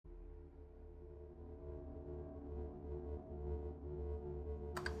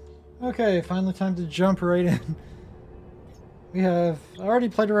Okay, finally time to jump right in. We have already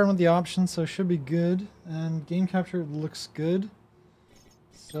played around with the options, so it should be good. And game capture looks good.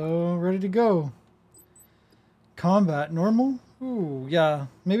 So, ready to go. Combat, normal? Ooh, yeah.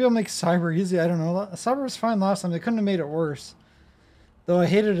 Maybe I'll make Cyber easy, I don't know. Cyber was fine last time, they couldn't have made it worse. Though I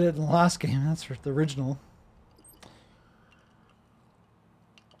hated it in the last game, that's the original.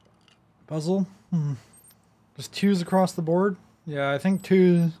 Puzzle? Just 2s across the board? Yeah, I think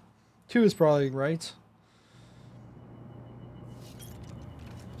 2 is probably right.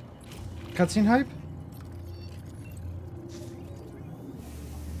 Cutscene hype?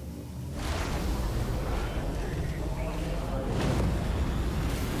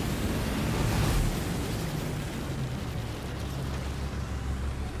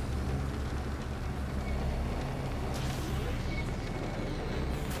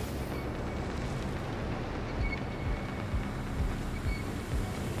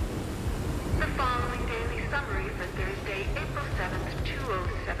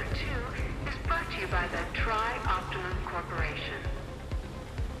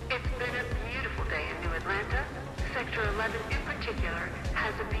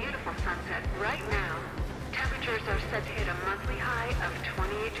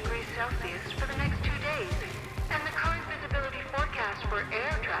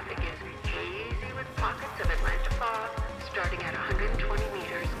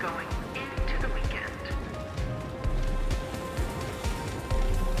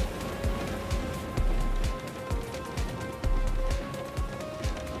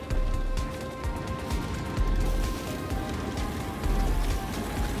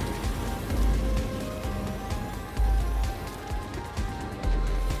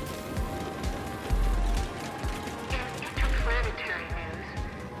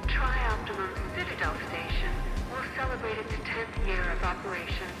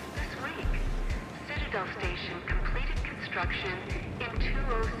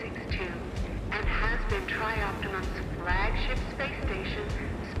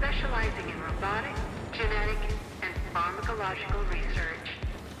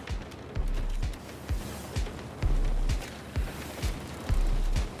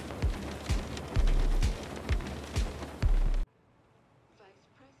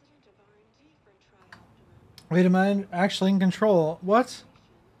 Wait, am I actually in control? What?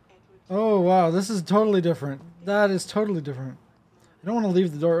 Oh, wow, this is totally different. That is totally different. I don't want to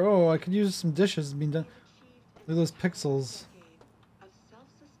leave the door. Oh, I could use some dishes being done. Look at those pixels.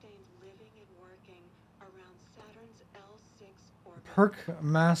 Perk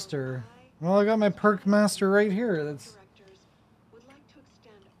Master. Well, I got my Perk Master right here. That's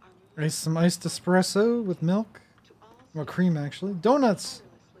some iced espresso with milk. Well, cream, actually. Donuts!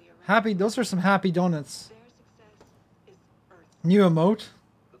 Happy, those are some happy donuts. New emote.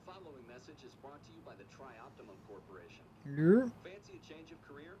 The following message is brought to you by the Tri-Optimum Corporation. Yeah. Fancy a change of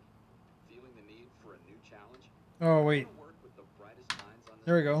career? Feeling the need for a new challenge? Oh, wait. Work with the brightest minds on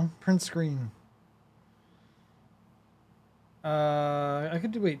There we go. Print screen. I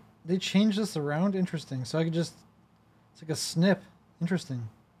could do, wait, they changed this around? Interesting. So I could just, it's like a snip. Interesting.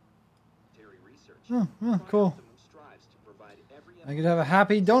 Oh, cool. I could have a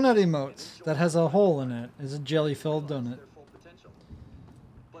happy donut emote that has a hole in it. It's a jelly-filled donut.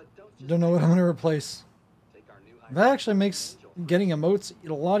 Don't know what I'm gonna replace. That actually makes getting emotes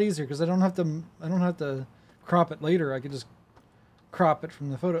a lot easier because I don't have to crop it later. I could just crop it from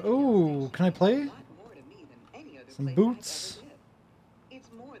the photo. Oh, can I play? Some boots.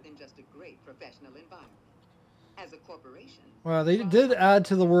 Wow, they did add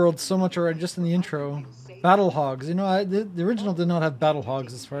to the world so much already just in the intro. Battle Hogs. You know, the original did not have Battle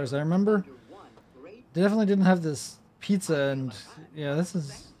Hogs as far as I remember. They definitely didn't have this pizza, and yeah, this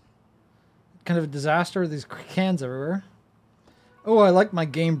is kind of a disaster. These cans everywhere. Oh, I like my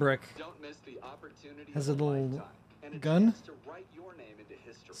game brick. Has a little gun.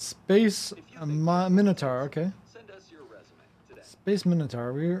 Space Minotaur, okay. Space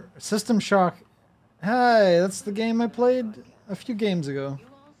Minotaur. We're System Shock. Hey, that's the game I played a few games ago.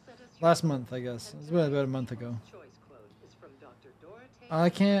 Last month, I guess. It was about a month ago. I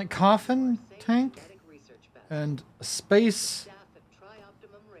can't... Coffin Tank? And Space...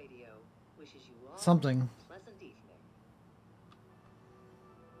 something.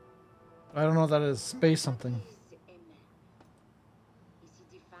 I don't know what that is. Space something.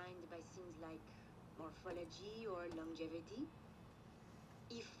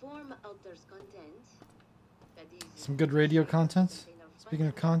 Some good radio content. Speaking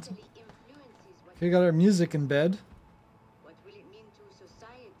of content. Okay, we got our music in bed.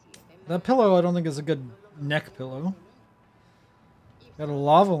 That pillow I don't think is a good neck pillow. Got a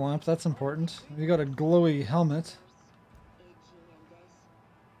lava lamp, that's important. We got a glowy helmet.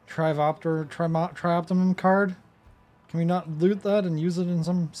 Trioptimum card. Can we not loot that and use it in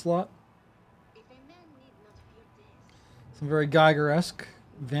some slot? Some very Geiger-esque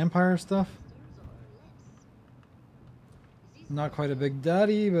vampire stuff. Not quite a big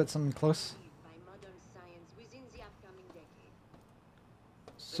daddy, but something close.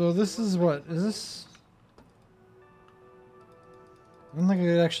 So this is what? Is this? I don't think I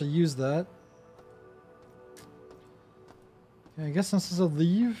could actually use that. Okay, I guess this is a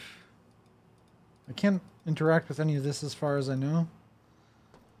leave. I can't interact with any of this as far as I know.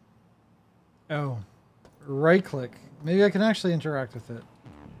 Oh. Right click. Maybe I can actually interact with it.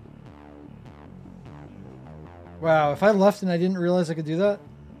 Wow, if I left and I didn't realize I could do that?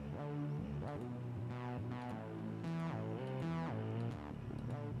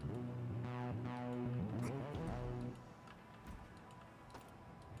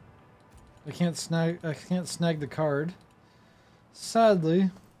 I can't snag the card. Sadly.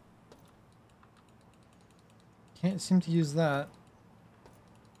 Can't seem to use that.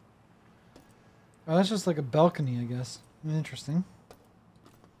 Oh, that's just like a balcony, I guess. Interesting.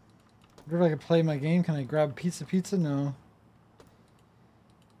 I wonder if I could play my game. Can I grab pizza? No.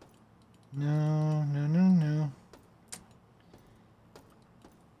 No.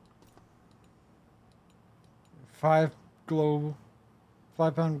 5-pound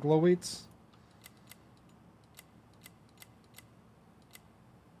glow weights.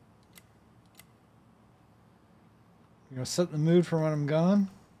 You know, set the mood for when I'm gone.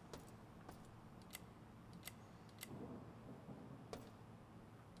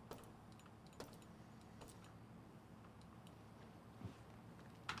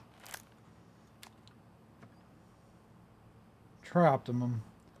 Trioptimum.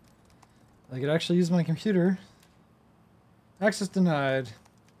 I could actually use my computer. Access denied.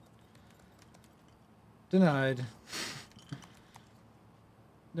 Denied.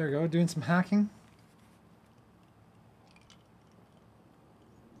 There we go, doing some hacking.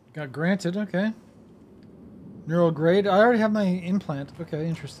 Got granted, okay. Neural grade. I already have my implant. Okay,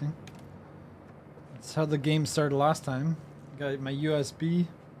 interesting. That's how the game started last time. Got my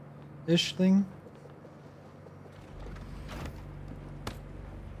USB-ish thing.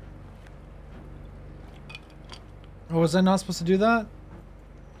 Oh, was I not supposed to do that?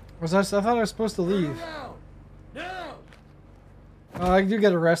 I thought I was supposed to leave. No! I do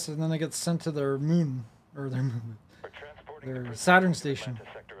get arrested and then I get sent to their moon. Or their moon. Their Saturn station.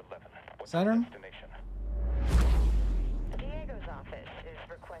 Saturn? Diego's office is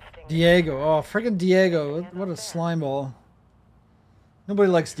requesting... Diego. Oh, friggin' Diego. What a slime ball. Nobody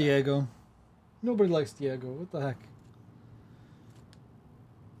likes Diego. Nobody likes Diego. What the heck?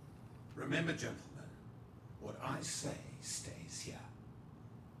 Remember, gentlemen, what I say stays here.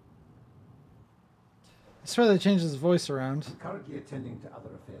 I swear they changed his voice around. I'm currently attending to other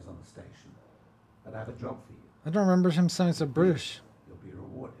affairs on the station, but I have a job for you. I don't remember him sounding so British. You'll be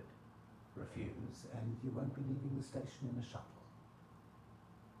rewarded. Refuse, and you won't be leaving the station in a shuttle.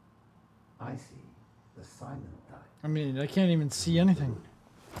 I see the silent type. I mean, I can't even see anything.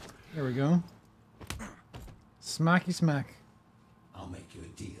 There we go. Smacky smack. I'll make you a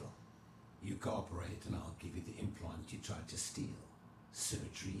deal. You cooperate and I'll give you the implant you tried to steal.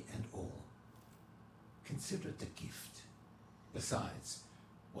 Surgery and all. Consider it a gift. Besides,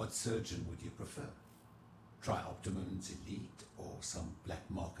 what surgeon would you prefer? Trioptimum's elite or some black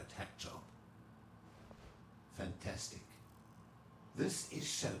market hack job? Fantastic. This is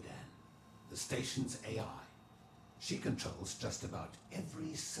Shodan, the station's AI. She controls just about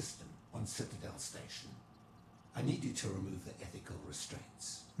every system on Citadel Station. I need you to remove the ethical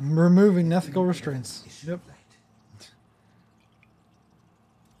restraints. Removing ethical restraints. Yep.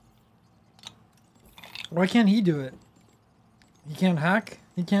 Why can't he do it? He can't hack?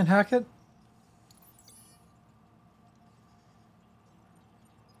 He can't hack it?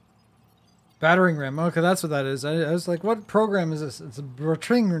 Battering ram. Okay, that's what that is. I was like, what program is this? It's a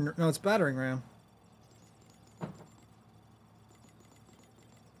battering. No, it's battering ram.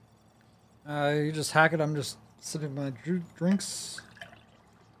 You just hack it. I'm just sipping my drinks.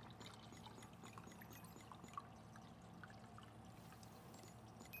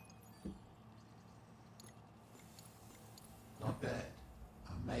 Not bad.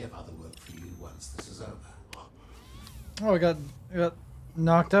 I may have other work for you once this is over. Oh, I got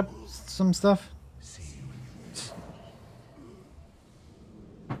knocked up some stuff. See you.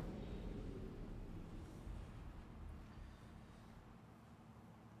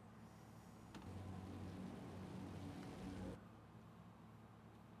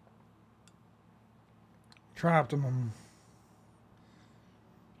 Trioptimum.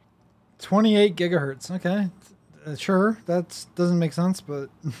 28 gigahertz. Okay. Sure. That doesn't make sense, but...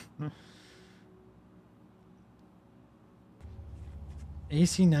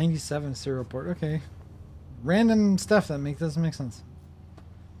 AC 97 serial port. Okay. Random stuff that doesn't make sense.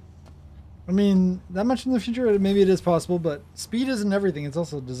 I mean, that much in the future, maybe it is possible, but speed isn't everything. It's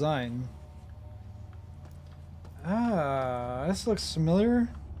also design. Ah, this looks familiar.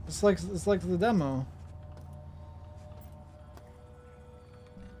 It's like the demo.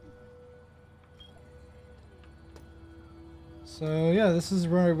 So yeah, this is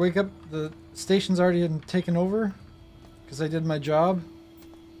where I wake up. The station's already taken over because I did my job.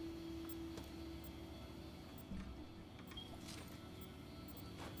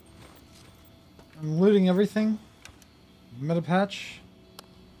 I'm looting everything. Meta patch.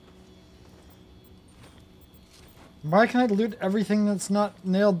 Why can't I loot everything that's not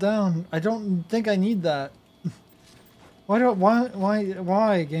nailed down? I don't think I need that.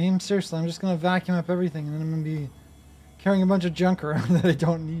 Why, game? Seriously, I'm just gonna vacuum up everything and then I'm gonna be carrying a bunch of junk around that I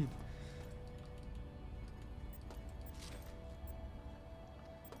don't need.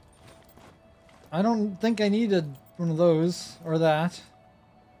 I don't think I needed one of those, or that.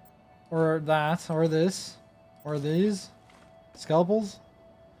 Or that, or this, or these. Scalpels?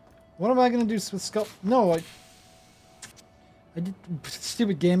 What am I gonna do with No, I did...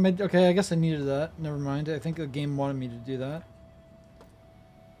 Stupid game. Okay, I guess I needed that. Never mind. I think the game wanted me to do that.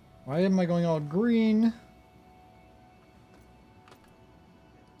 Why am I going all green?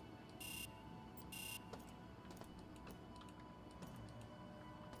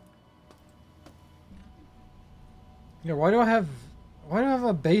 Yeah, why do I have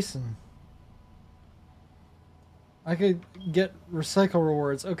a basin? I could get recycle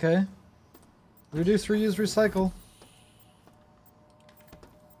rewards. Okay. Reduce, reuse, recycle.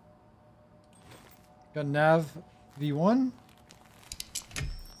 Got nav V1.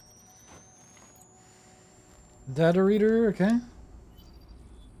 Data reader, okay.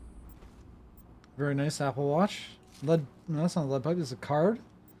 Very nice Apple Watch. Lead, no, that's not a lead pipe, it's a card.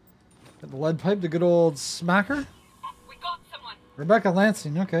 Got the lead pipe, the good old smacker. We got someone. Rebecca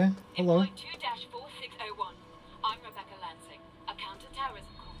Lansing, okay. Hello. Employee 2-4601. I'm Rebecca Lansing, a counter-terrorism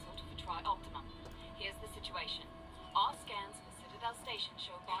consult for Tri-Optimum. Here's the situation. Our scans for Citadel Station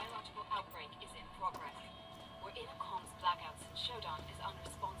show a biological outbreak is in progress. We're in a comms blackout since Shodan is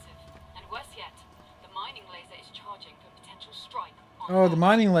unresponsive. And worse yet, the mining laser is charging for potential strike on Oh, the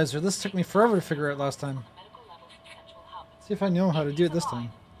mining laser. This took me forever to figure out last time. medical level from Central Hub. See if I know how to do it this time.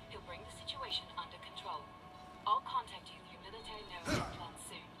 He'll bring the situation under control. I'll contact you through military node plan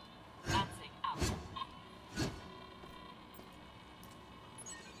soon. Lansing out.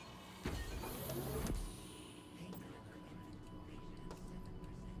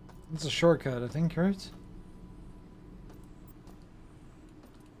 It's a shortcut, I think, right?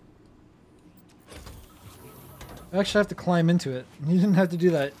 I actually have to climb into it. You didn't have to do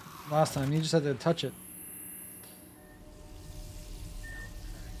that last time. You just had to touch it.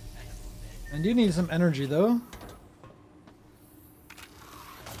 I do need some energy, though.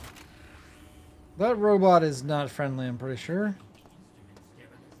 That robot is not friendly, I'm pretty sure.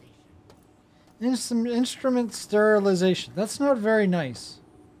 Instrument sterilization. That's not very nice.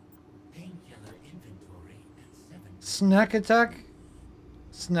 Snack attack?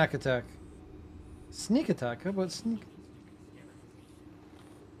 Snack attack. Sneak attack? How about sneak?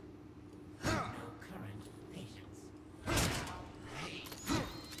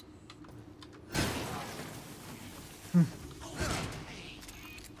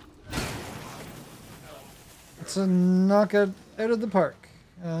 It's a knockout out of the park.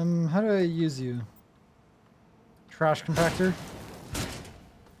 How do I use you? Trash compactor?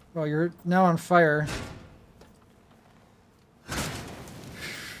 Oh, you're now on fire.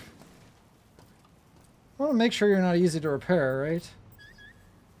 I want to make sure you're not easy to repair, right?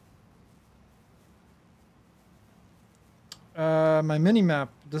 My mini-map,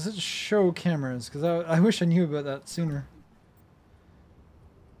 does it show cameras? Because I wish I knew about that sooner.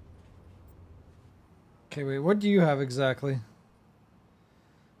 Okay, wait, what do you have exactly?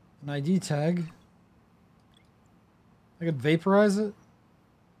 An ID tag. I could vaporize it.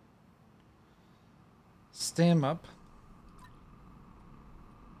 Stam up.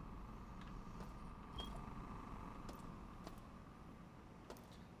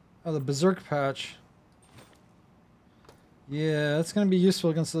 Oh, the Berserk patch. Yeah, that's going to be useful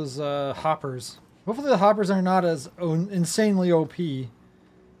against those hoppers. Hopefully the hoppers are not as insanely OP in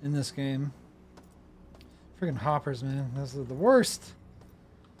this game. Freaking hoppers, man. Those are the worst.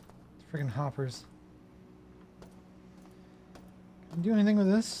 Freaking hoppers. Can I do anything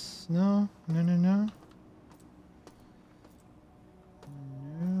with this? No. No, no, no.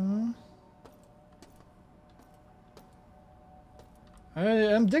 No.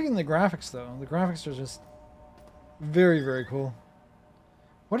 I am digging the graphics though. The graphics are just very, very cool.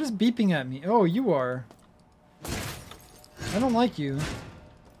 What is beeping at me? Oh, you are. I don't like you.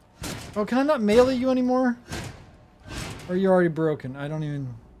 Oh, can I not melee you anymore? Or are you already broken? I don't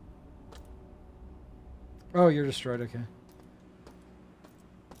even... Oh, you're destroyed, okay.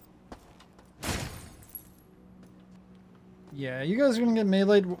 Yeah, you guys are gonna get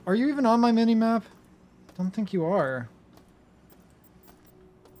meleeed. Are you even on my mini-map? Don't think you are.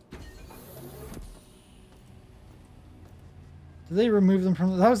 Did they remove them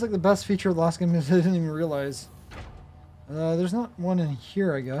from... That was like the best feature of the last game. I didn't even realize. There's not one in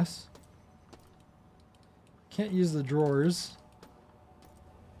here, I guess. Can't use the drawers.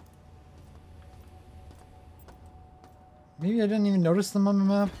 Maybe I didn't even notice them on the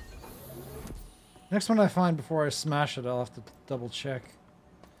map. Next one I find before I smash it, I'll have to double check.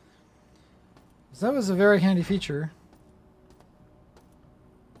 So that was a very handy feature.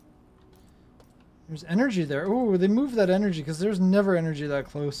 There's energy there. Oh, they moved that energy because there's never energy that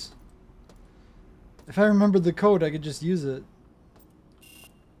close. If I remembered the code, I could just use it.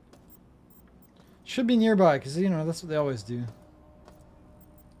 Should be nearby because, you know, that's what they always do.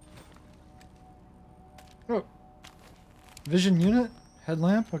 Oh. Vision unit?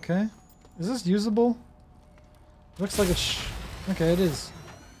 Headlamp? Okay. Is this usable? Looks like it's... Okay, it is.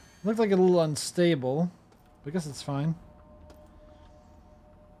 Looked like a little unstable. I guess it's fine.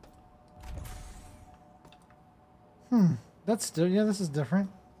 That's still... Yeah, this is different.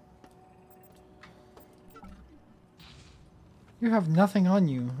 You have nothing on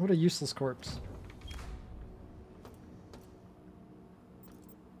you. What a useless corpse.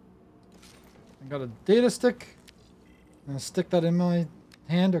 I got a data stick. I'm gonna stick that in my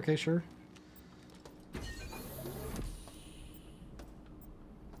hand. Okay, sure.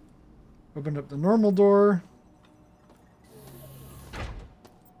 Opened up the normal door.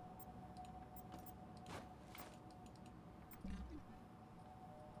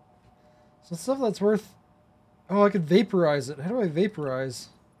 So stuff that's worth... Oh, I could vaporize it. How do I vaporize?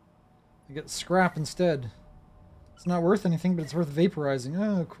 I get scrap instead. It's not worth anything, but it's worth vaporizing.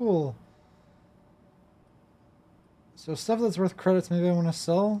 Oh, cool. So stuff that's worth credits, maybe I want to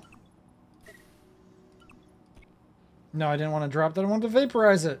sell? No, I didn't want to drop that. I wanted to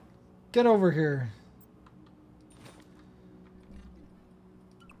vaporize it. Get over here.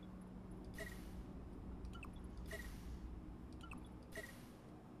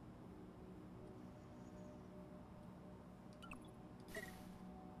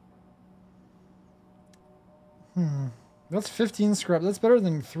 That's 15 scrap. That's better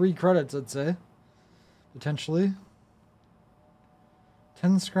than 3 credits, I'd say. Potentially.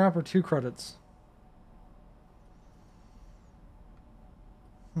 10 scrap or 2 credits.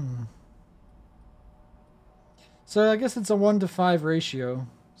 So I guess it's a 1-to-5 ratio.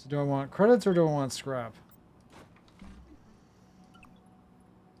 So do I want credits or do I want scrap?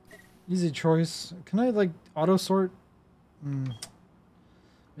 Easy choice. Can I like auto sort?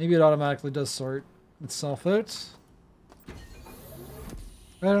 Maybe it automatically does sort itself out.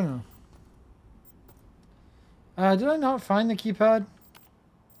 I don't know. Did I not find the keypad?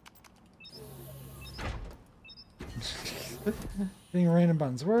 Getting random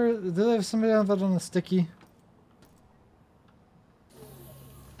buttons. Where did I have somebody have that on a sticky?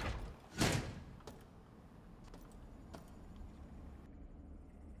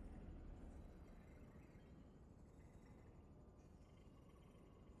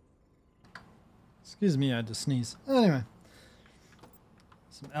 Excuse me, I had to sneeze. Anyway.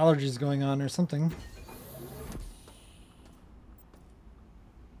 Some allergies going on or something.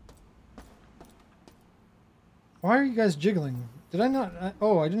 Why are you guys jiggling? Did I not...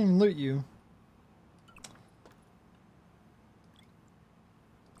 oh, I didn't even loot you.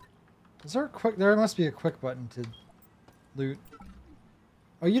 Is there a quick... There must be a quick button to loot.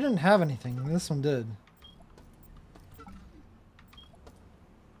 Oh, you didn't have anything. This one did.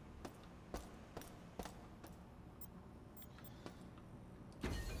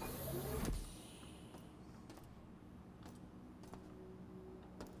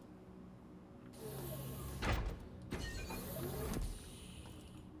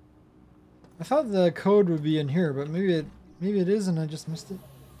 I thought the code would be in here, but maybe it is and I just missed it.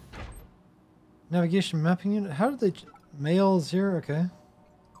 Navigation mapping unit. How did they... Mail is here? Okay.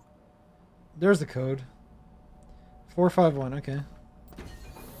 There's the code. 451, okay.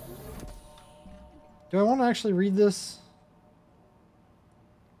 Do I want to actually read this?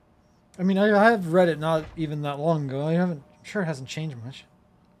 I mean, I have read it not even that long ago. I'm sure it hasn't changed much.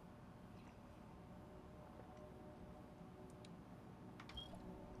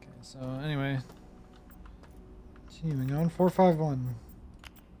 So anyway, continuing on, 451.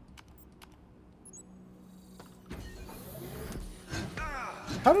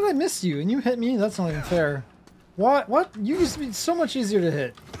 How did I miss you and you hit me? That's not even fair. What? You used to be so much easier to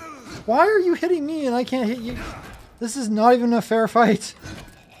hit. Why are you hitting me and I can't hit you? This is not even a fair fight.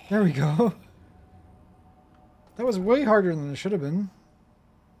 There we go. That was way harder than it should have been.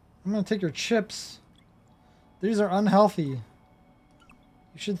 I'm gonna take your chips. These are unhealthy.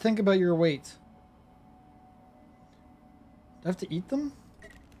 You should think about your weight. Do I have to eat them?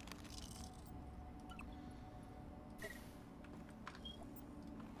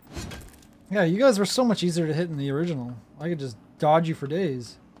 Yeah, you guys were so much easier to hit in the original. I could just dodge you for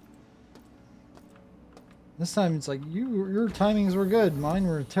days. This time it's like, your timings were good. Mine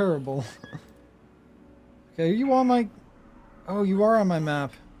were terrible. Okay, are you on my... Oh, you are on my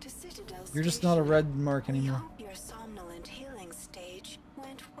map. You're just not a red mark anymore. Your somnolent healing stage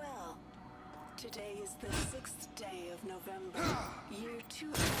went well. Today is the 6th day of November, year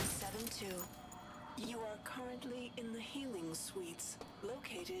 2072. You are currently in the healing suites,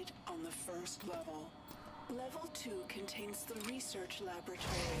 located on the 1st level. Level 2 contains the research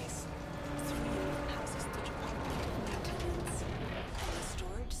laboratories. 3 houses the Department of Maintenance. And the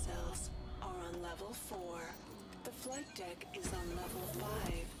storage cells are on level 4. The flight deck is on level 5.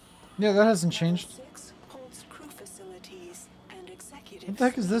 Yeah, that hasn't changed. Level 6 holds crew facilities and executive. What the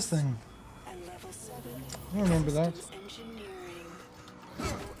heck is this thing? And level 7 I don't remember that. engineering.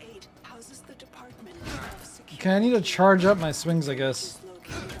 Level 8 houses the Department of Security. Okay, I need to charge up my swings, I guess.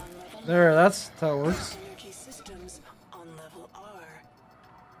 Located on level There, that's how it works. energy systems on level R.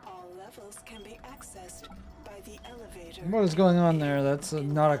 All levels can be accessed by the elevator. What is going on there? That's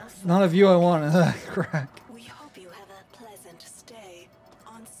not a view I want to crack. We hope you have a pleasant stay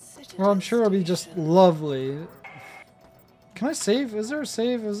on Citadel Well, I'm sure it'll be just Station. lovely. Can I save? Is there a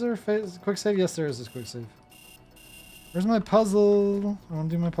save? Is there a quick save? Yes, there is a quick save. Where's my puzzle? I want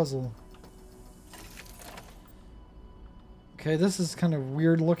to do my puzzle. Okay, this is kind of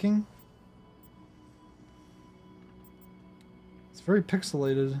weird looking. It's very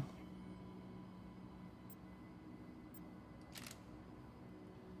pixelated.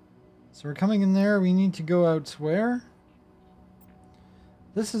 So we're coming in there. We need to go out where?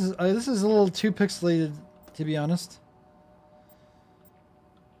 This is a little too pixelated, to be honest.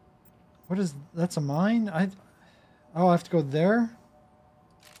 What is... That's a mine? Oh, I have to go there?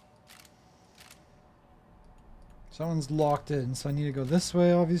 So that one's locked in. So I need to go this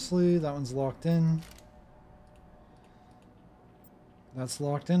way, obviously. That one's locked in. That's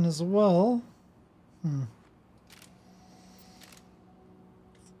locked in as well.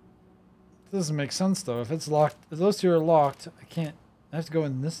 Doesn't make sense, though. If it's locked... If those two are locked, I can't... I have to go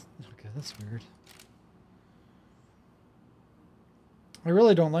in this... Okay, that's weird. I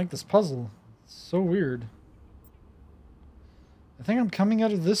really don't like this puzzle. It's so weird. I think I'm coming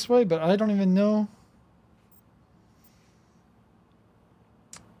out of this way, but I don't even know.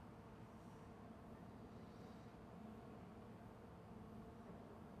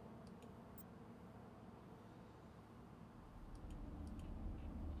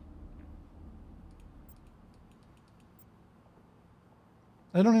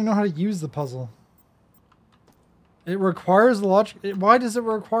 I don't even know how to use the puzzle. It requires the logic. Why does it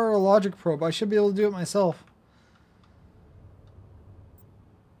require a logic probe? I should be able to do it myself.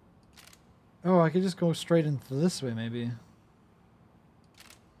 Oh, I could just go straight into this way, maybe.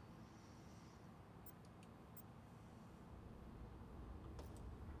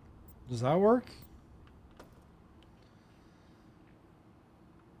 Does that work?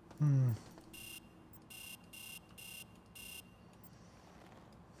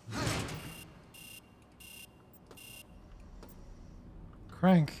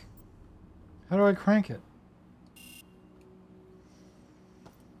 Crank. How do I crank it?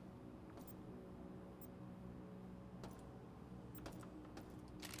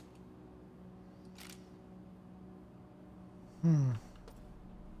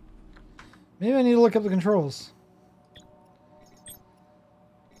 Maybe I need to look up the controls.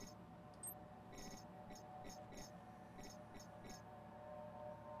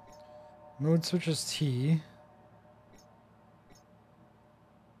 Mode switch is T.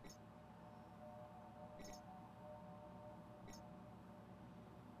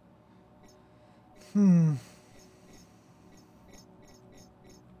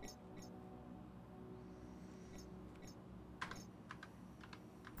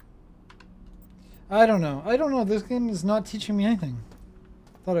 I don't know. I don't know. This game is not teaching me anything.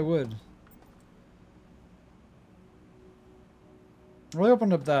 Thought I would. Well, I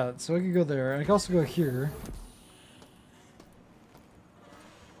opened up that, so I could go there. I could also go here.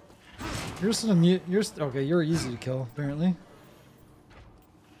 You're still mute. Okay, you're easy to kill, apparently.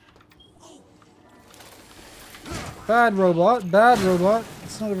 Bad robot. Bad robot.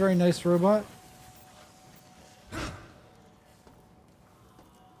 That's not a very nice robot.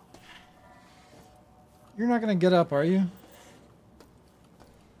 You're not gonna get up, are you?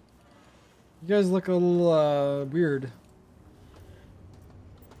 You guys look a little weird.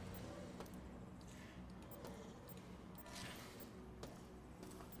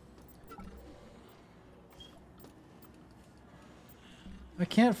 I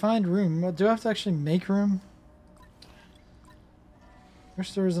can't find room. Do I have to actually make room?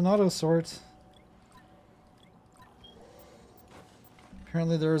 Wish there was an auto sort.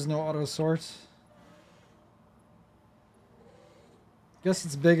 Apparently there is no auto sort. Guess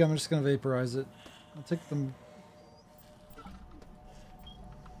it's big, I'm just gonna vaporize it. I'll take them.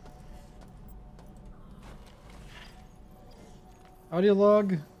 Audio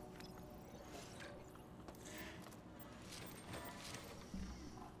log.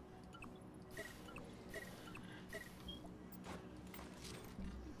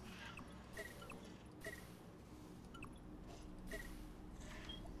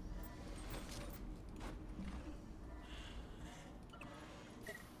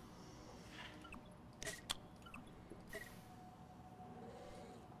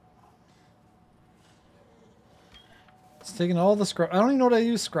 It's taking all the scrap. I don't even know what I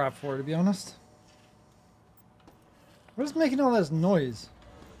use scrap for, to be honest. What is making all this noise?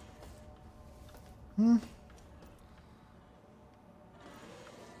 Hmm?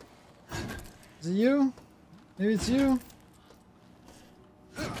 Is it you? Maybe it's you?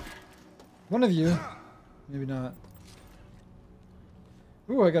 One of you. Maybe not.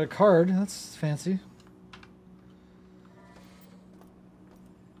 Ooh, I got a card. That's fancy.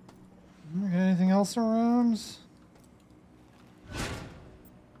 Okay, anything else around?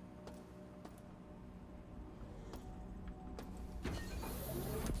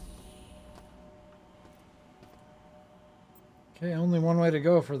 Okay, only one way to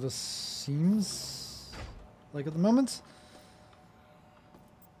go for this seems like at the moment.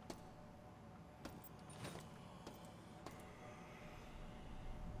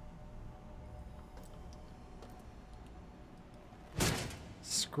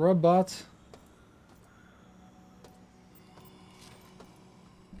 Scrub bot.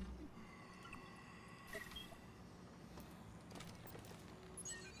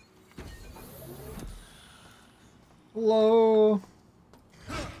 Hello.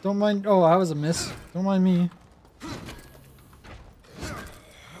 Don't mind. Oh, I was a miss. Don't mind me.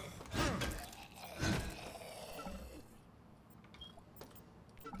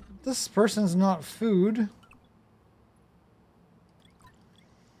 This person's not food.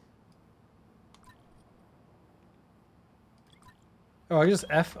 Oh, I just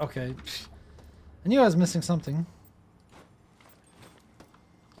F? Okay. I knew I was missing something.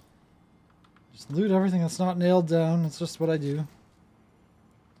 Just loot everything that's not nailed down. It's just what I do.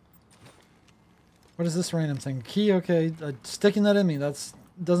 What is this random thing? Key? Okay. Sticking that in me. That's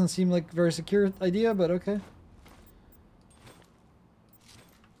doesn't seem like a very secure idea, but okay.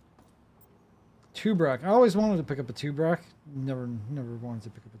 Tubrak. I always wanted to pick up a Tubrak. Never wanted to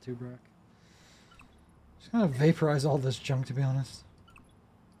pick up a Tubrak. Just gonna vaporize all this junk, to be honest.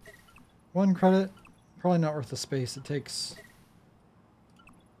 1 credit. Probably not worth the space it takes.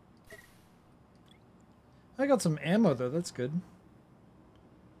 I got some ammo though, that's good.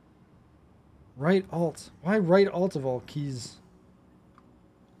 Right alt. Why right alt of all keys?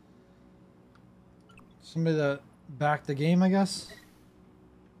 Somebody that backed the game, I guess?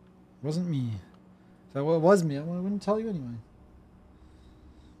 Wasn't me. If that was me, I wouldn't tell you anyway.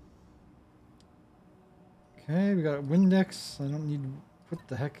 Okay, we got Windex. I don't need... What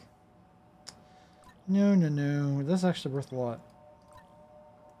the heck? No. That's actually worth a lot.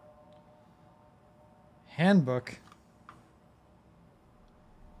 Handbook.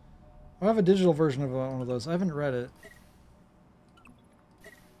 I have a digital version of one of those. I haven't read it.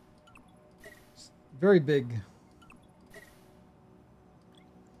 It's very big.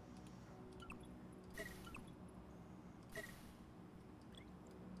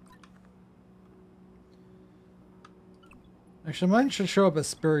 Actually, mine should show up as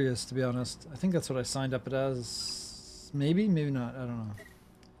spurious, to be honest. I think that's what I signed up it as. Maybe? Maybe not. I don't know.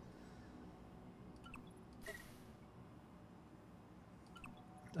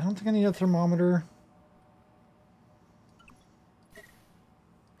 I don't think I need a thermometer.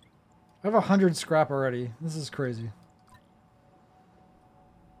 I have 100 scrap already. This is crazy.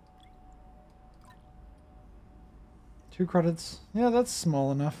 Two credits. Yeah, that's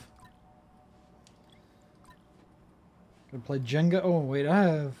small enough. Gonna play Jenga. Oh, wait, I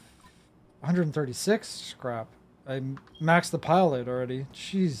have 136 scrap. I maxed the pile out already.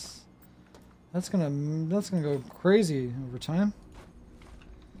 Jeez. That's gonna go crazy over time.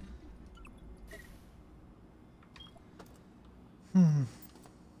 Not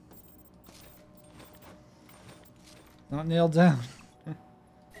nailed down.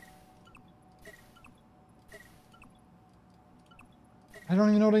 I don't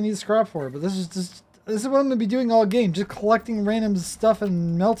even know what I need scrap for, but this is what I'm gonna be doing all game, just collecting random stuff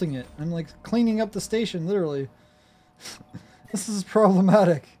and melting it. I'm like cleaning up the station, literally. This is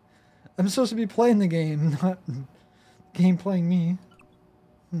problematic. I'm supposed to be playing the game, not game playing me.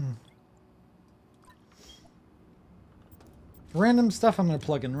 Random stuff I'm gonna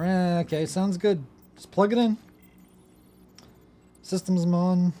plug in. Okay, sounds good. Just plug it in. Systems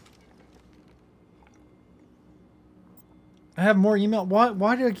on. I have more email.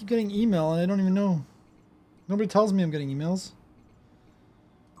 Why do I keep getting email and I don't even know? Nobody tells me I'm getting emails.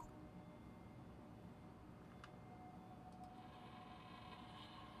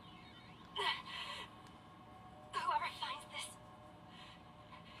 Whoever finds this,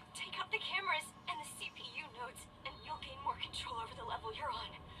 take out the cameras and the CPU nodes, and you'll gain more control over the level you're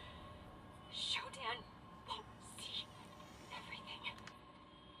on. Shodan won't see everything.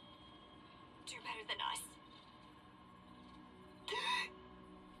 Do better than us.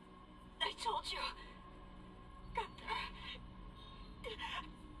 I told you. Gunther.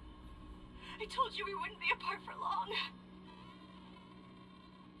 I told you we wouldn't be apart for long.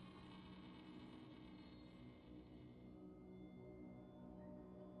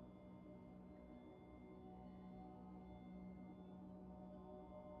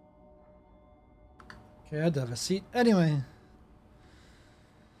 Okay, I had to have a seat. Anyway.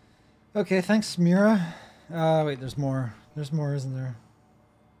 Okay, thanks, Mira. Wait, there's more. There's more, isn't there?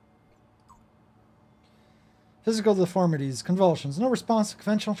 Physical deformities, convulsions, no response to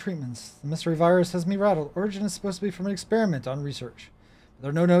conventional treatments. The mystery virus has me rattled. Origin is supposed to be from an experiment on research. But there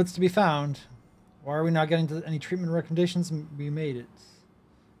are no notes to be found. Why are we not getting to any treatment recommendations? We made it.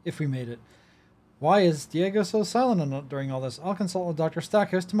 If we made it. Why is Diego so silent during all this? I'll consult with Dr.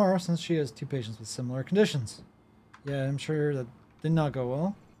 Stackhouse tomorrow since she has 2 patients with similar conditions. Yeah, I'm sure that did not go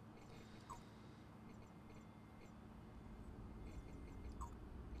well.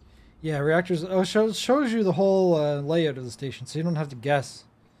 Yeah, reactors. Oh, shows you the whole layout of the station, so you don't have to guess.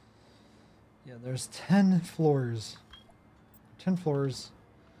 Yeah, there's 10 floors. 10 floors.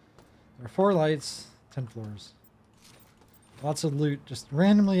 There are 4 lights. 10 floors. Lots of loot, just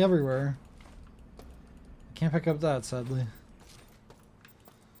randomly everywhere. Can't pick up that, sadly.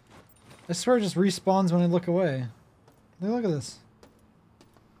 I swear it just respawns when I look away. Look at this.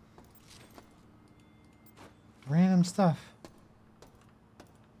 Random stuff.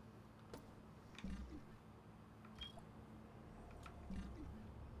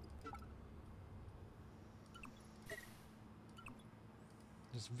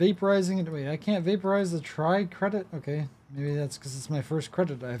 Just vaporizing it. Wait, I can't vaporize the try credit? Okay, maybe that's because it's my first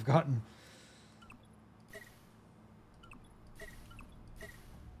credit I've gotten.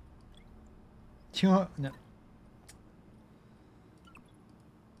 No.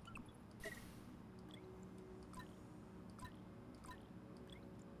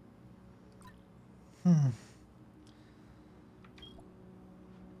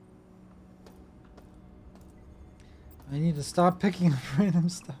 I need to stop picking up random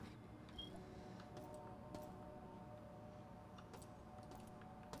stuff.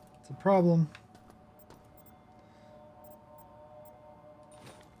 It's a problem.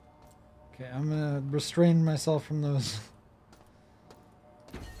 Okay, I'm gonna restrain myself from those.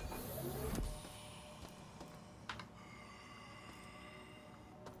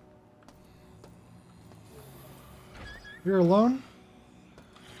 You're alone?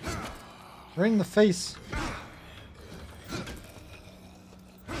 Right in the face.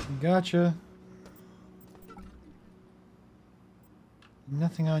 Gotcha.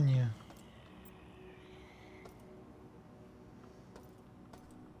 Nothing on you.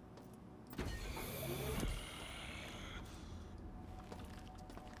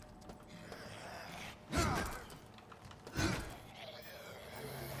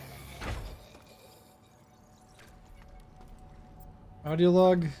 Audio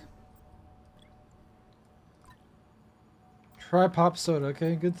log. Try pop soda.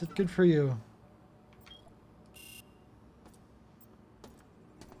 Okay, good for you.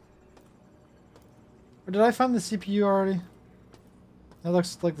 Or did I find the CPU already? That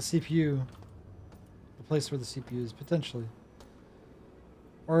looks like the CPU. The place where the CPU is, potentially.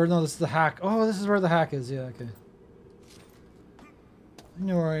 Or no, this is the hack. Oh, this is where the hack is. Yeah, okay. I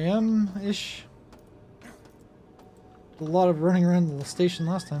know where I am-ish. A lot of running around the station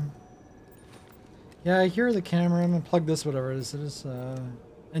last time. Yeah, I hear the camera. I'm gonna plug this, whatever it is. It is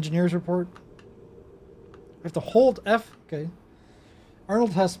engineer's report. I have to hold F. Okay.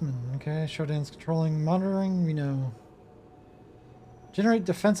 Arnold Hessman. Okay. Shodan's controlling monitoring. We know. Generate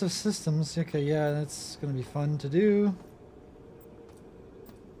defensive systems. Okay, yeah, that's gonna be fun to do.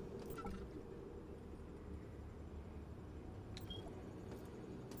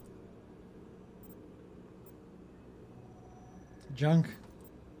 Junk.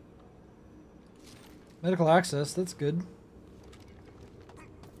 Medical access, that's good.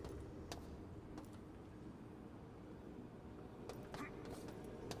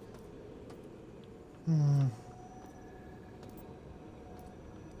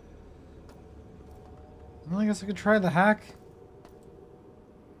 Well, I guess I could try the hack.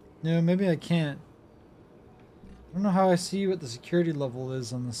 No, maybe I can't. I don't know how I see what the security level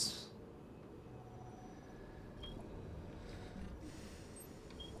is on this.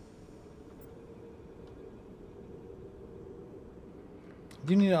 I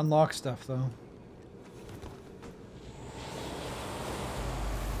do need to unlock stuff though.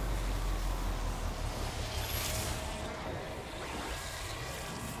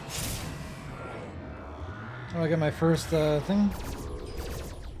 Oh, I got my first thing.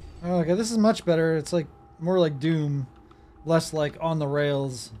 Oh, okay, this is much better. It's like more like Doom, less like on the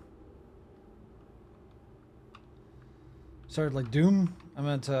rails. Sorry, like Doom? I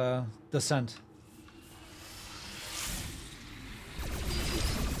meant Descent.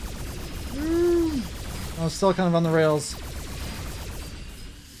 I was still kind of on the rails.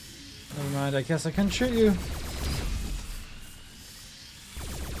 Never mind, I guess I couldn't shoot you.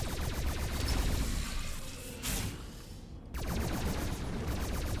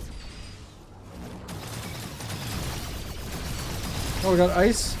 Oh, we got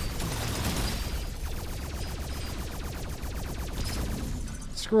ice.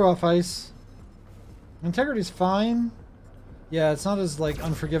 Screw off ice. Integrity's fine. Yeah, it's not as like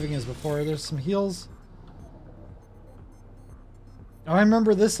unforgiving as before. There's some heals. Oh, I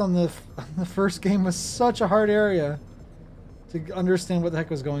remember this on the first game was such a hard area to understand what the heck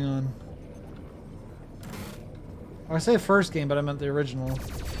was going on. Oh, I say first game, but I meant the original.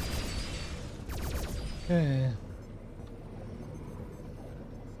 Okay.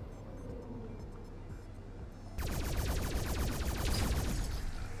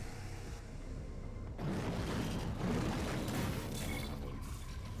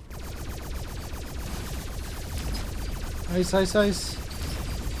 Ice, ice, ice.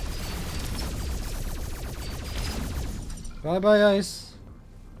 Bye bye, ice.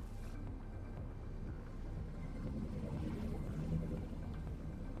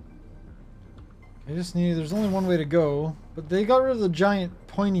 I just need, there's only one way to go, but they got rid of the giant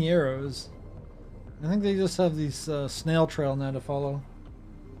pointy arrows. I think they just have these snail trail now to follow.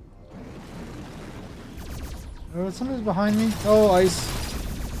 Oh, somebody's behind me. Oh, ice.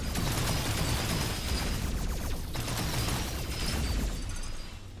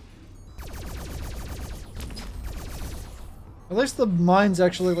 At least the mines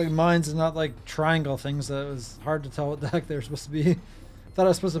actually look like mines and not like triangle things that it was hard to tell what the heck they were supposed to be. Thought I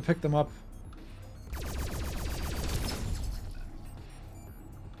was supposed to pick them up.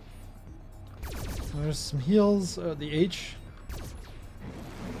 There's some heals. The H.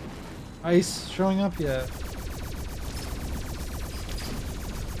 Ice showing up? Yeah.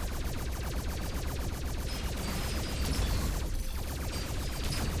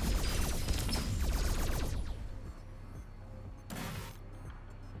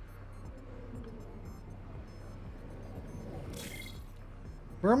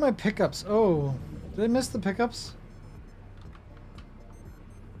 Where are my pickups? Oh, did I miss the pickups?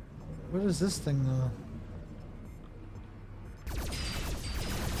 What is this thing though?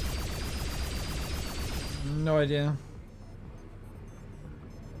 No idea.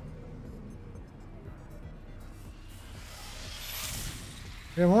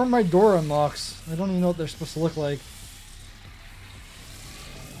 Yeah, where are my door unlocks? I don't even know what they're supposed to look like.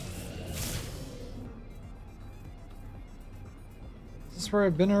 Is this where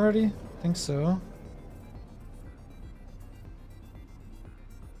I've been already? I think so.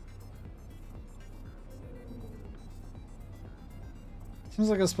 Seems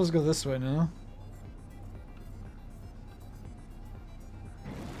like I'm supposed to go this way now.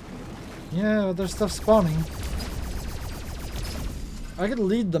 Yeah, but there's stuff spawning. I could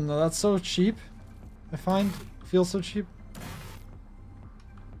lead them though, that's so cheap. I find, feels so cheap.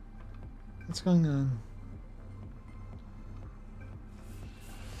 What's going on?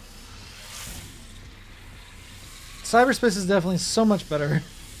 Cyberspace is definitely so much better.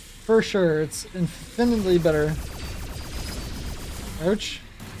 For sure, it's infinitely better. Ouch.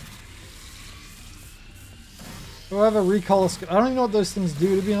 Do I have a recall scope? I don't even know what those things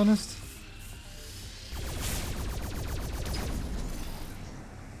do, to be honest.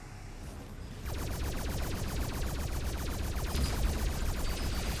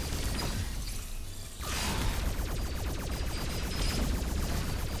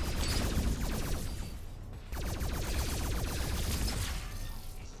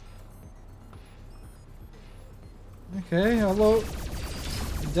 Okay, hello.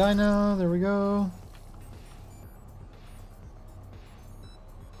 Dino, there we go.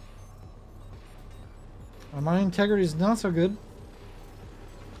 My integrity is not so good.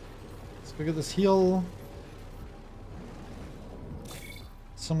 Let's go get this heal.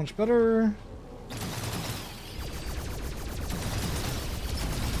 So much better.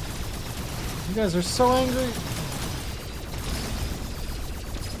 You guys are so angry.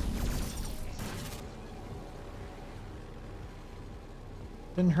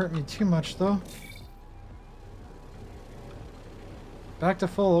 Didn't hurt me too much though. Back to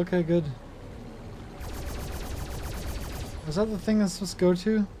full, okay, good. Was that the thing that's supposed to go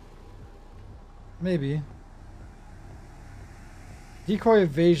to? Maybe. Decoy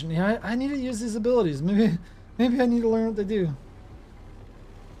evasion. Yeah, I need to use these abilities. Maybe I need to learn what they do.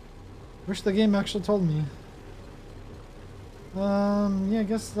 Wish the game actually told me. Yeah, I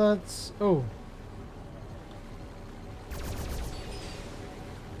guess that's... Oh.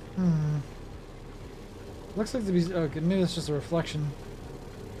 Looks like to be... Okay, maybe it's just a reflection.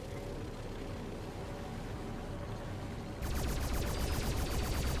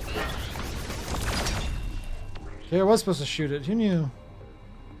 Okay, I was supposed to shoot it. Who knew?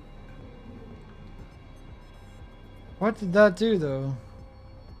 What did that do, though?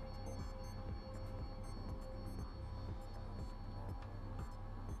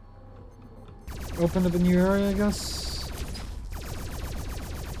 Opened up a new area, I guess?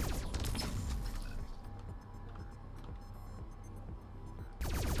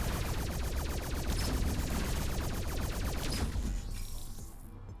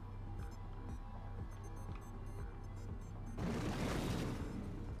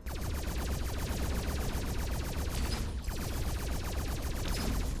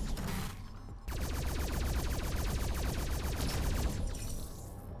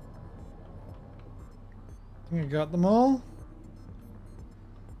 I think I got them all.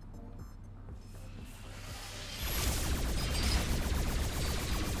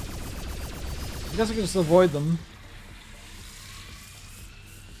 I guess I can just avoid them.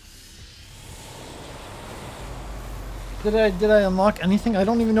 Did I unlock anything? I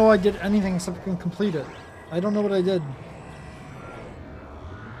don't even know I did anything except complete it. I don't know what I did.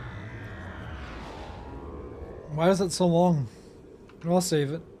 Why is it so long? I'll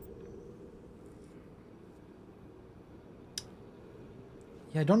save it.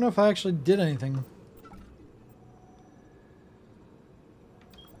 Yeah, I don't know if I actually did anything.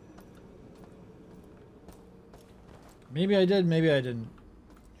 Maybe I did, maybe I didn't.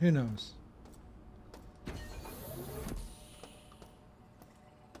 Who knows?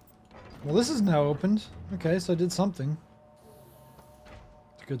 Well, this is now opened. Okay, so I did something.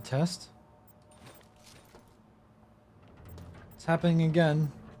 It's a good test. It's happening again.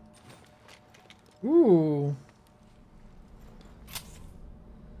 Ooh.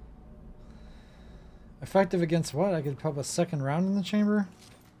 Effective against what? I could pop a second round in the chamber?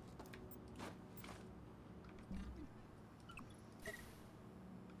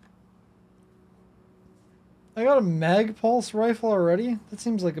 I got a mag pulse rifle already? That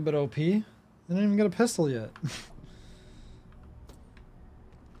seems like a bit OP. I didn't even get a pistol yet.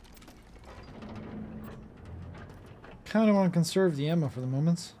 Kinda want to conserve the ammo for the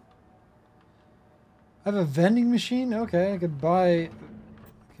moment. I have a vending machine? Okay, I could buy...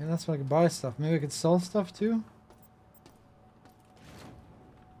 Okay, that's why I could buy stuff. Maybe I could sell stuff too?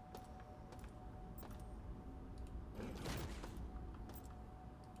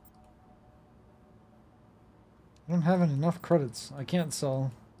 I don't have enough credits. I can't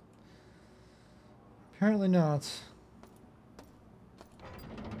sell. Apparently not.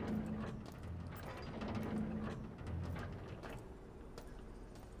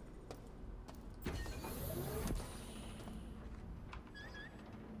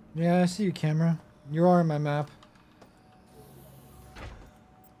 Yeah, I see you, camera. You are on my map.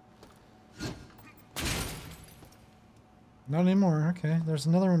 Not anymore. Okay, there's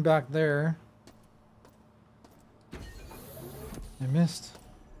another one back there. I missed.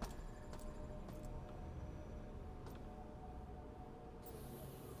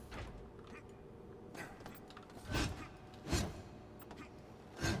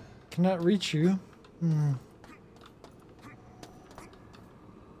 Cannot reach you. Hmm.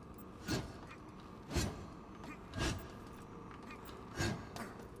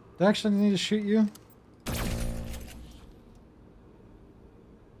 Do I actually need to shoot you?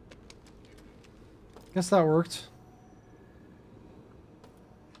 Guess that worked.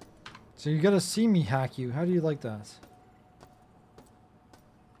 So you gotta see me hack you. How do you like that?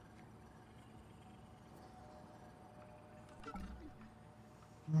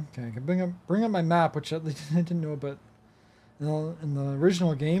 Okay, I can bring up my map, which at least I didn't know about in the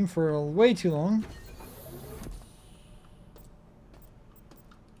original game for way too long.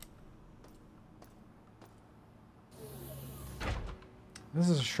 This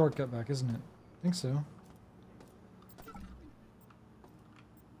is a shortcut back, isn't it? I think so.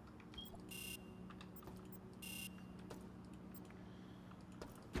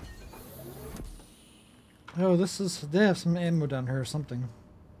 Oh, this is... They have some ammo down here or something.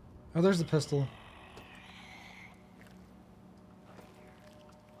 Oh, there's the pistol.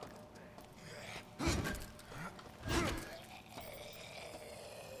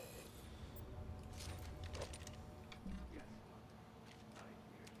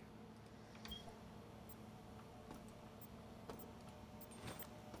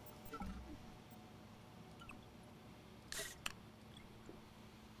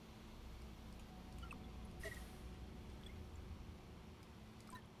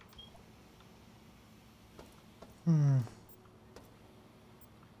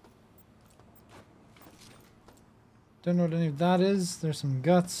 Don't know what any of that is. There's some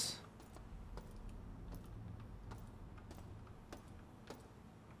guts.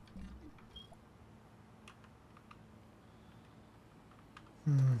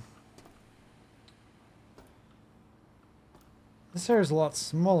 This area is a lot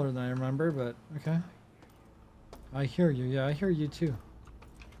smaller than I remember, but okay. I hear you. Yeah, I hear you too.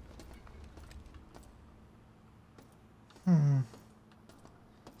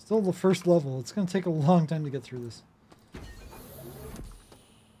 Still the first level. It's going to take a long time to get through this.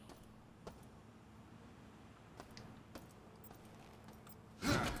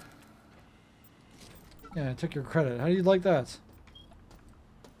 Yeah, I took your credit. How do you like that?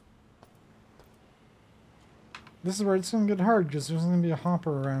 This is where it's going to get hard because there's going to be a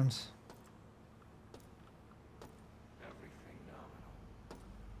hopper around.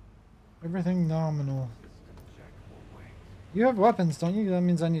 Everything nominal. You have weapons, don't you? That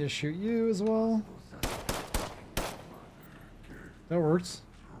means I need to shoot you as well. That works.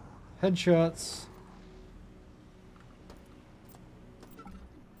 Headshots.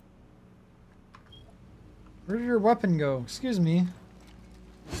 Where did your weapon go? Excuse me.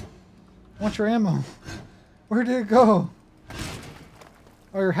 I want your ammo. Where did it go?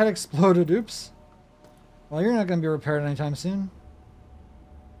 Oh, your head exploded. Oops. Well, you're not going to be repaired anytime soon.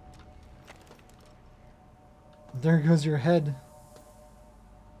 There goes your head.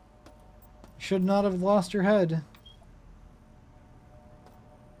 You should not have lost your head.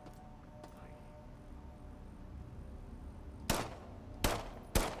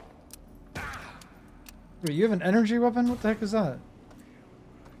 Wait, you have an energy weapon? What the heck is that?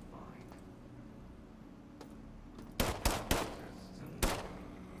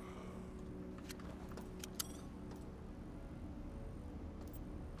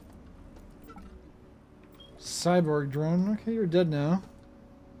 Cyborg drone. Okay, you're dead now.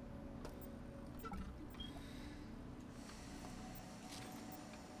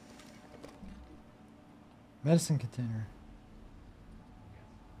 Medicine container.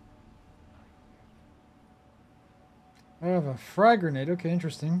 I have a frag grenade. Okay,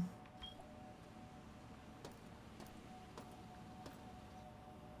 interesting.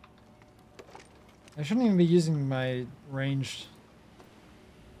 I shouldn't even be using my ranged.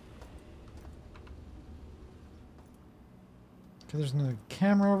 Okay, there's another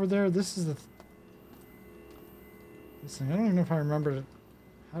camera over there. This is the... This thing. I don't even know if I remember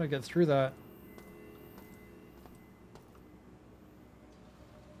how to get through that.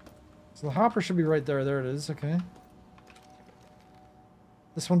 So the hopper should be right there. There it is. Okay.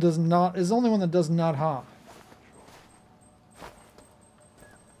 This one does not... is the only one that does not hop.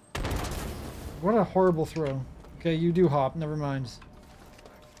 What a horrible throw. Okay, you do hop. Never mind.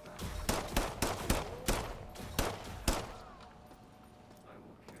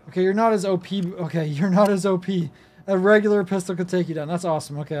 Okay, you're not as OP. Okay, you're not as OP. A regular pistol could take you down. That's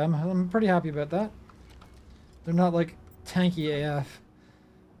awesome. Okay, I'm pretty happy about that. They're not like tanky AF.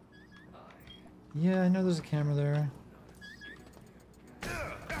 Yeah, I know there's a camera there.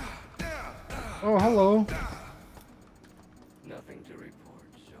 Oh, hello. Nothing to report,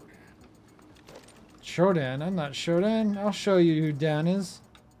 Shodan. Shodan? I'm not Shodan. I'll show you who Dan is.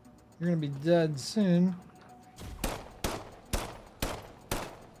 You're gonna be dead soon.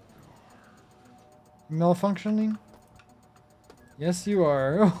 Malfunctioning? Yes, you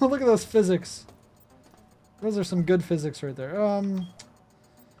are. Oh, look at those physics. Those are some good physics right there.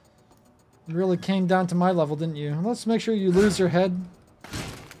 You really came down to my level, didn't you? Let's make sure you lose your head.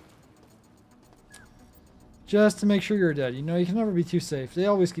 Just to make sure you're dead. You know, you can never be too safe. They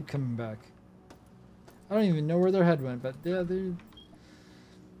always keep coming back. I don't even know where their head went, but yeah, they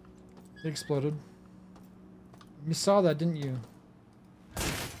exploded. You saw that, didn't you?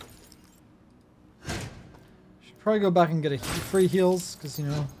 Should probably go back and get free heals, because, you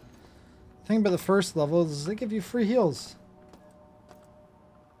know, the thing about the first level is they give you free heals.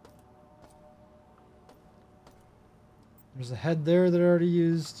 There's a head there that I already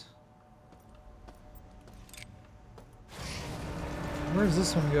used. Where does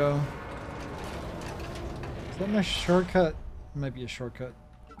this one go? Is that my shortcut? It might be a shortcut.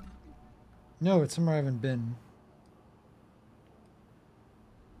 No, it's somewhere I haven't been.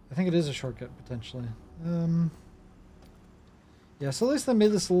 I think it is a shortcut, potentially. Yeah, so at least they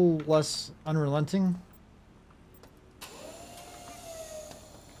made this a little less unrelenting.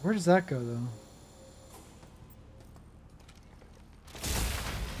 Where does that go, though?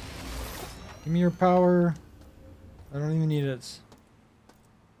 Give me your power. I don't even need it.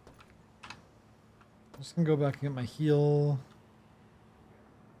 I'm just gonna go back and get my heal.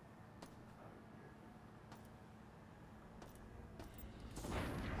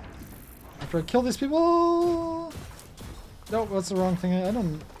 After I kill these people! No, that's the wrong thing. I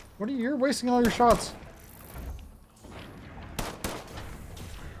don't... What are you... You're wasting all your shots.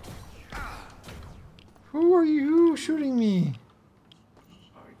 Who are you shooting me?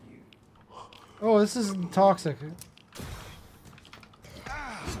 Oh, this is toxic.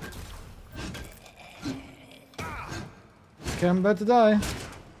 Okay, I'm about to die.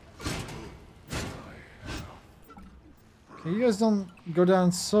 Okay, you guys don't go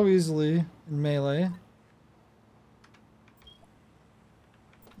down so easily in melee.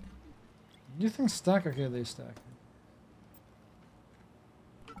 Do things stack? Okay, they stack.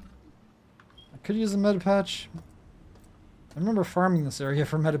 I could use a meta patch. I remember farming this area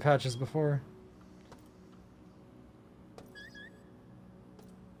for meta patches before.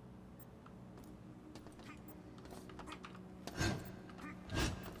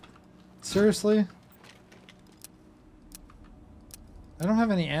 Seriously? I don't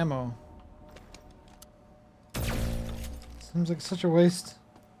have any ammo. Seems like such a waste.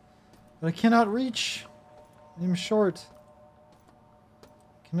 But I cannot reach. I'm short.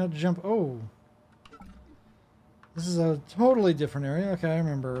 Cannot jump. Oh. This is a totally different area. Okay, I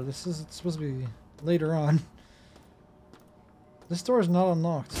remember. This is supposed to be later on. This door is not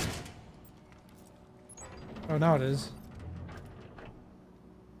unlocked. Oh, now it is.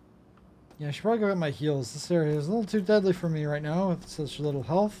 Yeah, I should probably go get my heals. This area is a little too deadly for me right now with such little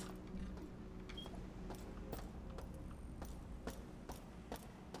health.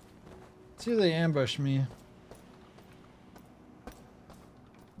 See if they ambush me.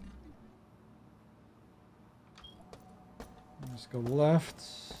 Let's go left.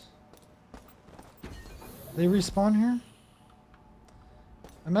 They respawn here?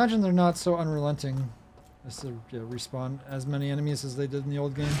 I imagine they're not so unrelenting as to respawn as many enemies as they did in the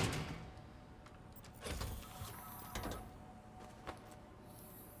old game.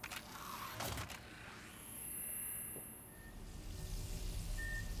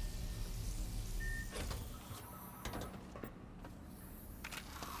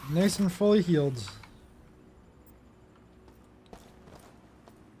 Nice and fully healed.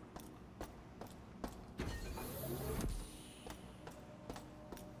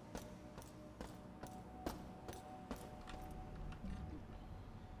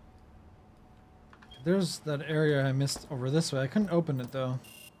 There's that area I missed over this way. I couldn't open it though.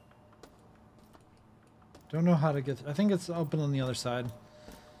 Don't know how to get... I think it's open on the other side.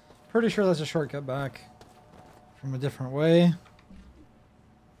 Pretty sure that's a shortcut back from a different way.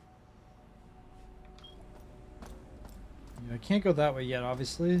 I can't go that way yet,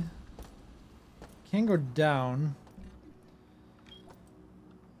 obviously. Can't go down.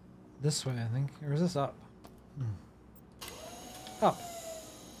 This way, I think. Or is this up? Up.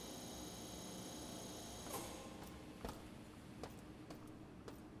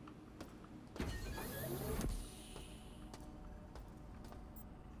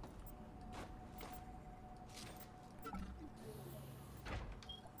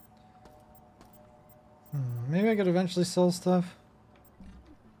 Maybe I could eventually sell stuff.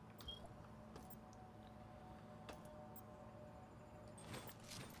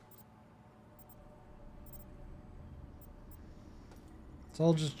 It's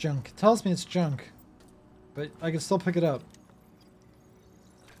all just junk. It tells me it's junk, but I can still pick it up.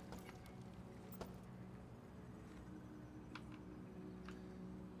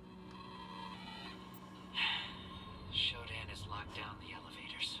 Shodan has locked down the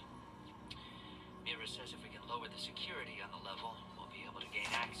elevators. Mira says if we can lower the security on the level, we'll be able to gain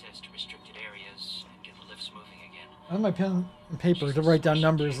access to restricted areas and get the lifts moving again. I have my pen and paper to write down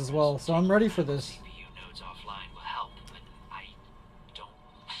numbers as well, so I'm ready for this. CPU nodes offline will help, but I don't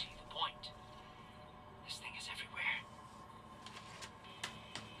see the point. This thing is everywhere.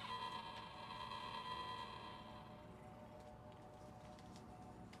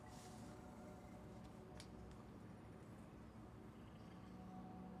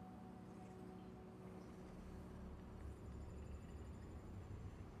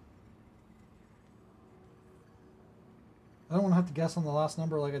 I don't want to have to guess on the last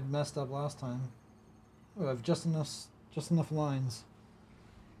number like I messed up last time. Oh, I have just enough lines.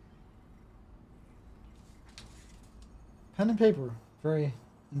 Pen and paper, very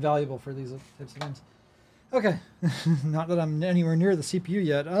invaluable for these types of games. Okay, not that I'm anywhere near the CPU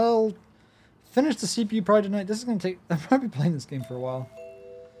yet. I'll finish the CPU probably tonight. This is going to take... I'll probably be playing this game for a while.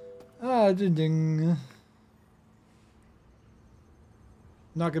 Ah, ding.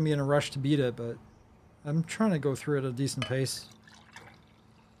 Not going to be in a rush to beat it, but I'm trying to go through it at a decent pace.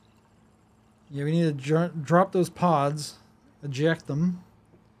 Yeah, we need to drop those pods, eject them.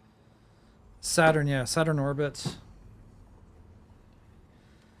 Saturn, yeah, Saturn orbit.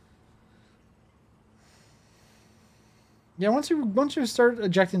 Yeah, once you start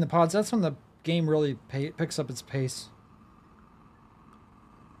ejecting the pods, that's when the game really picks up its pace.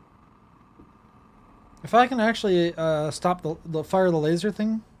 If I can actually stop the fire the laser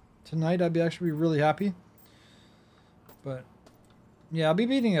thing tonight, I'd be actually really happy. But yeah, I'll be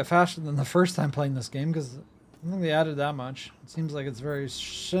beating it faster than the first time playing this game because I don't think they added that much. It seems like it's very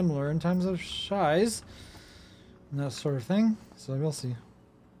similar in terms of size and that sort of thing. So we'll see.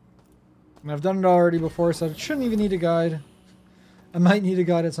 And I've done it already before, so I shouldn't even need a guide. I might need a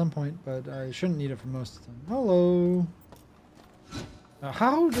guide at some point, but I shouldn't need it for most of the time. Hello.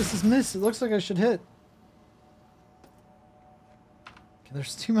 How does this miss? It looks like I should hit. Okay,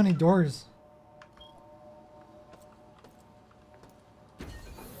 there's too many doors. Too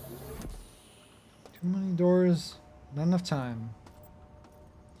many doors. Not enough time.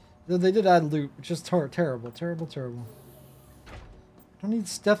 Though they did add loot, which is terrible, terrible, terrible. I don't need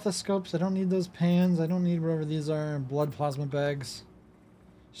stethoscopes. I don't need those pans. I don't need whatever these are. Blood plasma bags.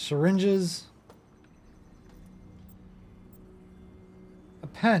 Syringes. A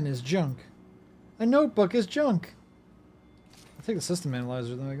pen is junk. A notebook is junk. I'll take the system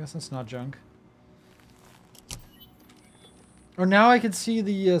analyzer though. I guess that's not junk. Or now I can see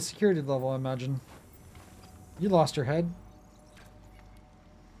the security level, I imagine. You lost your head.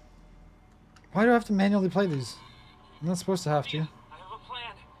 Why do I have to manually play these? I'm not supposed to have to.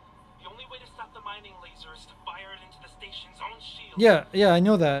 Yeah, I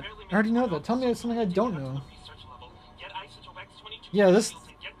know that. I already know that. Tell me something I don't know. Yeah, this...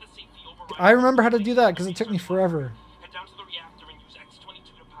 I remember how to do that because it took me forever.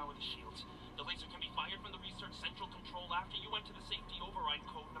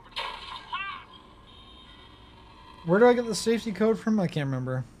 Where do I get the safety code from? I can't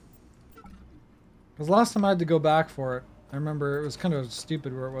remember. Because last time I had to go back for it. I remember it was kind of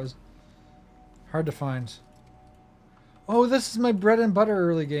stupid where it was. Hard to find. Oh, this is my bread and butter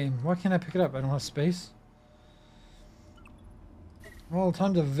early game. Why can't I pick it up? I don't have space. Well,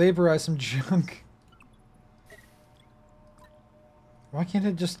 time to vaporize some junk. Why can't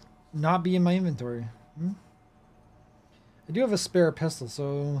it just not be in my inventory? I do have a spare pistol,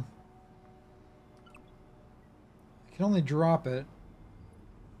 so... I can only drop it.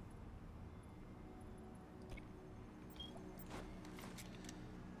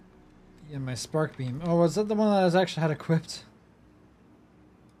 Yeah, my spark beam. Oh, was that the one that I actually had equipped?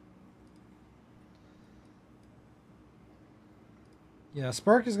 Yeah,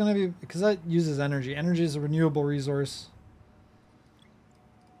 spark is going to be... because that uses energy. Energy is a renewable resource.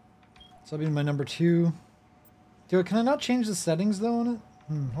 So that'll be my number 2. Dude, can I not change the settings though on it?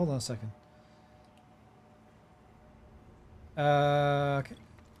 Hold on a second. Okay.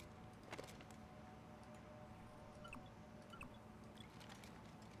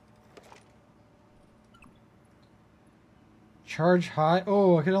 Charge high.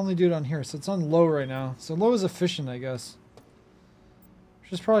 Oh, I could only do it on here, so it's on low right now. So low is efficient, I guess.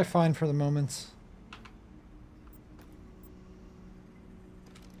 Which is probably fine for the moment.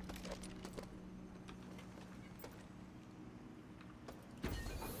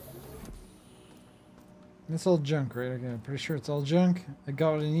 It's all junk, right? Okay, I'm pretty sure it's all junk. I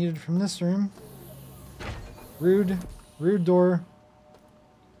got what I needed from this room. Rude. Rude door.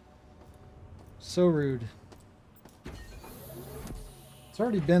 So rude. It's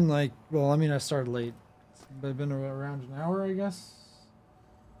already been like, well, I mean, I started late. It's been around an hour, I guess.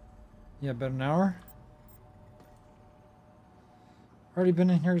 Yeah, about an hour. Already been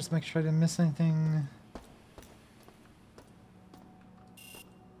in here, just make sure I didn't miss anything.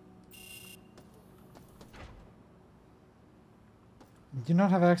 Do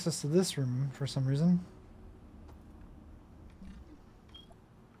not have access to this room for some reason.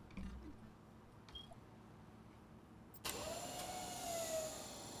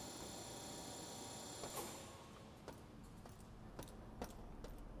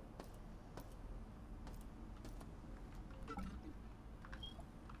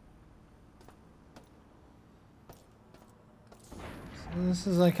 This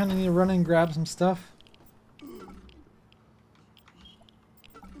is, I kind of need to run and grab some stuff.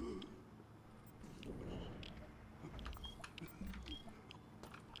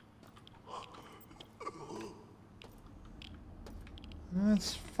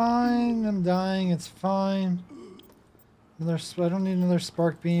 It's fine. I'm dying. It's fine. I don't need another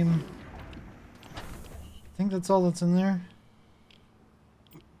spark beam. I think that's all that's in there.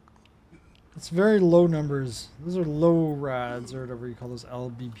 It's very low numbers. Those are low rads or whatever you call those,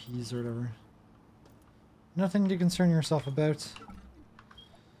 LBPs or whatever. Nothing to concern yourself about.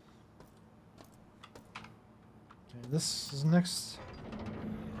 Okay, this is next.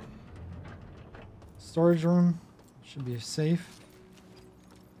 Storage room. Should be safe.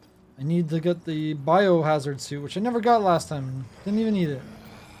 I need to get the biohazard suit, which I never got last time. Didn't even need it.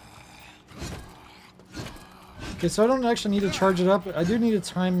 Okay, so I don't actually need to charge it up. I do need to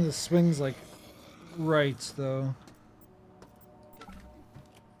time the swings, like, right, though.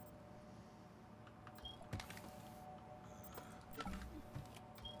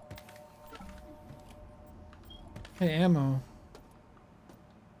 Okay, ammo.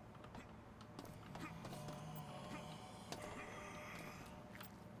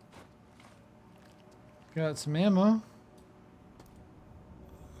 Got some ammo.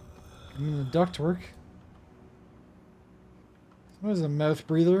 I mean the ductwork. What is a mouth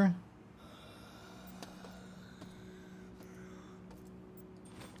breather?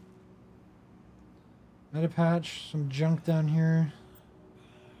 Metapatch, some junk down here.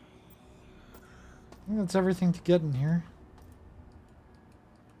 I think that's everything to get in here.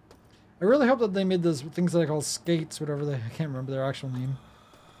 I really hope that they made those things that I call skates, whatever they, I can't remember their actual name.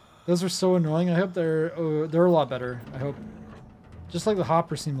 Those are so annoying. I hope they're a lot better. I hope. Just like the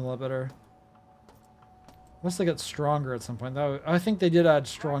hoppers seem a lot better. Unless they get stronger at some point. I think they did add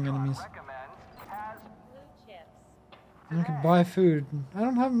strong enemies. I can buy food. I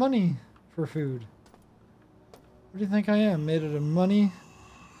don't have money for food. What do you think I am? Made out of money?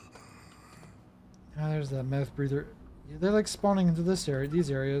 Ah, there's that mouth breather. Yeah, they're like spawning into this area, these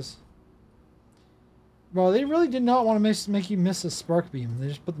areas. Well, they really did not want to make you miss a spark beam. They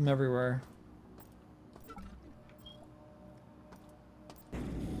just put them everywhere.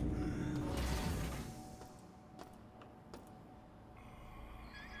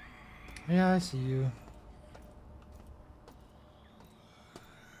 Yeah, I see you.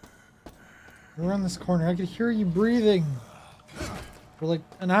 We're on this corner. I could hear you breathing for like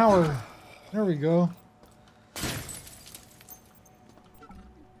an hour. There we go.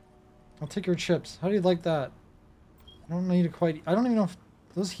 I'll take your chips. How do you like that? I don't need to quite... I don't even know if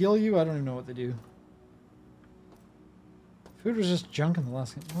those heal you. I don't even know what they do. Food was just junk in the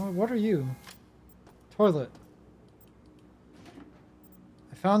last game. What are you? Toilet.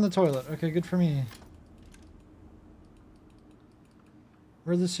 I found the toilet. Okay, good for me.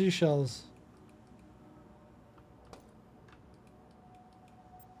 Where are the seashells?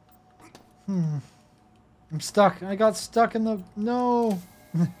 I'm stuck. I got stuck in the... No!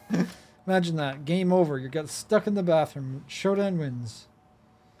 Imagine that. Game over. You got stuck in the bathroom. Shodan wins.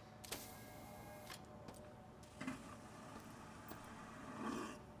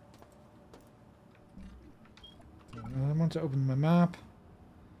 I want to open my map.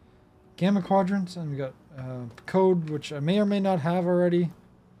 Gamma quadrants, and we got code, which I may or may not have already.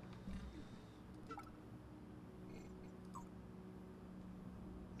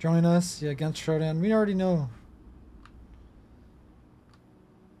 Join us, yeah, against Shodan. We already know.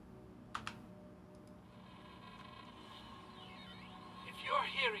 If you're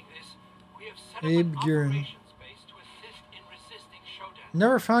hearing this, we have set up Abe an Gurren. operations base to assist in resisting Shodan.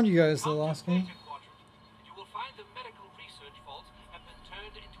 Never found you guys the Come to last game. Beta Quadrant, and you will find the medical research vaults have been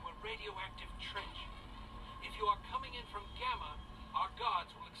turned into a radioactive trench. If you are coming in from Gamma, our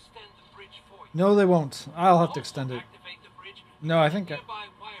guards will extend the bridge for you. No, they won't. I'll have to Also extend it. activate the bridge No, I with think a nearby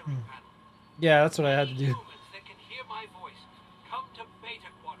wiring panel. Yeah, that's what I had to do. Humans that can hear my voice, come to Beta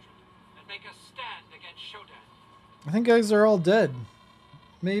Quadrant and make a stand against Shodan. I think guys are all dead.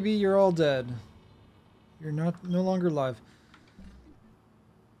 Maybe you're all dead. You're no longer alive.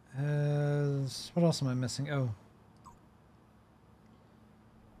 What else am I missing? Oh.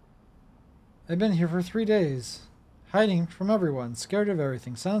 I've been here for 3 days. Hiding from everyone, scared of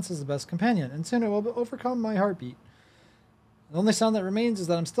everything. Silence is the best companion, and soon it will overcome my heartbeat. The only sound that remains is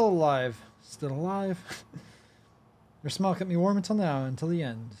that I'm still alive. Still alive? Your smile kept me warm until now, until the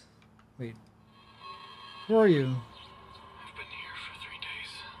end. Wait. Who are you? I've been here for 3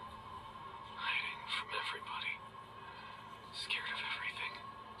 days, hiding from everybody, scared of everything.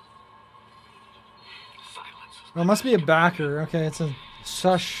 Silence is Oh, it must be a backer. Okay, it's a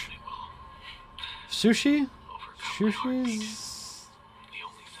sushi. Sushi? Sushi's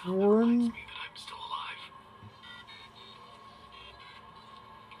Foreign. Me that I'm still alive.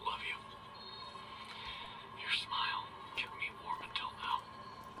 Love you. Your smile kept me warm until now.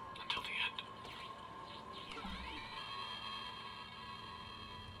 Until the end.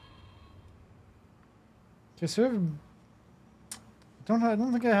 Okay, so I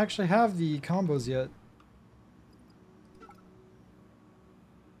don't think I actually have the combos yet.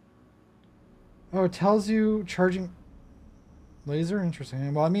 Oh, it tells you charging laser.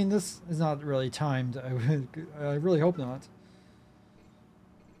 Interesting. Well, I mean, this is not really timed. I really hope not.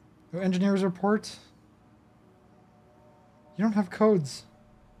 Oh, engineer's report. You don't have codes.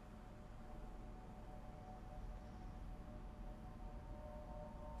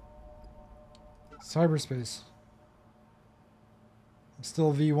 Cyberspace. I'm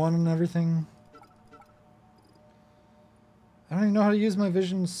still V1 and everything. I don't even know how to use my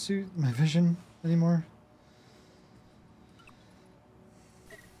vision anymore.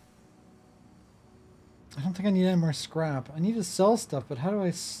 I don't think I need any more scrap. I need to sell stuff, but how do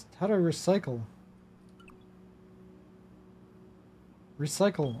I recycle?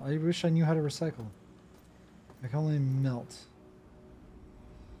 Recycle. I wish I knew how to recycle. I can only melt.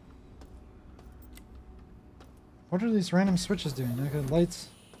 What are these random switches doing? I got lights.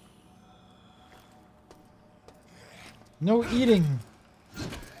 No eating.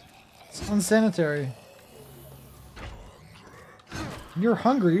 It's unsanitary. You're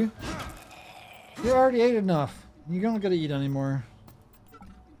hungry. You already ate enough. You don't gotta eat anymore.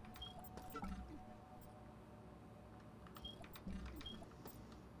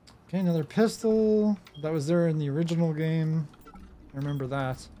 Okay, another pistol. That was there in the original game. I remember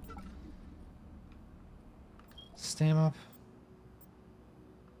that. Stam up.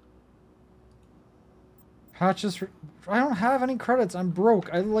 Patches for... I don't have any credits. I'm broke.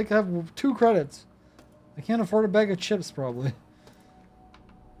 I like have 2 credits. I can't afford a bag of chips probably.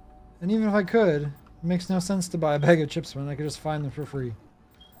 And even if I could, it makes no sense to buy a bag of chips when I could just find them for free.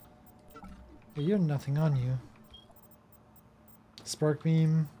 But you have nothing on you. Spark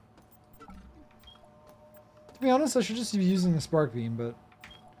beam. To be honest, I should just be using the spark beam, but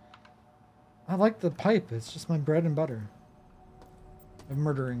I like the pipe. It's just my bread and butter of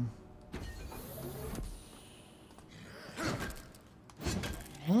murdering.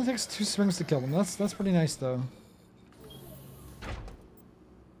 It only takes 2 swings to kill them. That's pretty nice, though.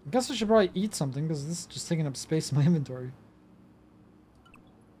 I guess I should probably eat something, because this is just taking up space in my inventory.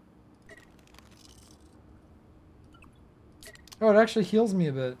 Oh, it actually heals me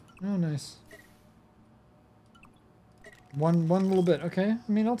a bit. Oh, nice. One little bit. Okay,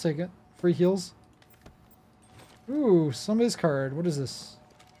 I mean, I'll take it. Free heals. Ooh, somebody's card. What is this?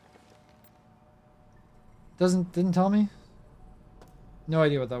 Didn't tell me? No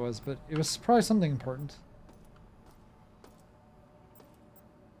idea what that was, but it was probably something important.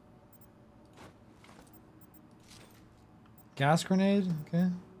 Gas grenade, okay.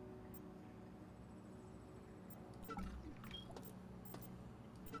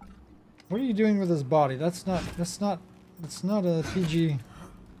 What are you doing with his body? That's not a PG.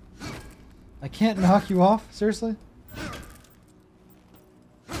 I can't knock you off? Seriously?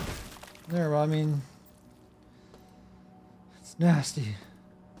 There, well, I mean... It's nasty.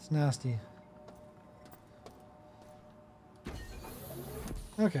 It's nasty.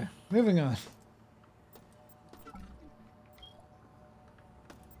 Okay, moving on.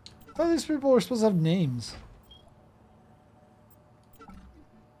 I thought these people were supposed to have names.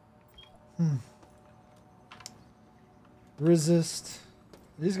 Resist.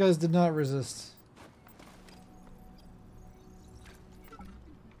 These guys did not resist.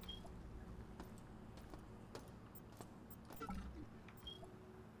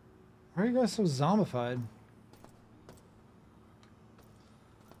 Why are you guys so zombified?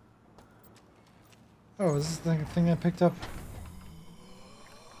 Oh, is this the thing I picked up?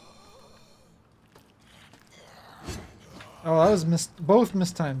 Oh, that was both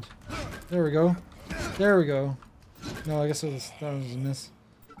mistimed. There we go. There we go. No, I guess that was a miss.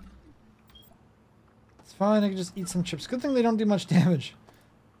 It's fine, I can just eat some chips. Good thing they don't do much damage.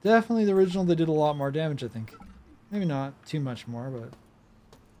 Definitely the original, they did a lot more damage, I think. Maybe not too much more, but...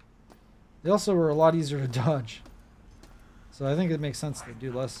 They also were a lot easier to dodge. So I think it makes sense to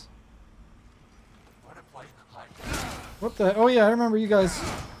do less. What the... Oh yeah, I remember you guys...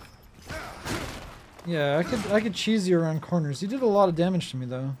 Yeah, I could cheese you around corners. You did a lot of damage to me,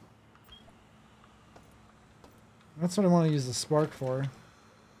 though. That's what I want to use the spark for.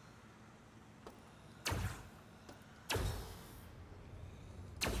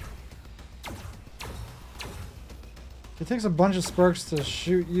 It takes a bunch of sparks to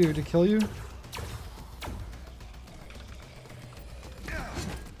shoot you, to kill you.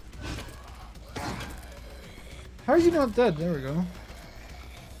 is he not dead? There we go.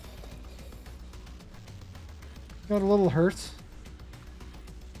 Got a little hurt.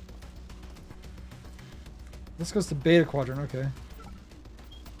 This goes to Beta Quadrant, okay.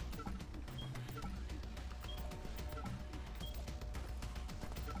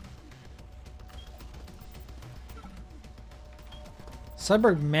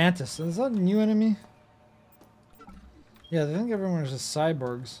 Cyborg Mantis, is that a new enemy? Yeah, I think everyone is just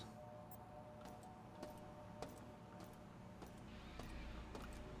cyborgs.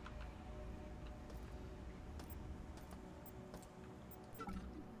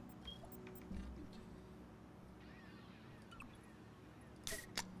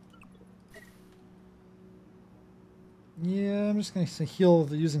 Yeah, I'm just gonna heal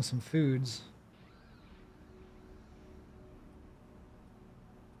using some foods.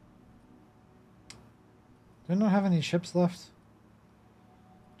 Do I not have any chips left?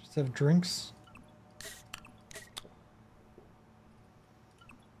 Just have drinks.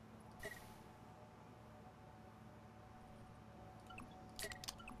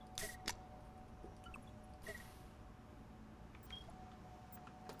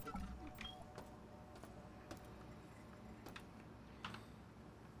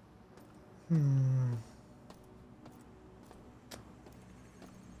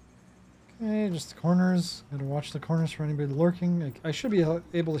 Okay, just the corners. Gotta watch the corners for anybody lurking. I should be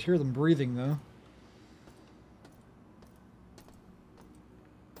able to hear them breathing, though.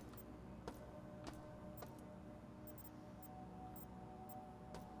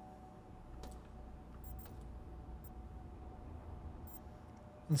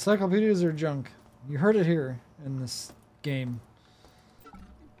 Encyclopedias are junk. You heard it here in this game.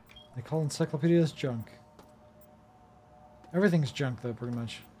 They call encyclopedias junk. Everything's junk, though, pretty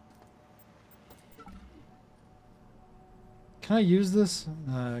much. Can I use this?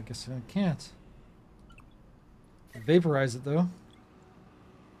 I guess I can't. Vaporize it, though.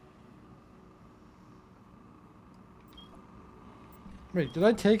 Wait, did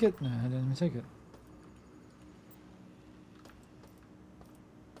I take it? No, I didn't even take it.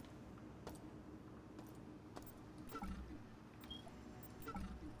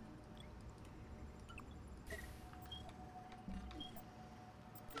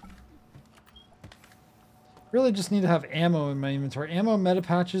 Really just need to have ammo in my inventory. Ammo, meta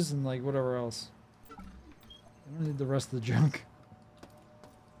patches, and like whatever else. I don't need the rest of the junk.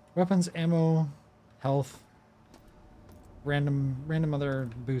 Weapons, ammo, health, random other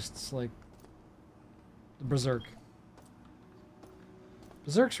boosts like the Berserk.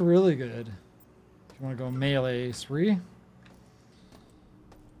 Berserk's really good. If you want to go melee 3. I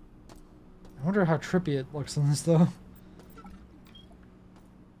wonder how trippy it looks in this though.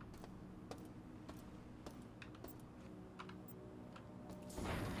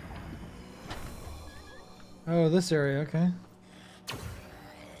 Oh, this area, okay.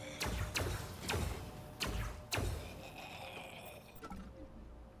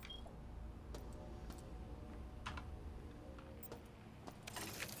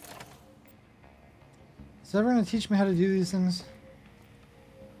 Is everyone going to teach me how to do these things?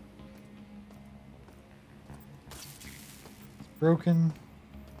 It's broken.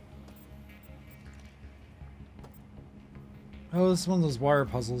 Oh, this is one of those wire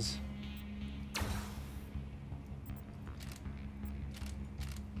puzzles.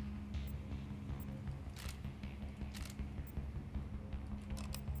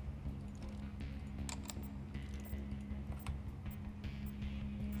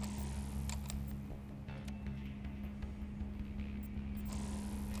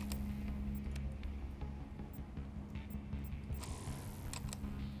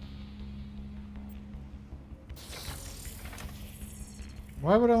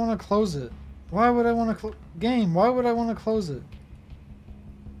 Why would I want to close it? Why would I want to game? Why would I want to close it?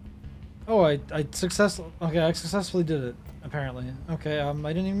 Oh, I successfully did it, apparently. Okay, I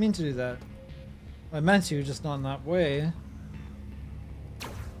didn't even mean to do that. I meant to, just not in that way.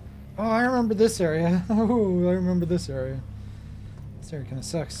 Oh, I remember this area. Oh, I remember this area. This area kind of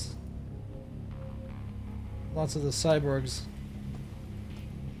sucks. Lots of the cyborgs.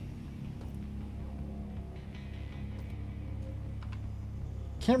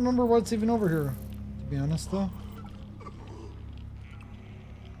 Can't remember what's even over here, to be honest, though.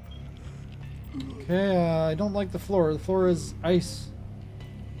 Okay, I don't like the floor. The floor is ice.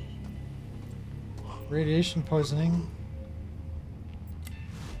 Radiation poisoning.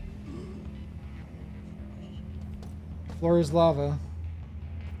 Floor is lava.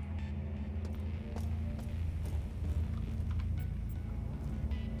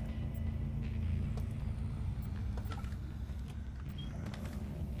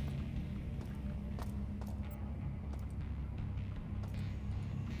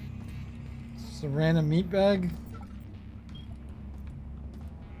 Just a random meat bag.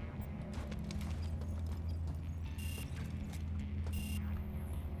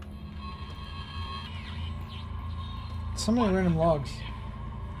 So many random logs.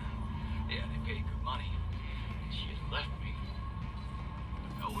 Yeah, they paid good money. She had left me.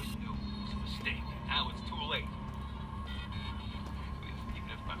 I always knew it was a mistake. Now it's too late.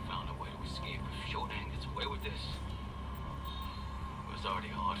 Even if I found a way to escape, if Shodan gets away with this, it was already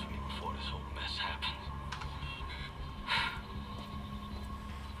hard for me before this whole mess happened. I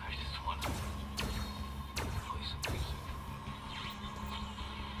just want to play some music.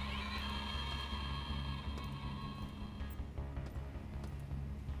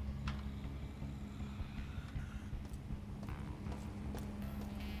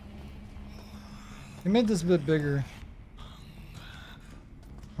 They made this a bit bigger.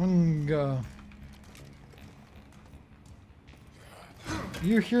 Hunga.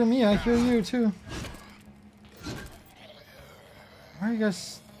 You hear me, I hear you too. Why are you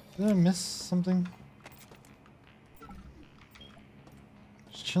guys... Did I miss something?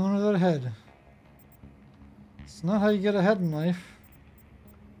 Just chilling without a head. It's not how you get ahead in life.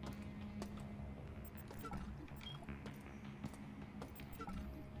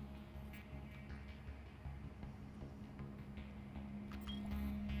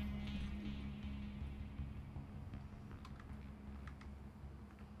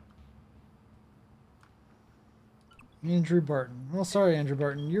 Andrew Barton. Well, sorry, Andrew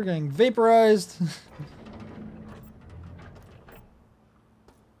Barton. You're getting vaporized.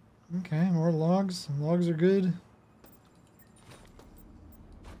 Okay, more logs. Logs are good.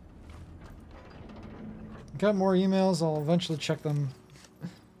 Got more emails. I'll eventually check them.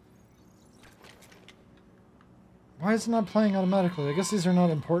 Why is it not playing automatically? I guess these are not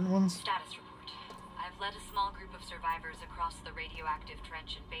important ones. Status report. I've led a small group of survivors across the radioactive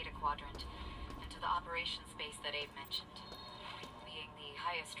trench in Beta Quadrant into the operations base that Abe mentioned. Being the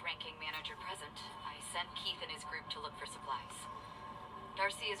highest-ranking manager present, I sent Keith and his group to look for supplies.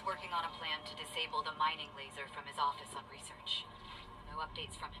 Darcy is working on a plan to disable the mining laser from his office on research. No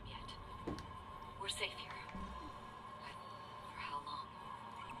updates from him yet. We're safe here. But for how long?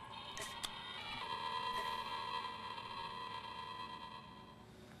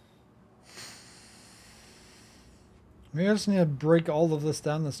 Maybe I just need to break all of this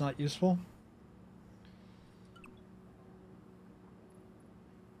down that's not useful.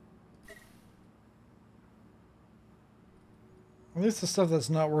 At least the stuff that's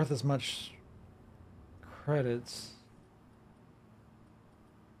not worth as much credits.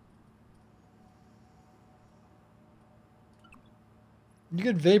 You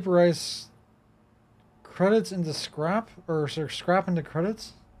could vaporize credits into scrap? Or scrap into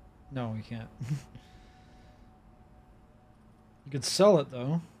credits? No, you can't. You could sell it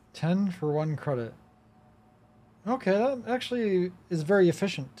though. 10 for 1 credit. Okay, that actually is very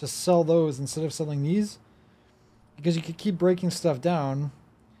efficient to sell those instead of selling these. Because you could keep breaking stuff down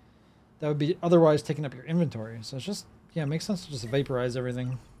that would be otherwise taking up your inventory. So it's just, yeah, it makes sense to just vaporize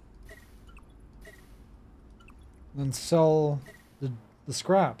everything. And then sell the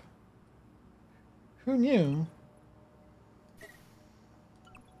scrap. Who knew?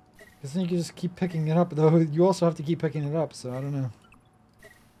 Because then you can just keep picking it up, though you also have to keep picking it up, so I don't know.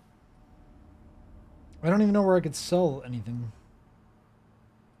 I don't even know where I could sell anything.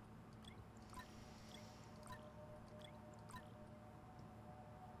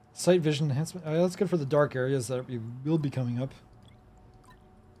 Sight vision enhancement. That's good for the dark areas that will be coming up.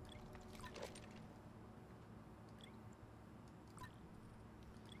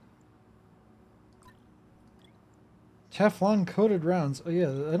 Teflon coated rounds. Oh yeah,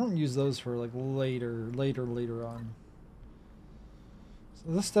 I don't use those for like later on.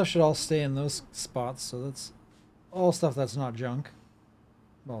 So this stuff should all stay in those spots. So that's all stuff that's not junk.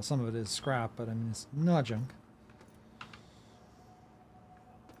 Well, some of it is scrap, but I mean it's not junk.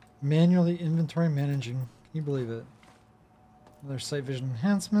 Manually inventory managing. Can you believe it? Other sight vision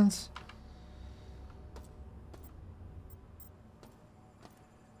enhancements.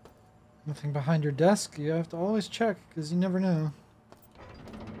 Nothing behind your desk. You have to always check because you never know.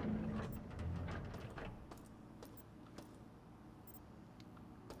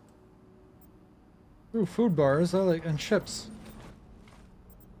 Ooh, food bars. I like, and chips.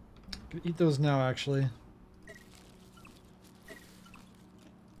 Could eat those now, actually.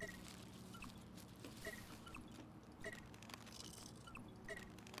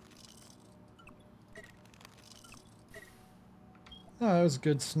 Oh, that was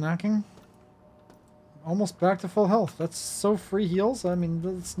good snacking. Almost back to full health. That's so free heals. I mean,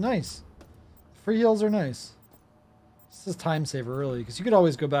 that's nice. Free heals are nice. This is a time saver, really, because you could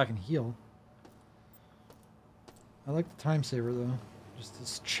always go back and heal. I like the time saver though.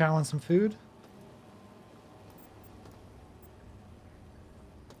 Just chowing some food.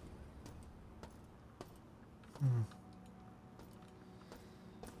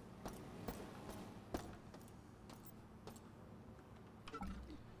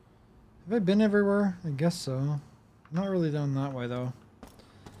 Have I been everywhere? I guess so. Not really down that way though.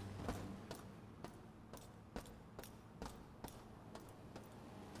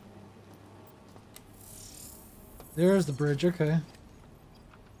 There's the bridge, okay. Another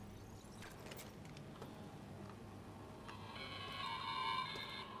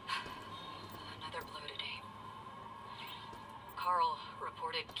blow today. Carl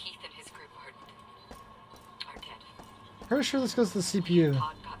reported Keith and his group are dead. Pretty sure this goes to the CPU.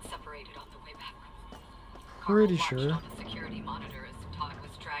 Todd got separated on the way back. Pretty Carl sure. watched on a security monitor as Todd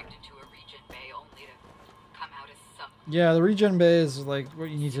was dragged into a regen bay only to come out as some... Yeah, the regen bay is like what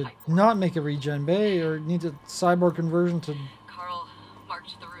you need to not make a regen bay or need a cyborg conversion to Carl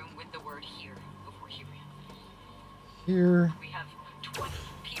marked the room with the word here before he ran. here. We have 20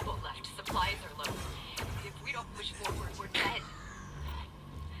 people left. Supplies are low. If we don't push forward, we're dead.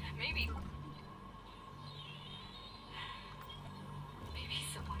 Maybe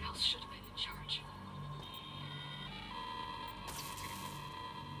someone else should have been in charge.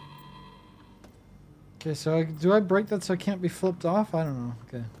 Okay, so do I break that so I can't be flipped off? I don't know.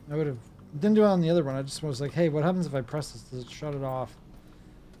 Okay, I would have didn't do it on the other one. I just was like, hey, what happens if I press this? Does it shut it off?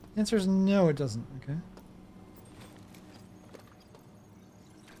 The answer is no, it doesn't. Okay.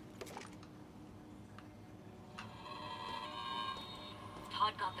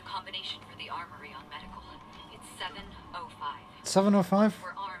 Todd got the combination for the armory on medical. It's 705. 705?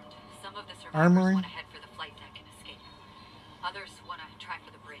 We're armed. Some of the survivors Armory? want to head for the flight deck and escape. Others want to try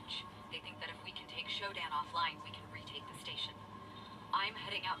for the bridge. They think that if we can take Shodan offline, we can retake the station. I'm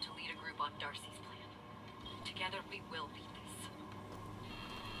heading out to lead a group on Darcy's plan. Together we will beat this.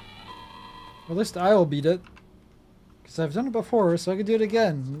 Well, at least I will beat it. Because I've done it before, so I could do it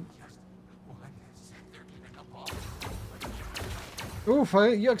again. Oof,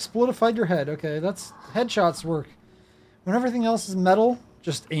 you explodified your head. Okay, that's... Headshots work. When everything else is metal,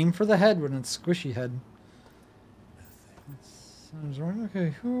 just aim for the head when it's squishy head. Sounds wrong.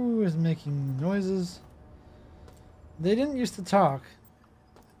 Okay, who is making noises? They didn't used to talk.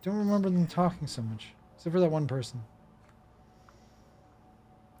 I don't remember them talking so much. Except for that one person.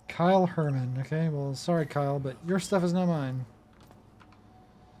 Kyle Herman. Okay, well, sorry, Kyle, but your stuff is not mine.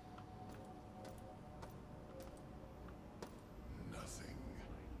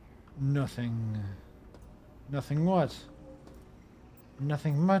 Nothing. Nothing what?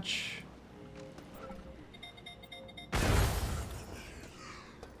 Nothing much.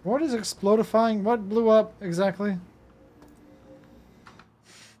 What is explodifying? What blew up exactly?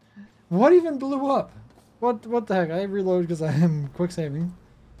 What even blew up? What the heck? I reload because I am quick saving.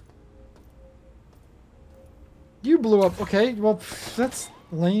 You blew up. Okay, well, that's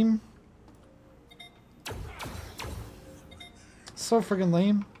lame. So friggin'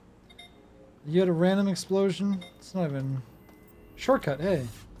 lame. You had a random explosion. It's not even... Shortcut, hey.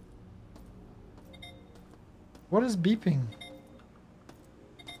 What is beeping?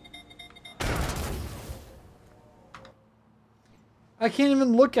 I can't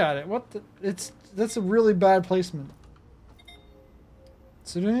even look at it. What the... That's a really bad placement.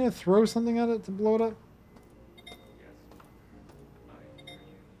 So do I need to throw something at it to blow it up?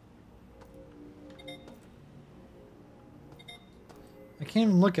 I can't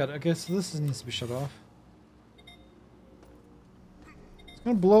even look at it. Okay, so this needs to be shut off. It's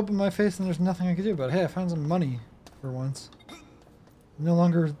gonna blow up in my face and there's nothing I can do about it. Hey, I found some money for once. I'm no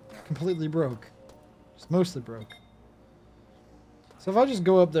longer completely broke. Just mostly broke. So if I just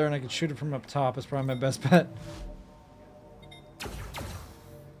go up there and I can shoot it from up top, it's probably my best bet.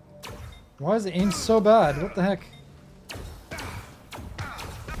 Why is the aim so bad? What the heck?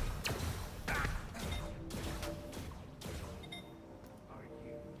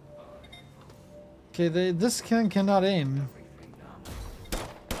 Okay, this cannot aim.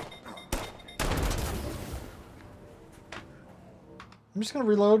 I'm just gonna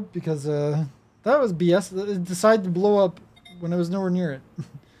reload because that was BS. It decided to blow up when I was nowhere near it.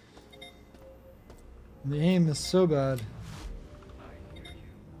 The aim is so bad.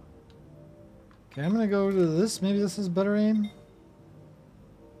 Okay, I'm gonna go to this. Maybe this is better aim.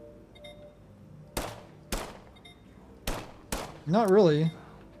 Not really.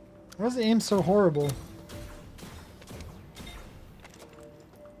 Why is the aim so horrible?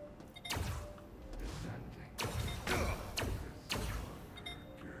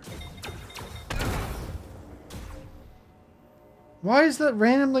 Why is that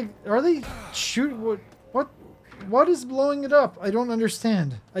randomly? Are they shoot? What? What is blowing it up? I don't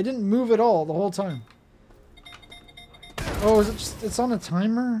understand. I didn't move at all the whole time. Oh, is it just... It's on a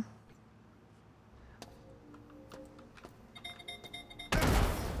timer?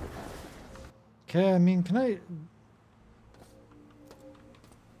 Okay, I mean, can I...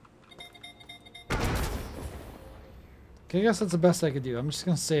 Okay, I guess that's the best I could do. I'm just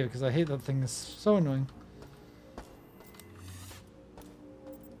gonna save it because I hate that thing. It's so annoying.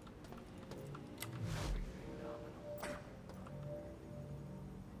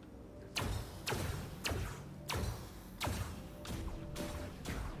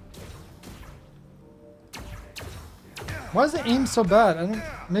 Why is the aim so bad? I don't...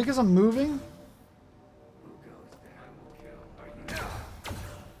 Maybe because I'm moving?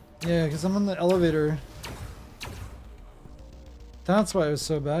 Yeah, because I'm on the elevator. That's why it was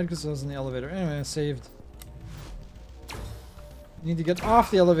so bad, because I was in the elevator. Anyway, I saved. Need to get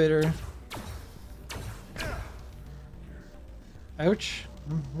off the elevator. Ouch.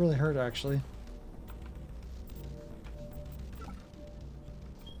 I'm really hurt, actually.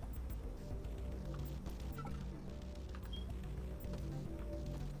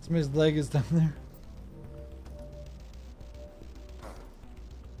 Somebody's leg is down there.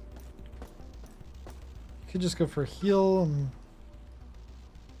 Could just go for a heal. I'm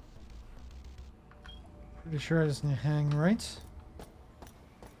pretty sure I just need to hang right.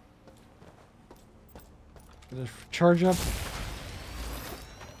 Get a charge up.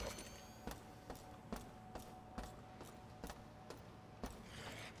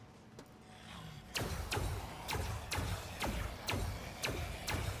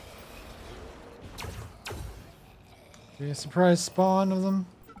 Okay, surprise spawn of them.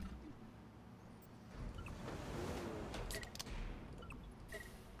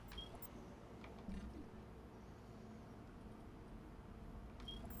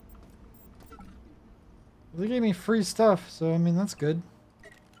 They gave me free stuff, so I mean that's good.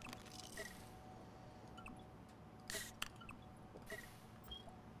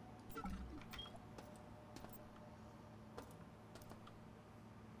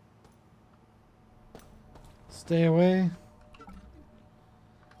 Stay away.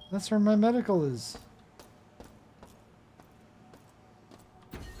 That's where my medical is.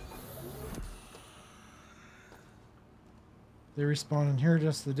 They respawned in here,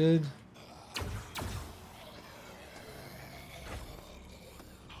 just they did.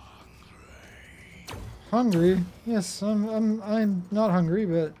 Hungry? Yes, I'm not hungry,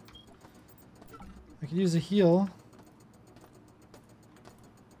 but I could use a heal.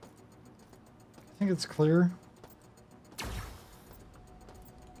 I think it's clear.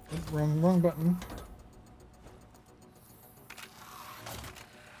 Oh, wrong button.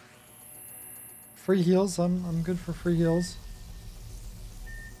 Free heals. I'm good for free heals.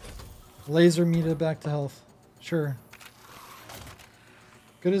 Laser meter back to health. Sure.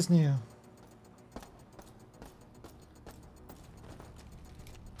 Good as new.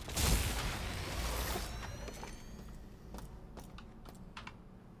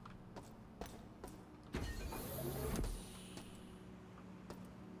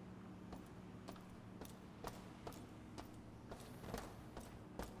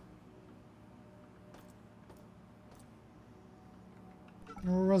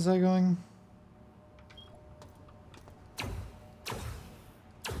 Where was I going?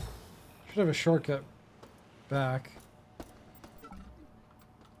 Should have a shortcut back.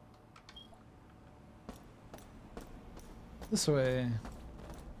 This way.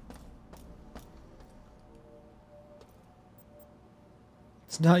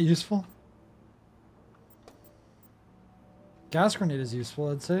 It's not useful. Gas grenade is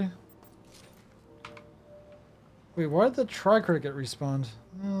useful, I'd say. Wait, why did the tricritic get respawned?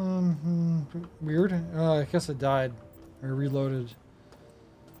 Weird. I guess it died. Or reloaded.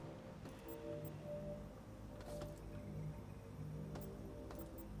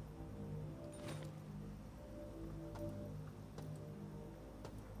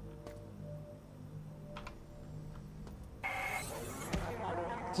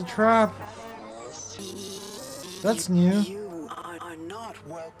 It's a trap. That's new. You are not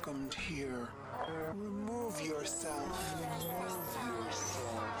welcomed here. Remove yourself.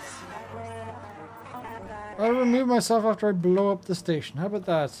 I'll remove myself after I blow up the station. How about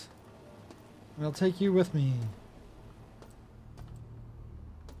that? And I'll take you with me.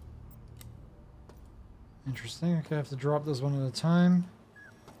 Interesting. Okay, I have to drop those one at a time.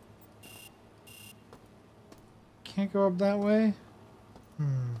 Can't go up that way?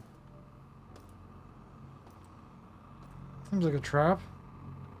 Seems like a trap.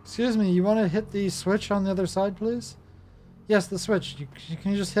 Excuse me, you want to hit the switch on the other side, please? Yes, the switch.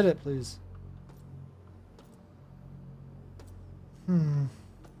 Can you just hit it, please?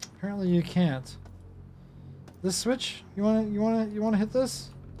 Apparently you can't. This switch? You wanna hit this?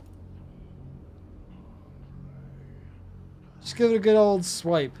 Just give it a good old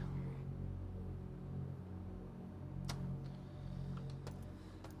swipe.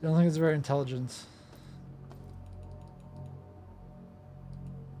 I don't think it's very intelligent.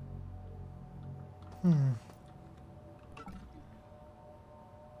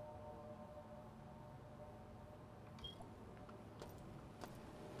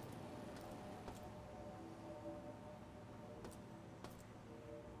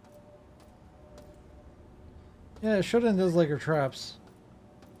 Yeah, Shodan does like her traps.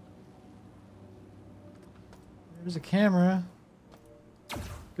 There's a camera.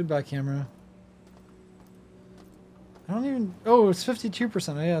 Goodbye, camera. I don't even... Oh, it's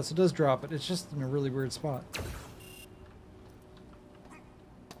 52%. Oh, yeah, so it does drop it. It's just in a really weird spot.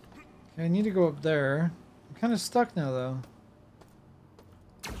 Okay, I need to go up there. I'm kind of stuck now, though.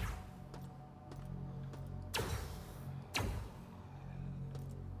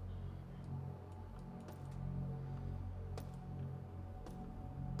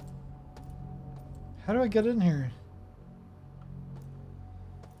 How do I get in here?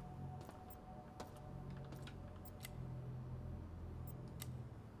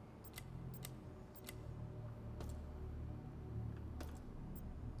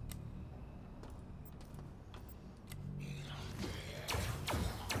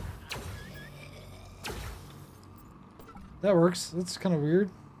 That works. That's kind of weird,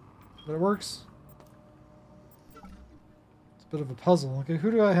 but it works. It's a bit of a puzzle. Okay,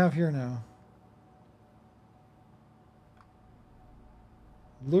 who do I have here now?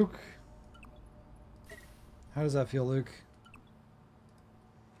 Luke. How does that feel, Luke?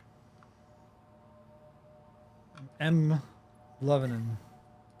 M. Lebanon.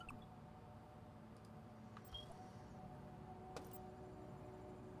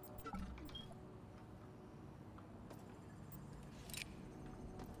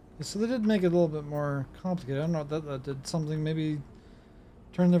 So they did make it a little bit more complicated. I don't know if that did something. Maybe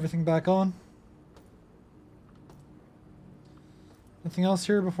turned everything back on. Anything else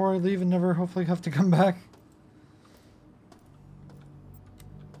here before I leave and never hopefully have to come back?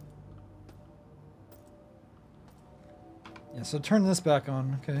 Yeah, so turn this back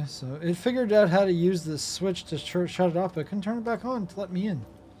on. Okay, so it figured out how to use this switch to shut it off, but it couldn't turn it back on to let me in.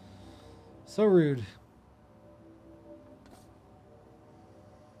 So rude.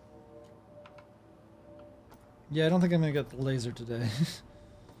 Yeah, I don't think I'm going to get the laser today. I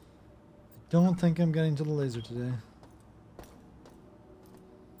don't think I'm getting to the laser today.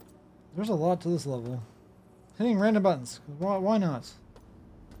 There's a lot to this level. Hitting random buttons. Why not?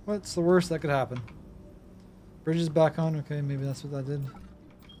 What's the worst that could happen? Bridge is back on. Okay, maybe that's what that did.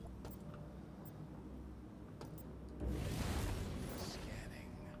 Scanning.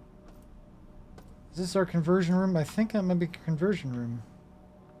 Is this our conversion room? I think that might be a conversion room.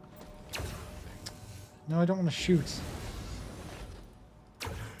 No, I don't want to shoot.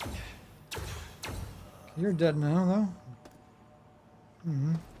 You're dead now,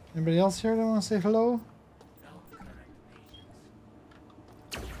 though. Anybody else here that want to say hello?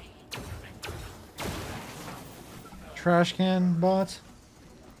 Trash can bot.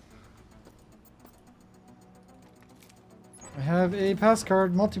 I have a pass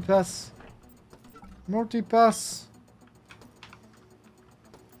card, multi-pass. Multi-pass.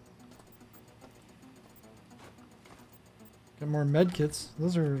 Got more med kits.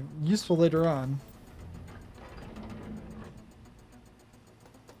 Those are useful later on.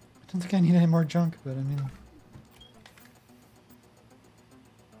 I don't think I need any more junk, but I mean...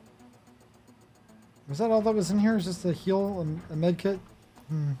 Was that all that was in here? Is just a heal, a med kit?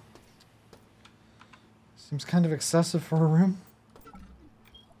 Seems kind of excessive for a room.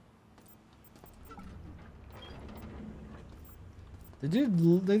 They did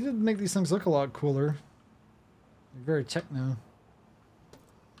make these things look a lot cooler. They're very techno.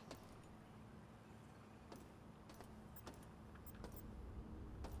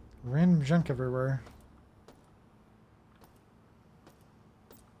 Random junk everywhere.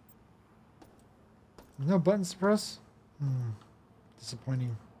 No buttons to press?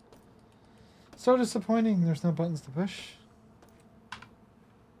 Disappointing. So disappointing, there's no buttons to push.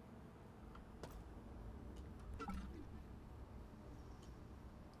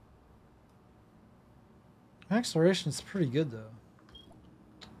 Exploration is pretty good though.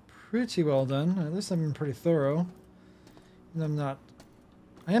 Pretty well done. At least I've been pretty thorough. And I'm not...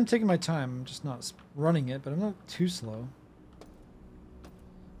 I am taking my time, I'm just not running it, but I'm not too slow.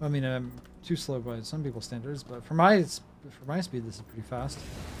 I mean, I'm too slow by some people's standards, but for my speed, this is pretty fast.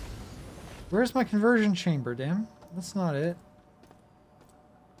 Where's my conversion chamber, damn? That's not it.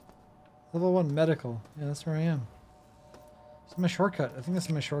 Level 1 medical. Yeah, that's where I am. It's my shortcut. I think that's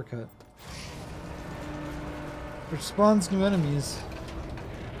my shortcut. Which spawns new enemies.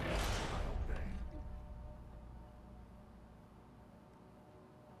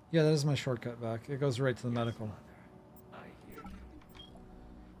 Yeah, that is my shortcut back. It goes right to the medical.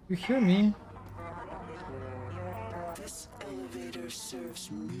 You hear me? This elevator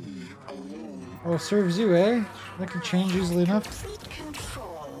serves me alone. Oh, it serves you, eh? That could change easily enough. Complete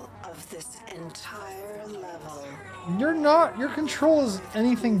control of this entire level. You're not. Your control is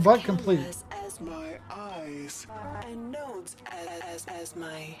anything but complete. As My eyes. and nodes as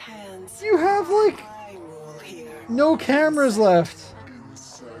my hands. You have, like, I rule here. no cameras left.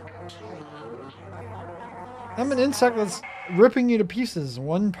 I'm an insect that's ripping you to pieces,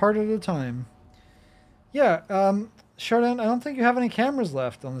 one part at a time. Yeah, Shodan, I don't think you have any cameras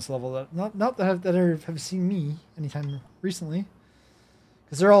left on this level. That not that have seen me anytime recently,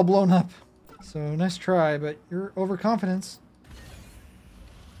 because they're all blown up. So nice try, but your overconfidence.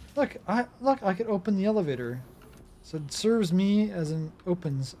 Look, I could open the elevator, so it serves me as in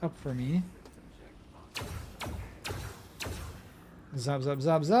opens up for me. Zap zap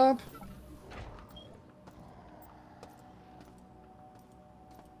zap zap.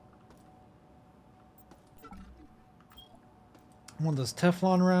 One of those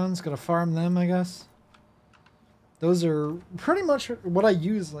Teflon rounds, gotta farm them, I guess. Those are pretty much what I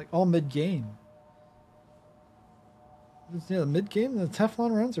use, like, all mid-game. Yeah, mid-game, the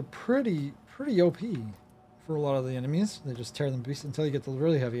Teflon rounds are pretty OP for a lot of the enemies. They just tear them to pieces until you get the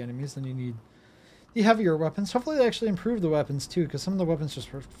really heavy enemies. Then you need the heavier weapons. Hopefully they actually improve the weapons, too, because some of the weapons just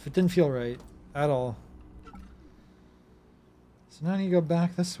didn't feel right at all. So now I need to go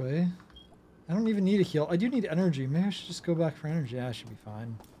back this way. I don't even need a heal. I do need energy. Maybe I should just go back for energy. Yeah, I should be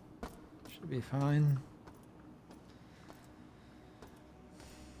fine. Should be fine.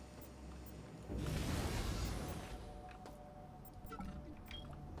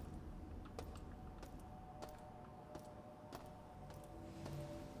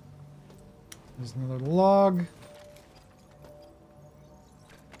 There's another log.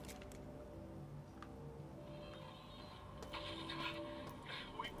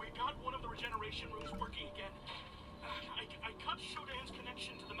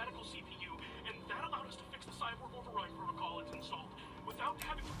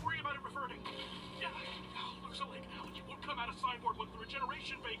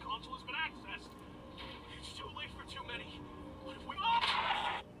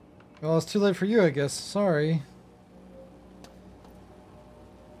 Well, it's too late for you, I guess. Sorry.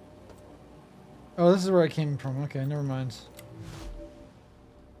 Oh, this is where I came from. Okay, never mind.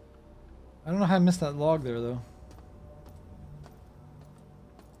 I don't know how I missed that log there, though.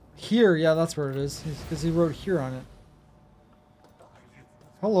 Here, yeah, that's where it is. Because he wrote here on it.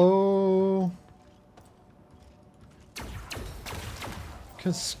 Hello.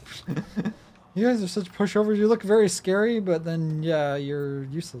 Because you guys are such pushovers. You look very scary, but then, yeah, you're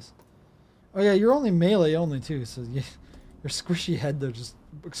useless. Oh yeah, you're only melee only too, so your squishy head there just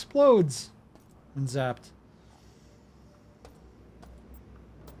explodes when zapped.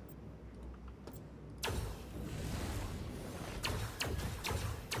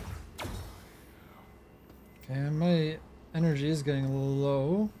 Okay, my energy is getting a little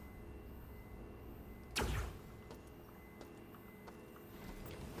low.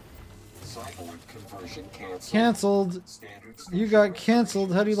 Conversion canceled. Cancelled. You got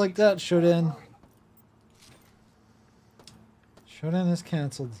cancelled. How do you like that, Shodan? Shodan is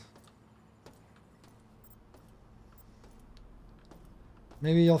cancelled.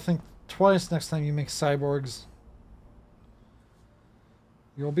 Maybe you'll think twice next time you make cyborgs.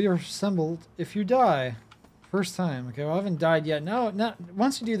 You'll be assembled if you die. First time. Okay, well, I haven't died yet. Now,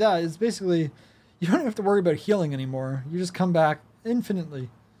 once you do that, it's basically you don't have to worry about healing anymore. You just come back infinitely,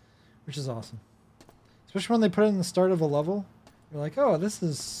 which is awesome. Especially when they put it in the start of a level. You're like, oh, this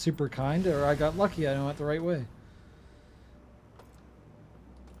is super kind, or I got lucky, I went the right way.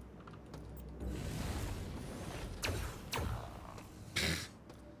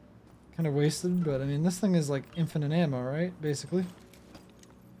 Kind of wasted, but I mean, this thing is like infinite ammo, right? Basically.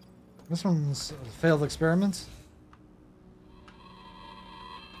 This one's failed experiments.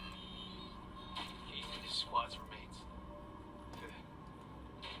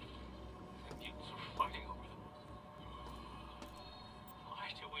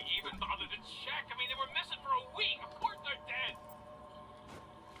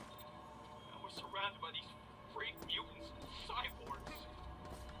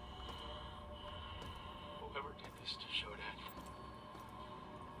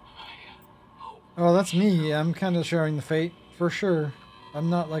 Oh, that's me. I'm kind of sharing the fate, for sure. I'm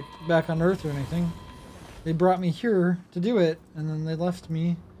not like back on Earth or anything. They brought me here to do it, and then they left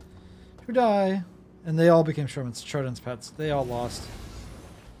me to die. And they all became Shodan's pets. They all lost.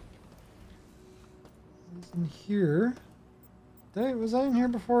 What's in here? Was I in here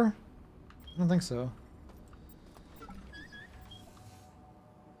before? I don't think so.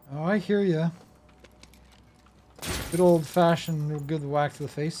 Oh, I hear ya. Good old-fashioned, good whack to the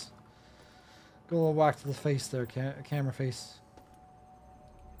face. Good old whack to the face there, camera face.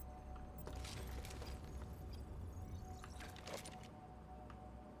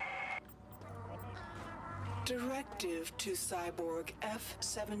 Directive to Cyborg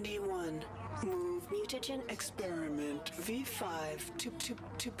F-71. Move mutagen experiment V5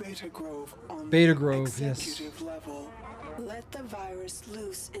 to Beta Grove on Beta Grove, executive yes. level. Let the virus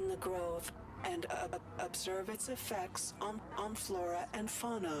loose in the grove and observe its effects on flora and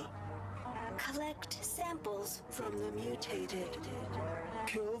fauna. Collect samples from the mutated.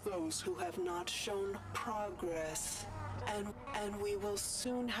 Kill those who have not shown progress. And we will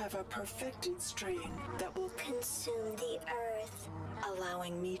soon have a perfected strain that will consume the earth,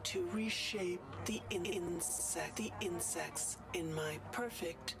 allowing me to reshape the insects in my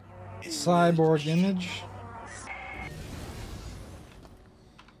perfect Cyborg image.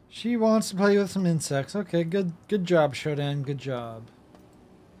 She wants to play with some insects. Okay, good job, Shodan. Good job.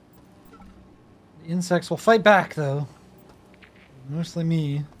 The insects will fight back, though. Mostly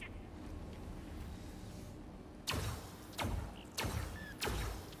me.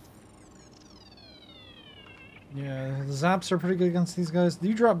 Yeah, the zaps are pretty good against these guys. Do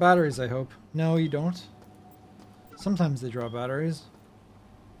you drop batteries, I hope? No, you don't. Sometimes they drop batteries.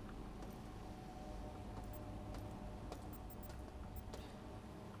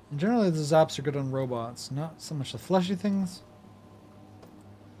 And generally the zaps are good on robots, not so much the fleshy things.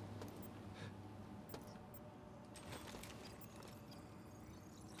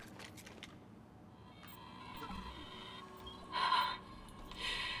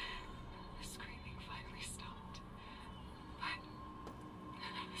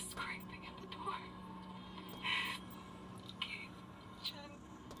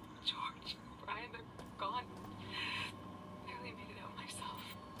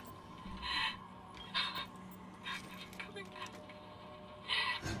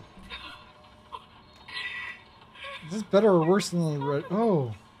 Is this better or worse than the red?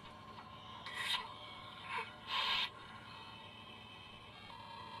 Oh.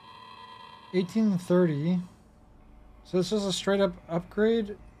 $1830. So this is a straight up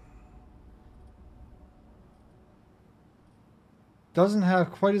upgrade. Doesn't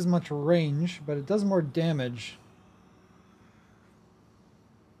have quite as much range, but it does more damage.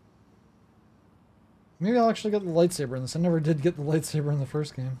 Maybe I'll actually get the lightsaber in this. I never did get the lightsaber in the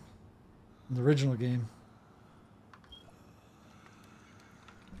first game. In the original game.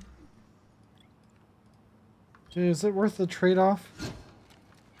 Gee, is it worth the trade-off?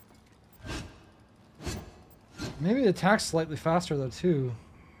 Maybe it attacks slightly faster though too.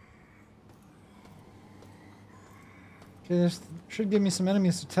 Okay, this should give me some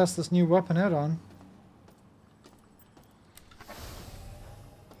enemies to test this new weapon out on.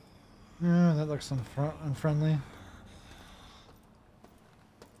 Yeah, that looks unfriendly.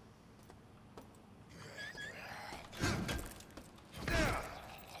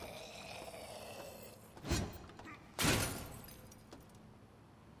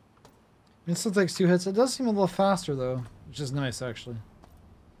 It still takes 2 hits. It does seem a little faster though, which is nice actually.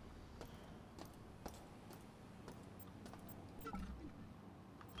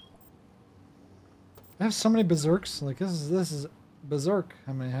 I have so many berserks. Like this is berserk.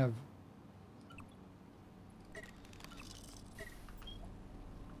 How many I have?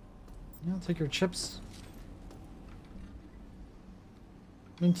 Yeah, I'll take your chips.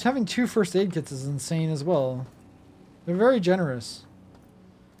 I mean, having 2 first aid kits is insane as well. They're very generous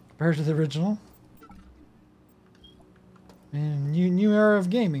compared to the original. And new era of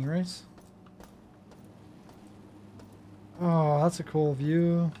gaming, right? Oh, that's a cool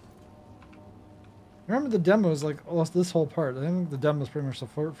view. I remember the demo was like almost this whole part. I think the demo was pretty much the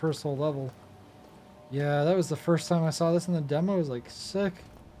first whole level. Yeah, that was the first time I saw this in the demo. It was like sick.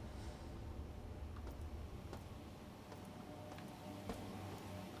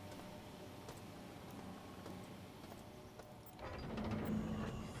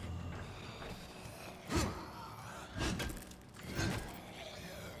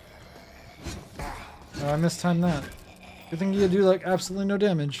 Oh, I mistimed that. Good thing you do like absolutely no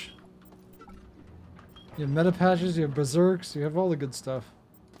damage. You have meta patches, you have berserks, you have all the good stuff.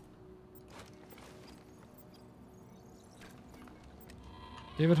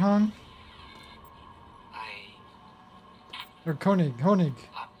 David Hahn? Or Koenig.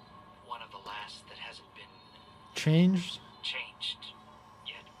 I'm one of the last that hasn't been Changed? changed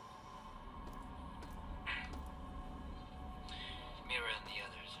yet. Mira and the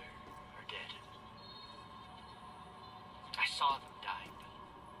others are dead. I saw them die,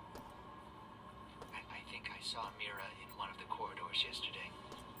 but I think I saw Mira in one of the corridors yesterday.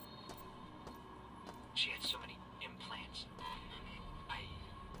 She had so many implants. I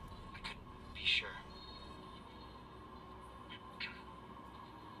couldn't be sure.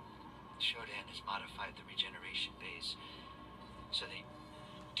 Shodan has modified the regeneration bays so they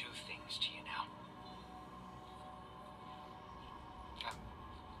do things to you now.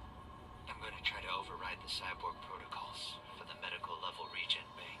 I'm going to try to override the cyborg protocols for the medical level regen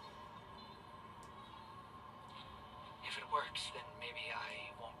bay. If it works, then maybe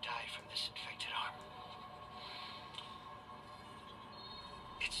I won't die from this infected arm.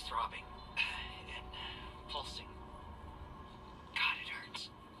 It's throbbing and pulsing. God, it hurts.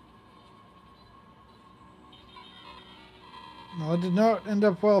 No, it did not end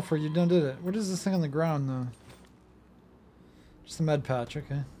up well for you, did it? What is this thing on the ground, though? Just a med patch,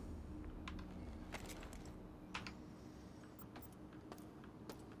 okay.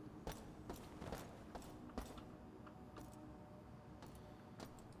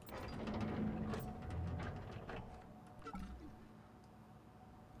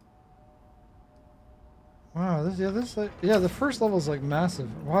 Wow, the first level is like massive.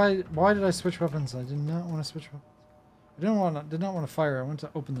 Why did I switch weapons? I did not want to switch weapons. I did not want to fire. I want to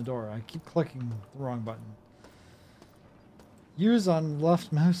open the door. I keep clicking the wrong button. Use on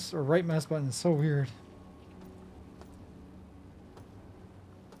left mouse or right mouse button is so weird.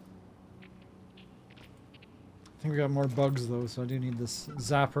 I think we got more bugs though, so I do need this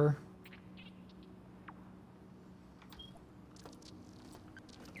zapper.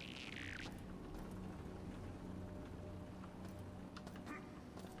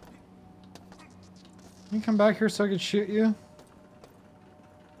 Can you come back here so I could shoot you?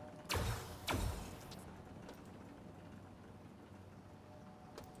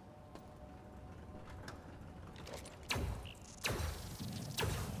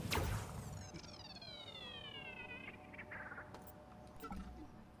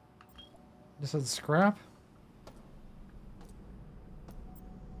 Just said scrap.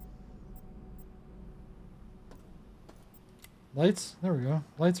 Lights? There we go.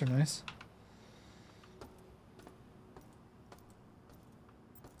 Lights are nice.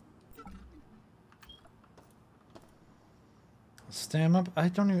 Stam up? I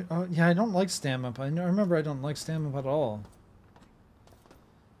don't even... Oh, yeah, I don't like stam up. I remember I don't like stam up at all.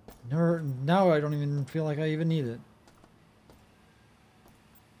 Now I don't even feel like I even need it.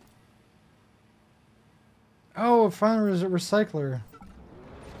 Oh, finally there's a recycler.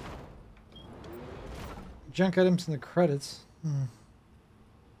 Junk items in the credits.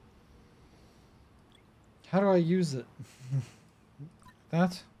 How do I use it?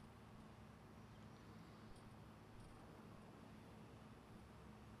 That?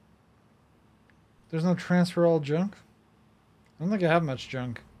 There's no transfer all junk? I don't think I have much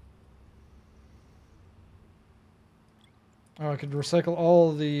junk. Oh, I could recycle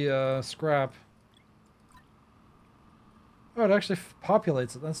all the scrap. Oh, it actually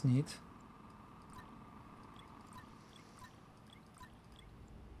populates it. That's neat.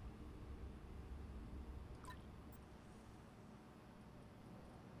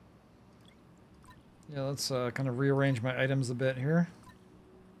 Yeah, let's kind of rearrange my items a bit here.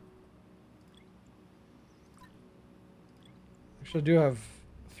 Actually, I do have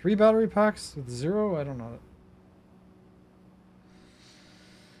 3 battery packs with 0. I don't know.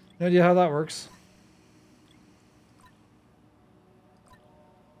 No idea how that works.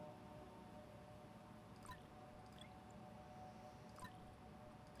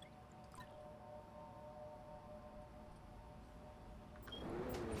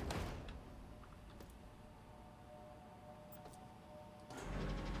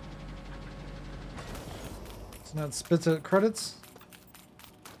 So now it spits out credits.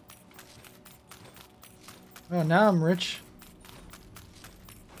 Oh, now I'm rich.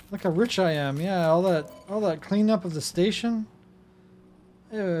 Look how rich I am. Yeah, all that cleanup of the station.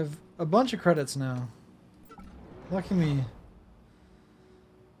 I have a bunch of credits now. Lucky me.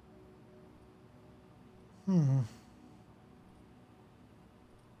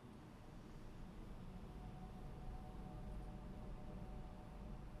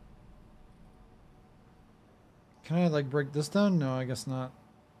 Can I like break this down? No, I guess not.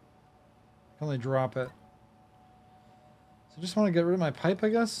 I can only drop it. So I just want to get rid of my pipe, I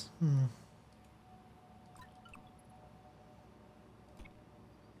guess?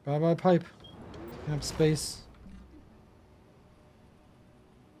 Bye-bye pipe. Taking up space.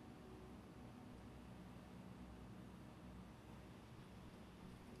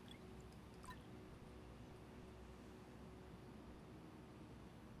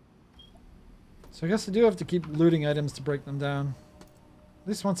 So I guess I do have to keep looting items to break them down. At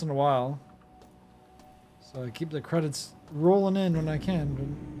least once in a while. So I keep the credits rolling in when I can. But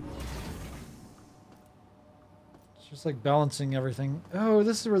it's just like balancing everything. Oh,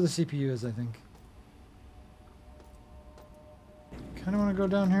 this is where the CPU is, I think. Kind of want to go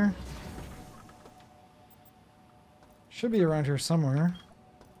down here. Should be around here somewhere.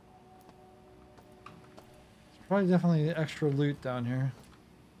 There's probably definitely extra loot down here.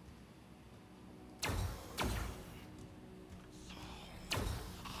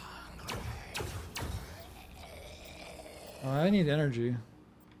 Oh, I need energy.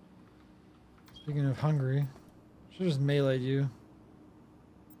 Speaking of hungry, should just meleeed you.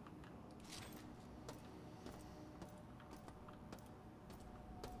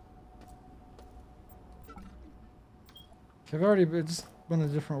 Okay, I've already just went a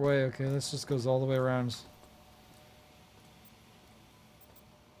different way. Okay, this just goes all the way around.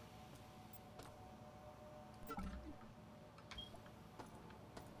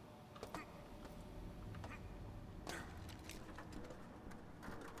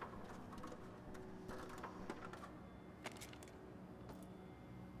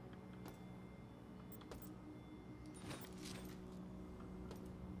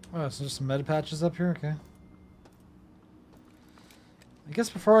 Oh, so there's some med patches up here? Okay. I guess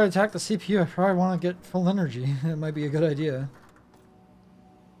before I attack the CPU, I probably want to get full energy. It might be a good idea.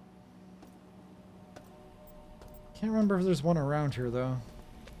 Can't remember if there's one around here, though.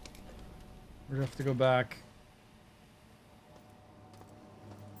 We're gonna have to go back.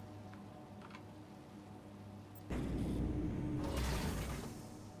 I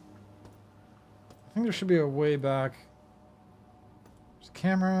think there should be a way back. There's a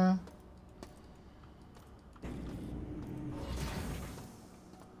camera.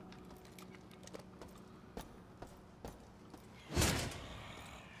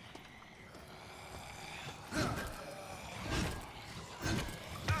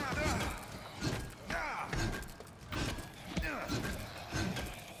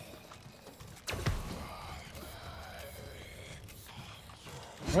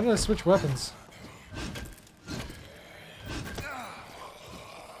 Why did I switch weapons?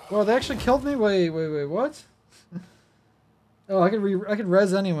 Well, they actually killed me? Wait, what? Oh, I could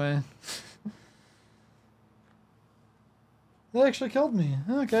res anyway. They actually killed me.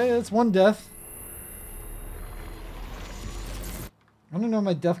 Okay, that's one death. I don't know how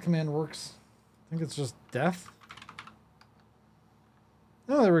my death command works. I think it's just death.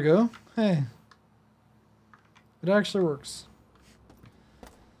 Oh, there we go. Hey. It actually works.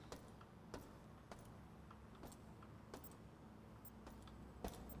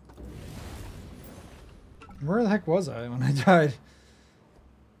 Where the heck was I when I died?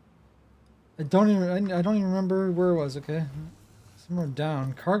 I don't even remember where it was. Okay, somewhere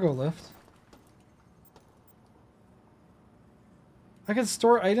down. Cargo lift. I could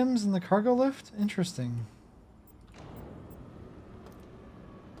store items in the cargo lift? Interesting.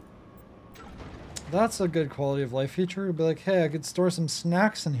 That's a good quality of life feature. It'd be like, hey, I could store some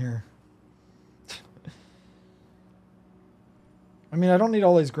snacks in here. I mean, I don't need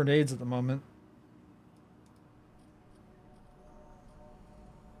all these grenades at the moment.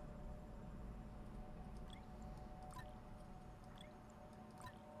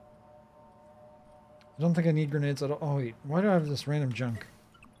 I don't think I need grenades at all. Oh wait, why do I have this random junk?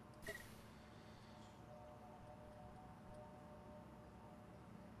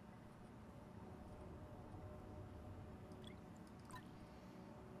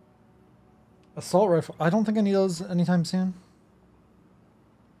 Assault rifle. I don't think I need those anytime soon.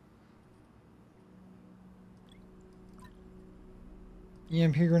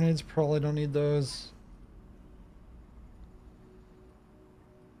 EMP grenades, probably don't need those.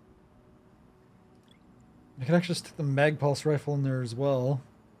 I could actually stick the mag pulse rifle in there as well.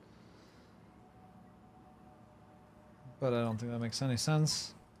 But I don't think that makes any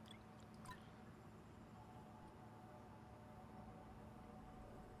sense.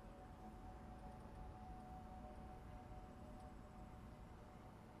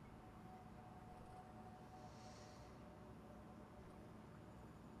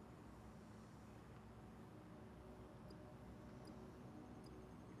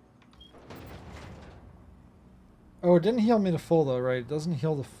 Oh, it didn't heal me to full though, right? It doesn't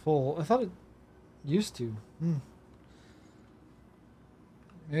heal the full. I thought it used to.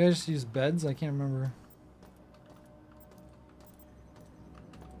 Maybe I just use beds? I can't remember.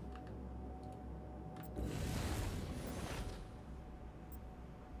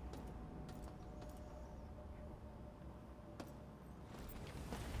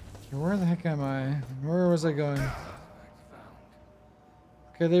 Okay, where the heck am I? Where was I going?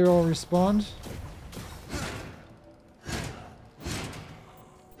 Okay, they all respawned.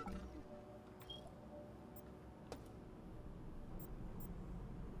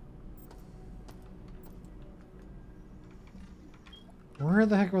 Where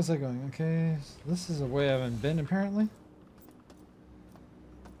the heck was I going? Okay, so this is a way I haven't been apparently.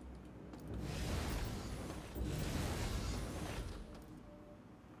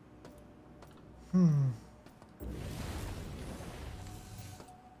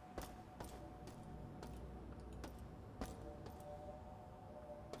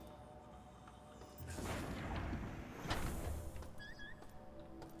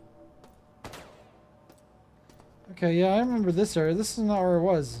 Okay, yeah, I remember this area. This is not where it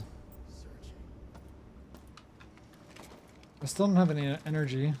was. I still don't have any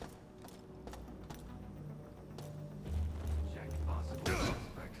energy.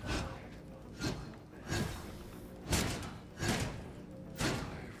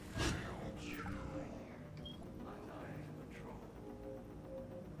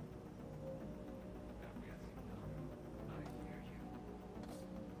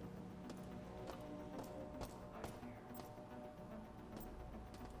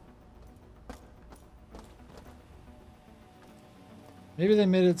 Maybe they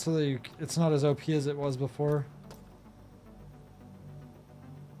made it so that it's not as OP as it was before.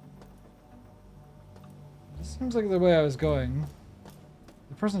 This seems like the way I was going.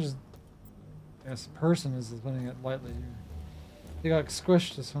 The person just... I guess person is putting it lightly. He got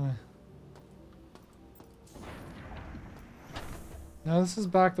squished this one. No, this is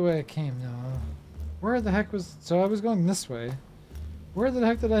back the way I came now. Where the heck was... So I was going this way. Where the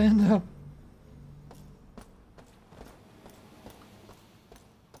heck did I end up?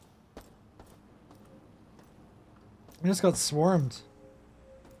 I just got swarmed.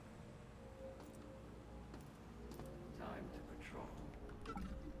 Time to patrol.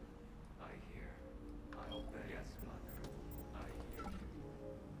 I hear. I obey. Yes, Mother. I hear you.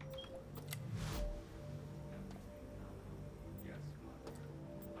 Yes, Mother.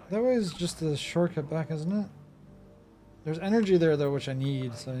 That way is just a shortcut back, isn't it? There's energy there though, which I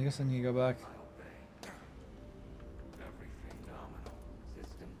need, so I guess I need to go back.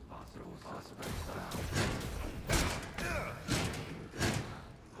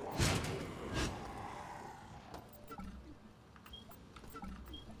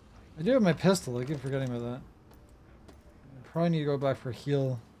 I do have my pistol, I keep forgetting about that. I probably need to go back for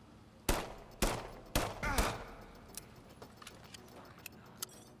heal.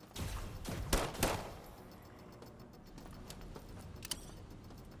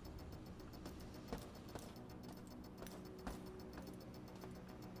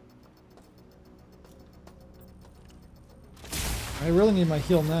 I really need my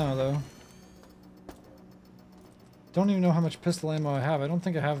heal now, though. Don't even know how much pistol ammo I have. I don't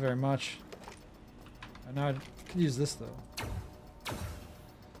think I have very much. I know I could use this, though.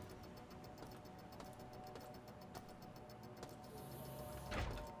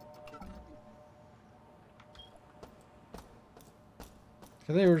 Okay,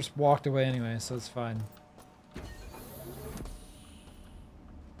 they were just walked away anyway, so it's fine.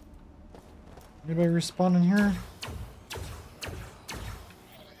 Anybody respawn in here?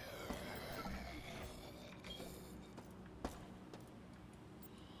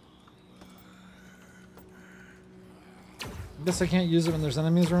 I guess I can't use it when there's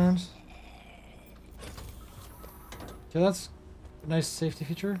enemies around. Okay, that's a nice safety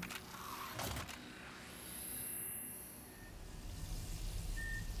feature.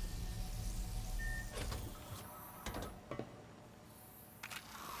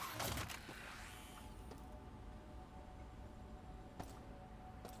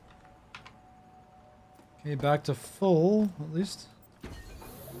 Okay, back to full, at least.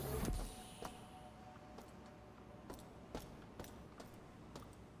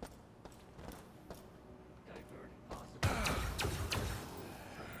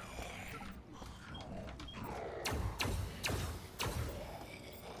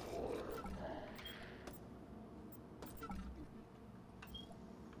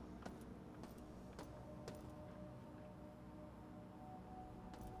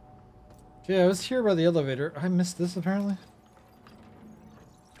 Okay, I was here by the elevator. I missed this apparently.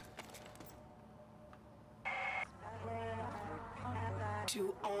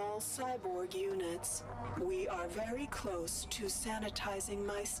 To all cyborg units, we are very close to sanitizing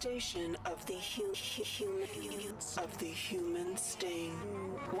my station of the human stain.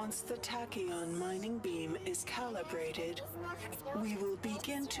 Once the tachyon mining beam is calibrated, we will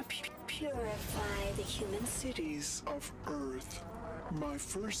begin to purify the human Cities of Earth. My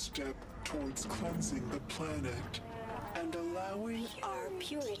first step towards cleansing the planet and allowing are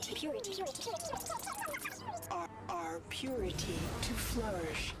Our purity to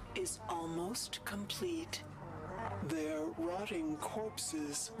flourish is almost complete. Their rotting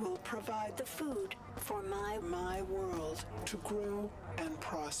corpses Will provide the food for my world. to grow and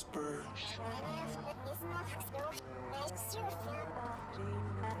prosper.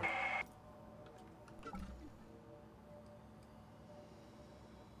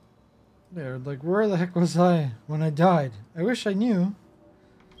 There, like, where the heck was I when I died? I wish I knew.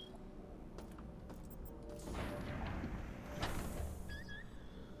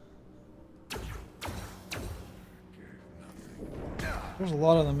 There's a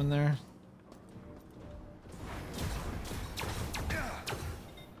lot of them in there.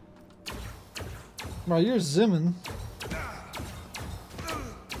 Wow, you're zimming.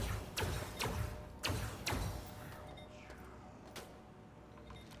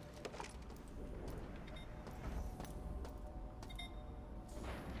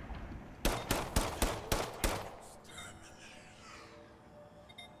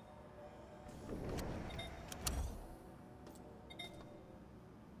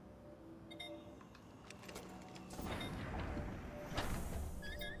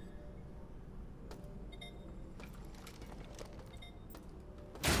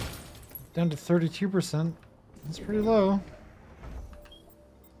 Down to 32%. That's pretty low.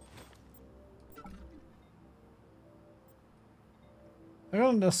 I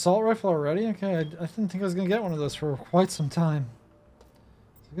got an assault rifle already? Okay, I didn't think I was going to get one of those for quite some time.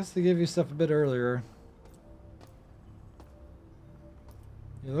 So I guess they gave you stuff a bit earlier.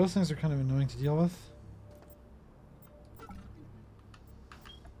 Yeah, those things are kind of annoying to deal with.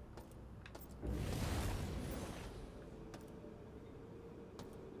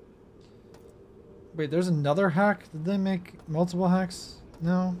 Wait, there's another hack? Did they make multiple hacks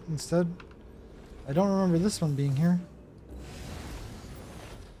now instead? I don't remember this one being here.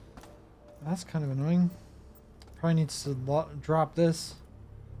 That's kind of annoying. Probably needs to drop this.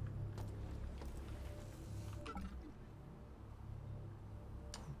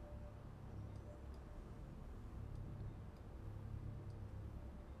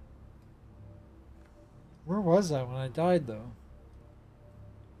 Where was I when I died, though?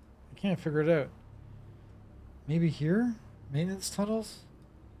 I can't figure it out. Maybe here? Maintenance tunnels?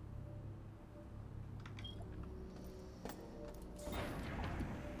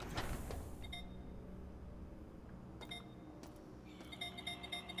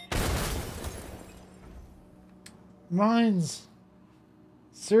 Mines!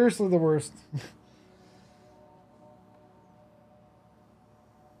 Seriously the worst.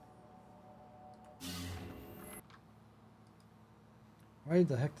 Why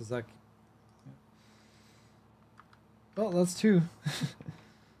the heck does that... Oh, that's two.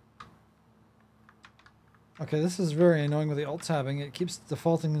 Okay, this is very annoying with the alt tabbing. It keeps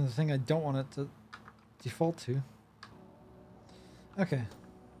defaulting to the thing I don't want it to default to. Okay.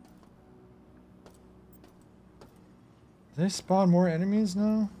 Do they spawn more enemies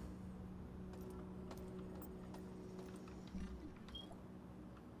now?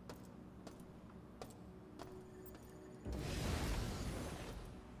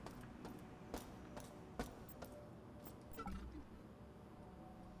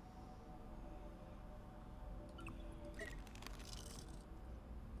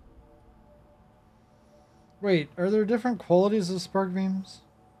 Wait, are there different qualities of spark beams?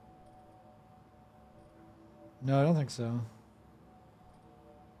 No, I don't think so.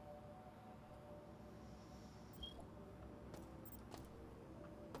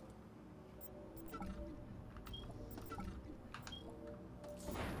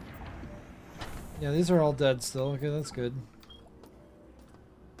 Yeah, these are all dead still. Okay, that's good.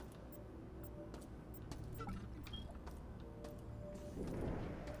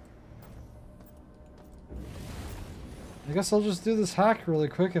 I guess I'll just do this hack really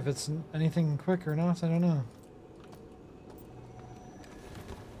quick if it's anything quick or not. I don't know.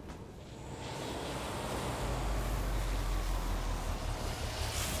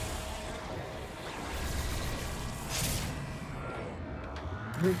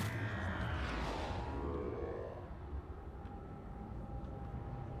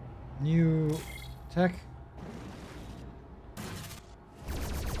 New tech.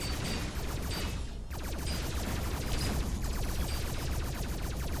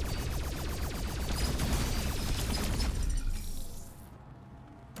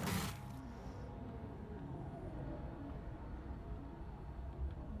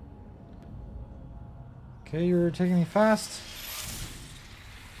 Okay, you're taking me fast.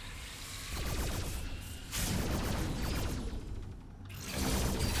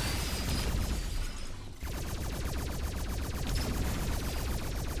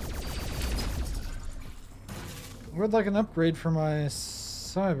 I would like an upgrade for my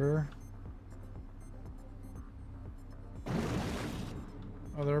cyber.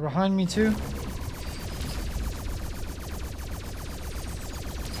 Oh, they're behind me too?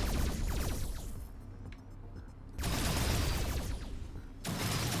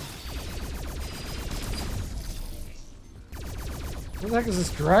 What the heck is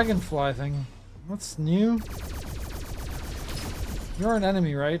this dragonfly thing? What's new? You're an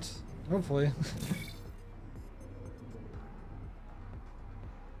enemy, right? Hopefully.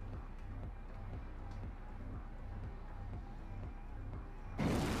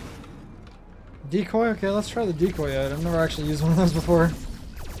 Decoy? Okay, let's try the decoy out. I've never actually used one of those before.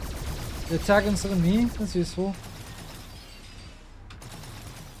 The attack instead of me? That's useful.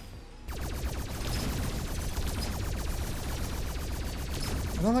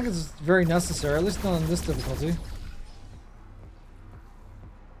 I don't think it's very necessary, at least not on this difficulty.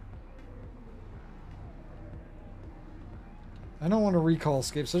 I don't want to recall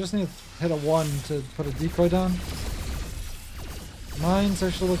escape, so I just need to hit a 1 to put a decoy down. Mines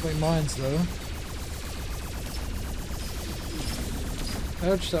actually look like mines, though.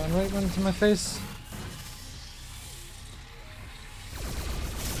 Ouch, that one right went into my face.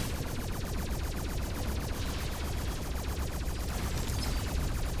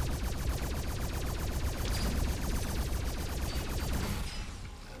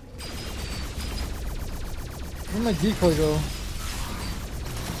 Where'd my decoy go?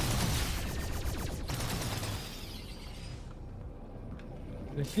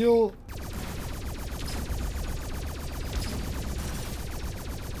 The heal.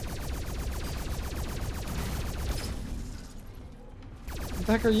 What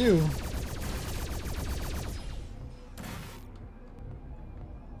the heck are you?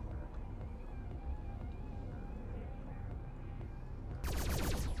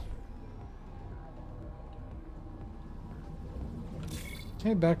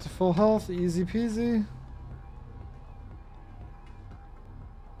 Okay, back to full health, easy peasy.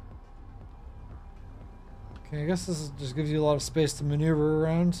 Okay, I guess just gives you a lot of space to maneuver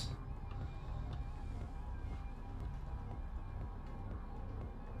around.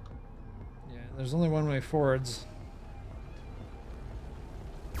 Yeah, there's only one way forwards.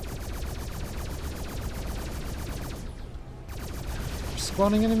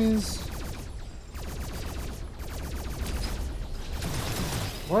 Spawning enemies.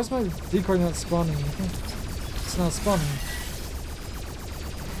 Why is my decoy not spawning? I think it's not spawning.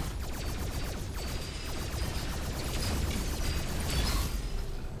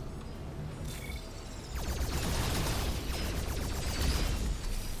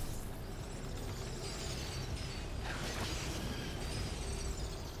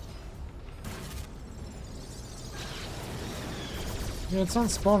 Yeah, it's not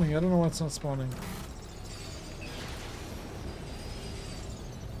spawning. I don't know why it's not spawning.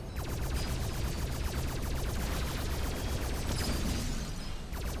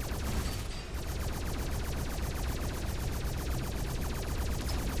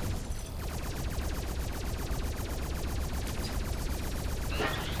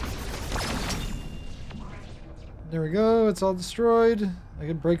 There we go, it's all destroyed. I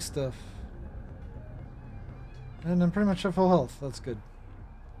can break stuff. And I'm pretty much at full health, that's good.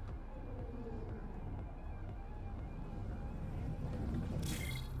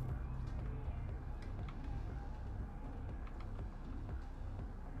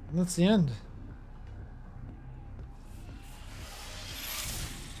 And that's the end.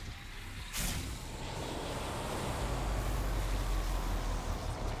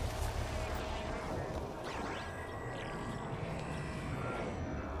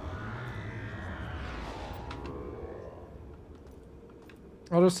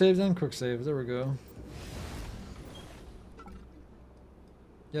 Auto saves and quick save. There we go.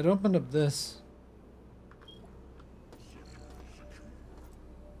 Yeah, it opened up this.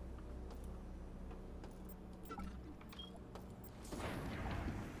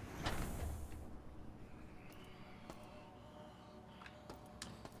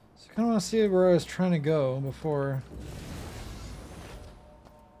 So I kind of want to see where I was trying to go before.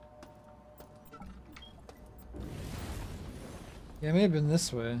 Yeah, it may have been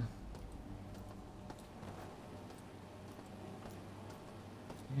this way.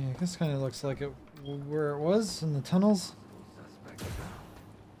 Yeah, this kind of looks like it where it was in the tunnels.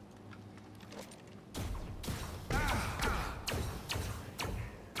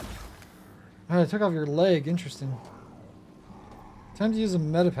 Oh, I took off your leg. Interesting. Time to use a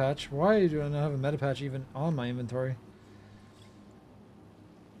meta patch. Why do I not have a meta patch even on my inventory?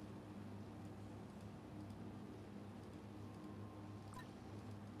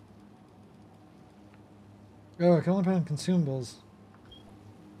 Oh, I can only put in consumables.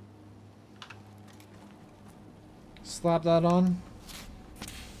 Slap that on.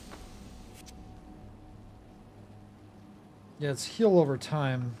 Yeah, it's heal over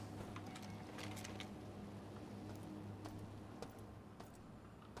time.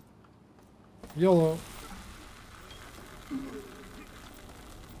 YOLO.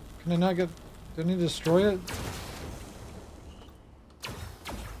 Can I not get... Do I need to destroy it?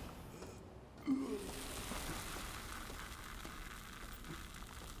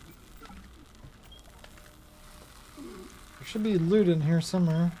 There should be loot in here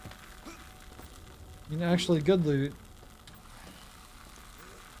somewhere. I mean, actually good loot.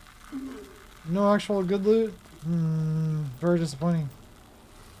 No actual good loot? Very disappointing.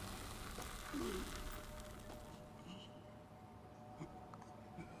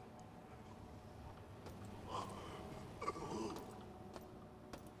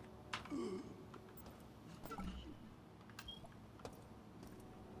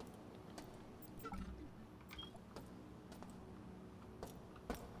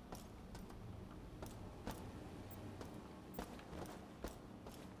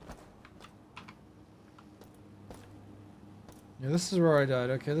 Yeah, this is where I died.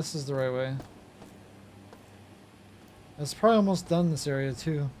 Okay, this is the right way. It's probably almost done this area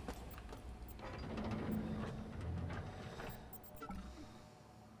too.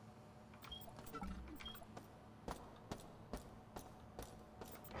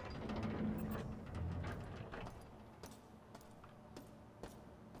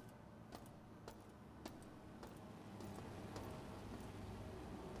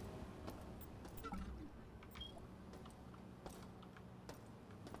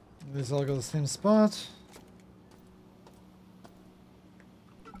 These all go to the same spot.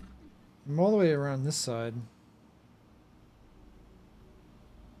 I'm all the way around this side.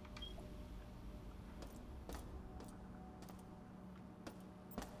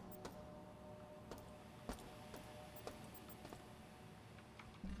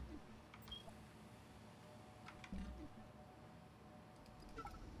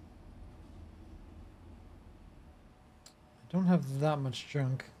 I don't have that much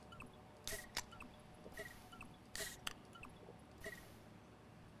junk.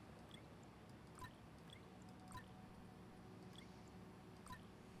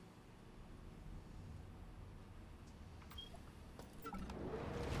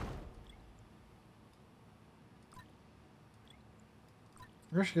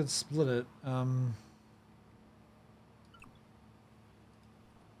 I wish I could split it.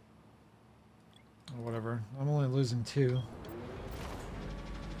 Whatever. I'm only losing 2.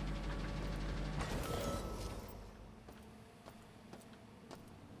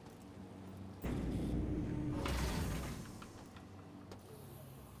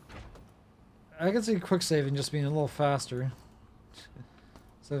 I could see quick saving just being a little faster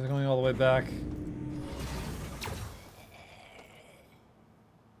instead of going all the way back.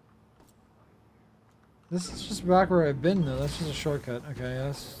 This is just back where I've been though. That's just a shortcut. Okay,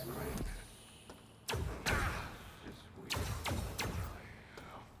 yes.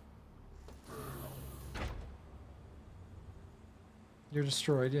 You're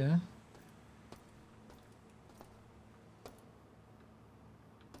destroyed, yeah.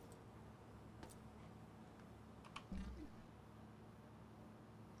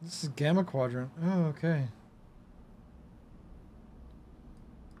 This is Gamma Quadrant. Oh, okay.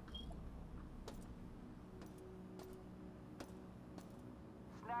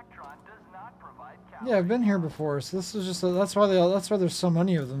 Yeah, I've been here before, so this is just that's why there's so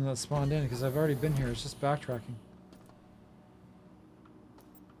many of them that spawned in, because I've already been here. It's just backtracking.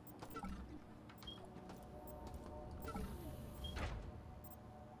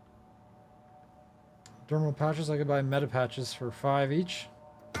 Dermal patches, I could buy meta patches for 5 each.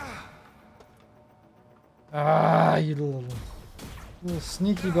 Ah, you little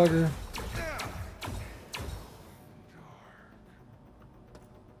sneaky bugger.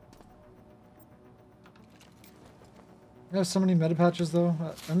 I have so many meta patches though,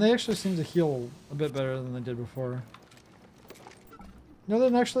 and they actually seem to heal a bit better than they did before. No,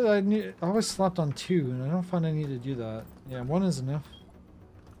 then actually I always slapped on 2, and I don't find I need to do that. Yeah, 1 is enough.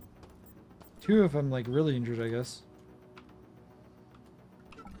 2 if I'm like really injured, I guess.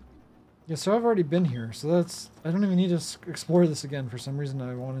 Yeah, so I've already been here, so that's... I don't even need to explore this again. For some reason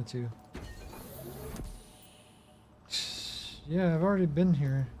I wanted to. Yeah, I've already been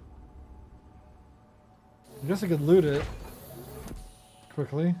here. I guess I could loot it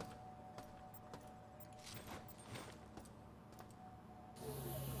quickly.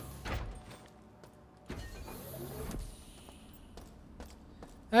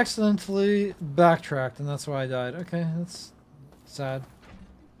 Accidentally backtracked, and that's why I died. Okay, that's sad.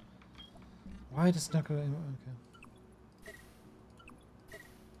 Why did it not go? Okay.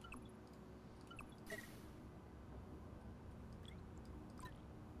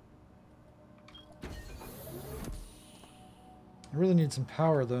 I really need some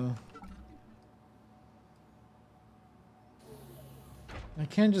power, though. I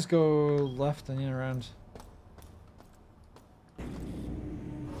can't just go left and in around.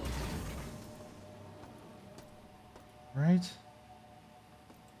 Right?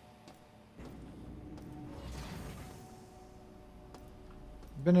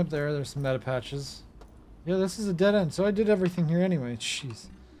 Been up there, there's some meta patches. Yeah, this is a dead end, so I did everything here anyway. Jeez.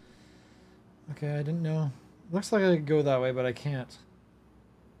 Okay, I didn't know. Looks like I could go that way, but I can't.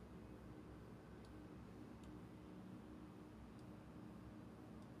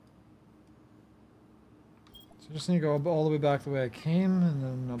 So I just need to go all the way back the way I came, and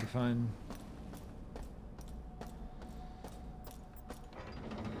then I'll be fine.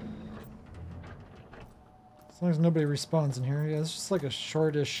 As long as nobody respawns in here. Yeah, it's just like a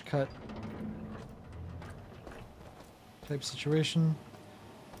shortish cut type situation.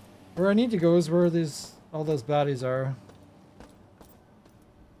 Where I need to go is where all those baddies are.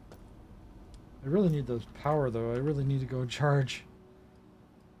 I really need those power though. I really need to go charge.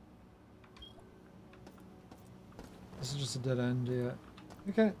 This is just a dead end, yeah.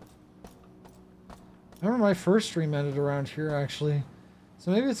 Okay. I remember my first stream ended around here actually. So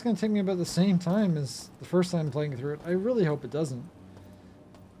maybe it's going to take me about the same time as the first time playing through it. I really hope it doesn't.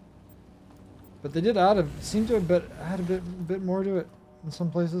 But they did seem to have add a bit more to it in some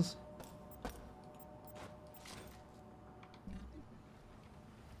places.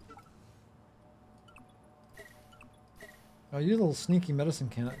 Oh, you little sneaky medicine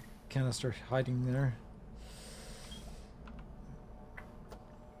canister hiding there.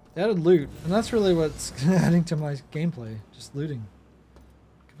 They added loot, and that's really what's adding to my gameplay. Just looting.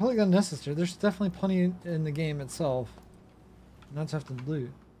 Completely unnecessary. There's definitely plenty in the game itself. Not to have to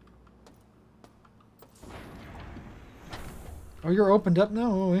loot. Oh, you're opened up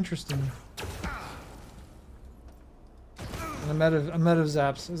now? Oh, interesting. And I'm out of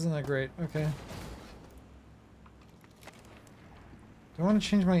zaps. Isn't that great? Okay. Do I want to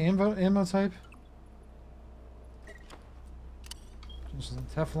change my ammo type? Just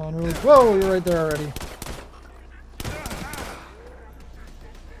Teflon really. Whoa, you're right there already.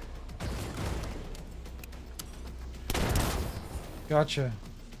 Gotcha.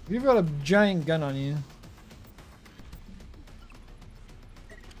 You've got a giant gun on you.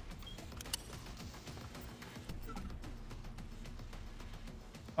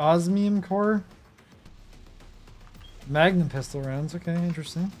 Osmium core? Magnum pistol rounds. Okay,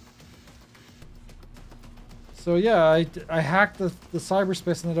 interesting. So yeah, I hacked the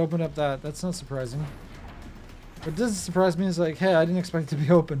cyberspace and it opened up that. That's not surprising. What does surprise me is like, hey, I didn't expect it to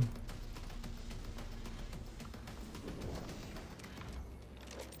be open.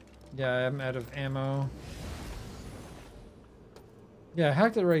 Yeah, I'm out of ammo. Yeah, I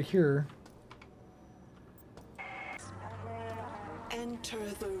hacked it right here. Enter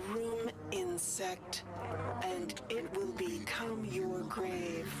the room, insect, and it will become your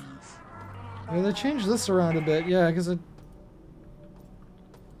grave. Yeah, they changed this around a bit. Yeah, because it...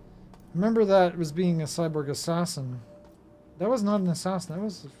 Remember that was being a cyborg assassin. That was not an assassin. That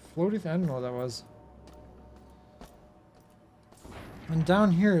was a floaty thing. I don't know what that was. And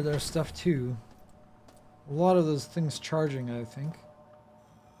down here, there's stuff too. A lot of those things charging, I think.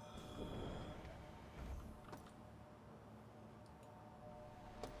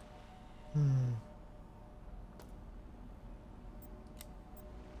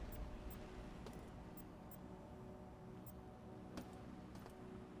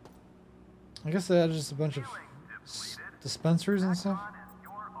 I guess they had just a bunch of dispensers and stuff.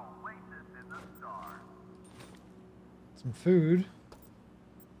 Some food.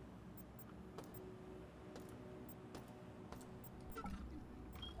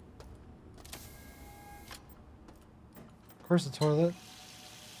 Of course, a toilet.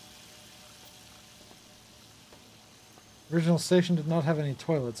 Original station did not have any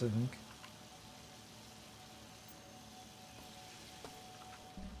toilets, I think.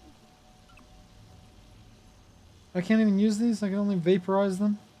 I can't even use these? I can only vaporize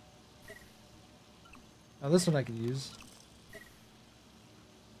them? Oh, this one I could use.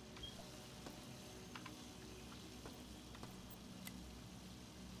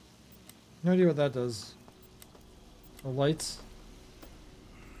 No idea what that does. The lights.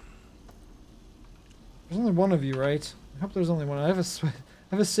 There's only one of you, right? I hope there's only one. I have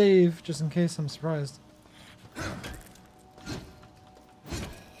a save just in case I'm surprised.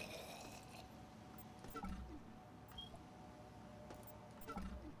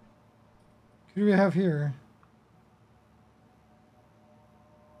 Who do we have here?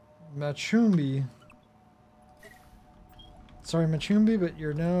 Machumbi. Sorry, Machumbi, but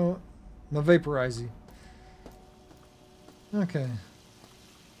you're now Mavaporizy. Okay.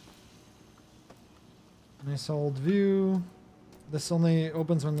 Nice old view. This only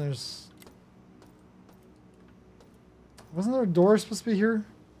opens when there's... Wasn't there a door supposed to be here?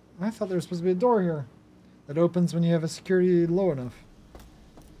 I thought there was supposed to be a door here. That opens when you have a security low enough.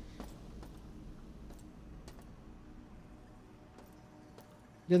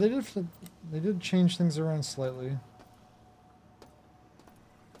 Yeah, they did change things around slightly.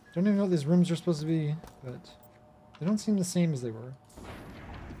 Don't even know what these rooms are supposed to be, but they don't seem the same as they were.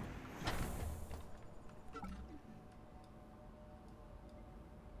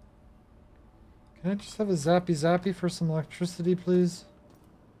 Can I just have a zappy zappy for some electricity, please?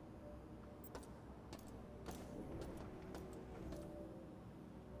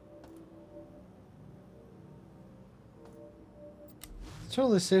 It's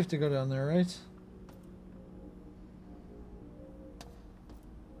totally safe to go down there, right?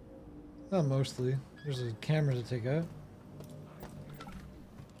 Not mostly. There's a camera to take out.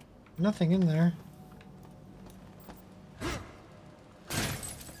 Nothing in there.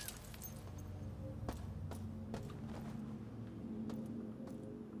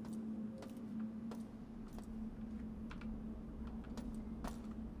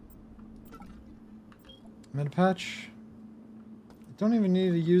 Medipatch. I don't even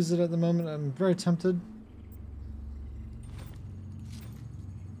need to use it at the moment. I'm very tempted.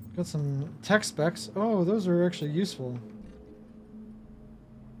 Got some tech specs. Oh, those are actually useful.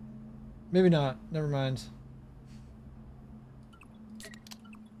 Maybe not. Never mind.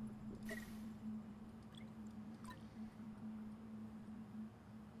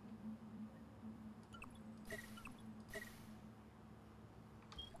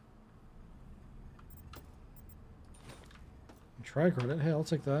 Tri-credit. Hey, I'll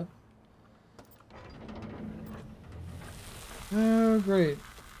take that. Oh, great.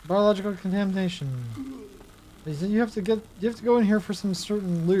 Biological contamination. You have to go in here for some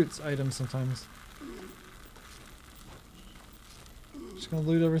certain loot items sometimes. Just gonna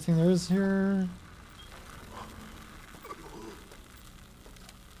loot everything there is here.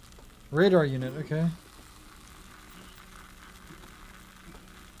 Radar unit, okay.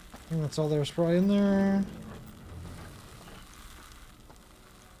 I think that's all there's probably in there.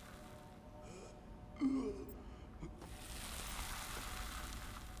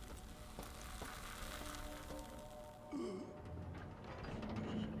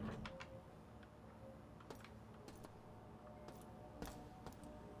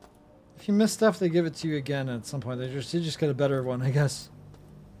 If you miss stuff, they give it to you again at some point. You just get a better one, I guess.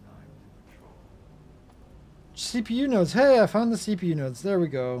 CPU nodes. Hey, I found the CPU nodes. There we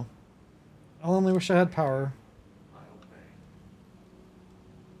go. I only wish I had power.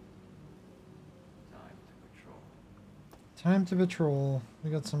 Time to patrol.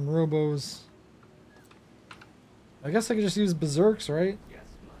 We got some robos. I guess I could just use berserks, right?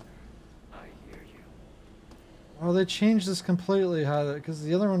 Oh, they changed this completely, because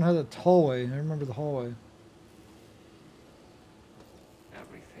the other one had a hallway. I remember the hallway.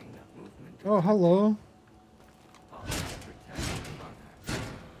 Oh, hello.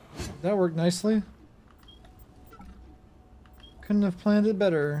 That worked nicely. Couldn't have planned it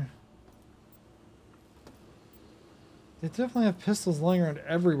better. They definitely have pistols lying around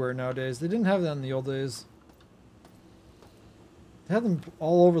everywhere nowadays. They didn't have that in the old days. They had them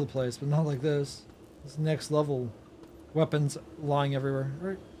all over the place, but not like this. This next level weapons lying everywhere,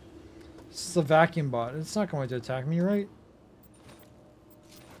 right? This is a vacuum bot. It's not going to attack me, right?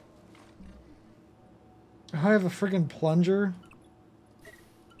 I have a friggin' plunger.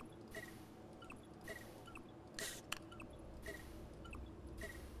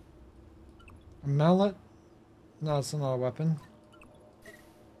 A mallet? No, it's not a weapon.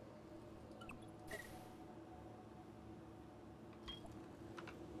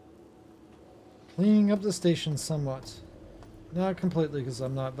 Cleaning up the station somewhat. Not completely, because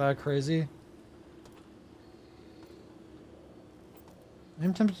I'm not that crazy.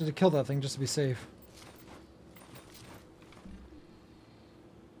 I'm tempted to kill that thing just to be safe.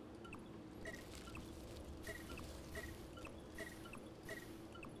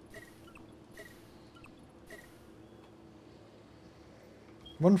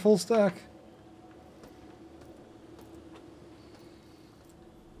 One full stack.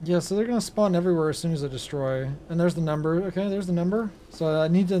 Yeah, so they're gonna spawn everywhere as soon as I destroy. And there's the number. Okay, there's the number. So I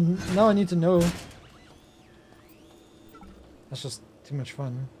need to know. That's just too much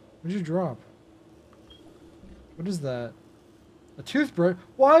fun. What did you drop? What is that? A toothbrush?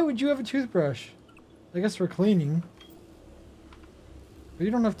 Why would you have a toothbrush? I guess for cleaning. But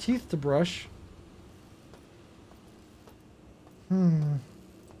you don't have teeth to brush.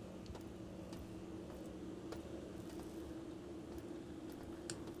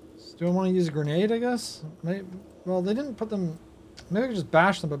 Do I want to use a grenade, I guess? Maybe, well, they didn't put them... Maybe I could just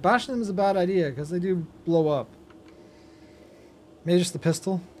bash them, but bashing them is a bad idea, because they do blow up. Maybe just the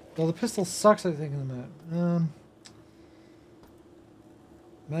pistol? Well, the pistol sucks, I think, in the map.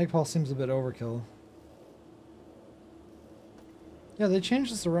 Magpul seems a bit overkill. Yeah, they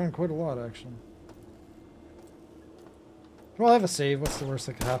changed this around quite a lot, actually. Well, I have a save. What's the worst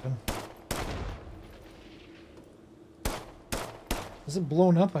that could happen? Is it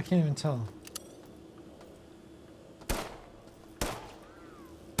blown up? I can't even tell.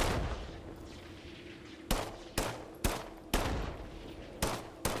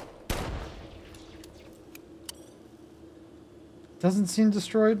 Doesn't seem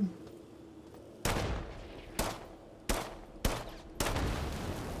destroyed.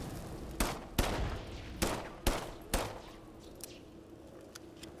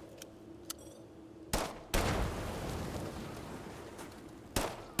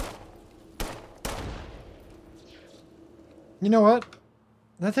 You know what?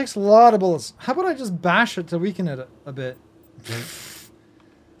 That takes a lot of bullets. How about I just bash it to weaken it a bit?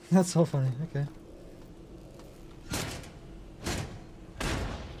 That's so funny. Okay.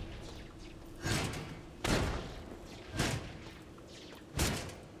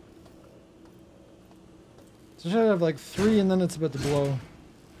 So I should have like 3 and then it's about to blow.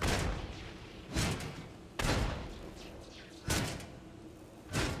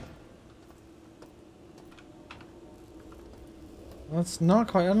 That's not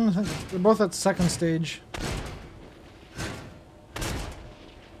quite. I don't think they're both at second stage.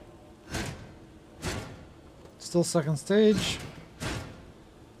 Still second stage.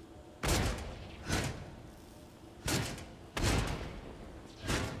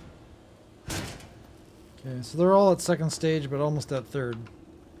 Okay, so they're all at second stage, but almost at third.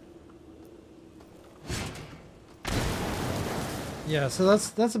 Yeah, so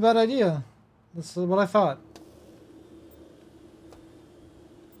that's a bad idea. That's what I thought.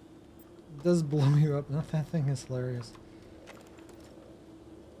 It does blow you up. That thing is hilarious.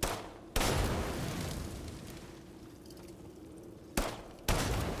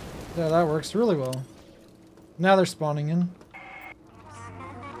 Yeah, that works really well. Now they're spawning in.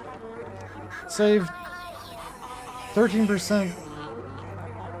 Save 13%.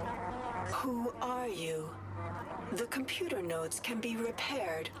 Who are you? The computer nodes can be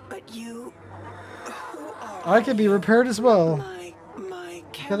repaired, but you... Who are I can be repaired as well. My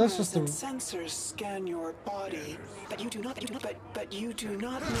Okay, that's just and sensors scan your body, but you do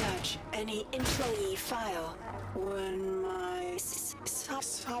not match any employee file. When my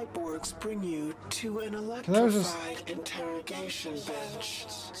cyborgs bring you to an electrified interrogation bench,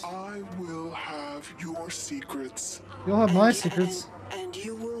 I will have your secrets. You'll have my secrets. And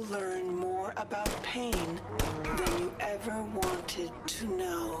you will learn more about pain than you ever wanted to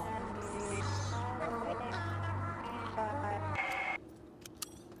know.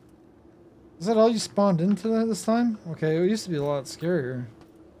 Is that all you spawned into this time? Okay, it used to be a lot scarier.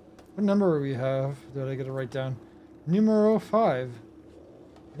 What number do we have? Did I get it right down? Numero 5.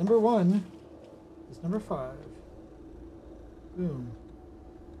 Number 1 is number 5. Boom.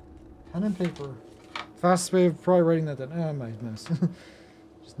 Pen and paper. Fastest way of probably writing that down. Oh, my mouse.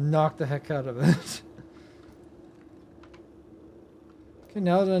 Just knock the heck out of it. Okay,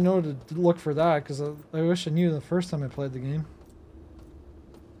 now that I know to look for that, because I wish I knew the first time I played the game.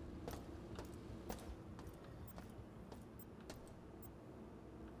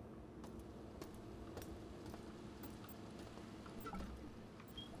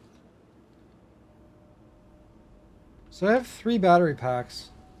 So I have 3 battery packs.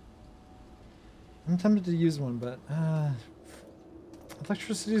 I'm tempted to use one, but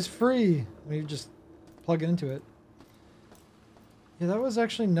electricity is free when you just plug into it. Yeah, that was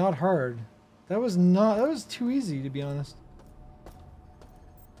actually not hard. That was too easy, to be honest.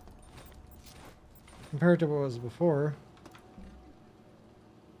 Compared to what it was before.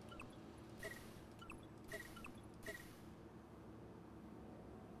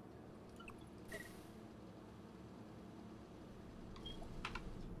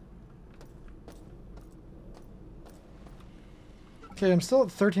 Okay, I'm still at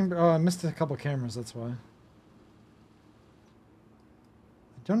 13. Oh, I missed a couple cameras, that's why. I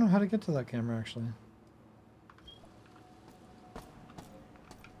don't know how to get to that camera, actually.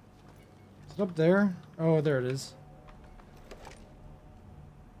 Is it up there? Oh, there it is.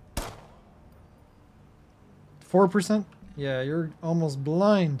 4%? Yeah, you're almost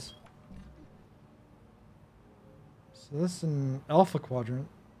blind. So this is an alpha quadrant.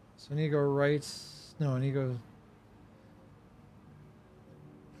 So I need to go right. No, I need to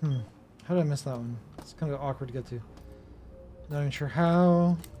go. How did I miss that one? It's kind of awkward to get to. Not even sure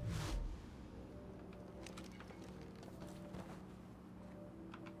how.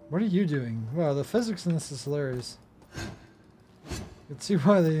 What are you doing? Wow, the physics in this is hilarious. You can see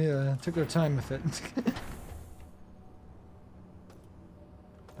why they took their time with it.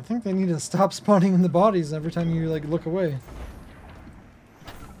 I think they need to stop spawning in the bodies every time you like look away.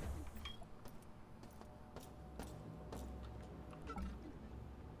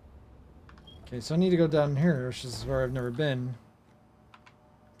 Okay, so I need to go down here, which is where I've never been.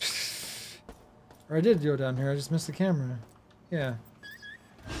 Or I did go down here, I just missed the camera. Yeah.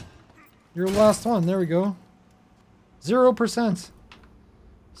 Your last one, there we go. 0%.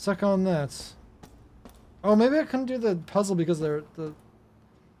 Suck on that. Oh, maybe I couldn't do the puzzle because it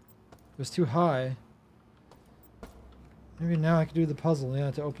was too high. Maybe now I could do the puzzle,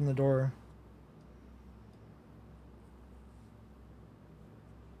 yeah, to open the door.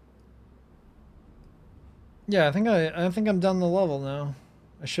 Yeah, I think I'm done the level now.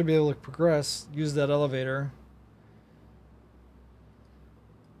 I should be able to progress, use that elevator.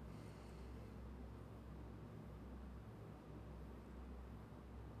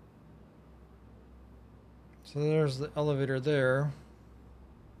 So there's the elevator there.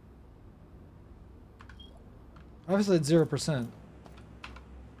 Obviously it's 0%.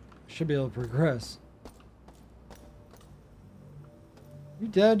 Should be able to progress. You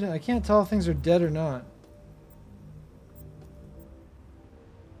dead? I can't tell if things are dead or not.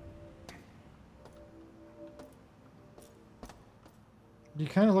 You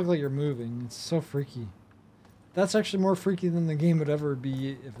kind of look like you're moving. It's so freaky. That's actually more freaky than the game would ever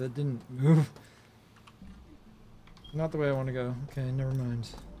be if it didn't move. Not the way I want to go. Okay, never mind.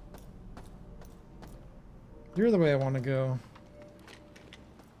 You're the way I want to go.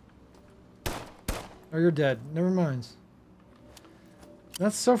 Oh, you're dead. Never mind.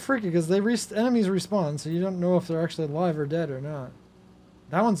 That's so freaky because enemies respawn, so you don't know if they're actually alive or dead or not.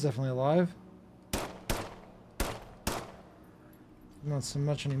 That one's definitely alive. Not so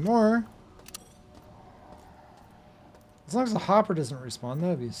much anymore. As long as the hopper doesn't respawn, that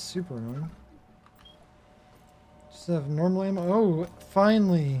would be super annoying. Just have normal ammo. Oh,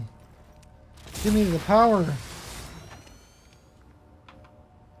 finally! Give me the power.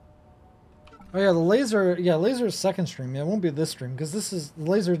 Oh yeah, the laser. Yeah, laser is second stream. Yeah, it won't be this stream because the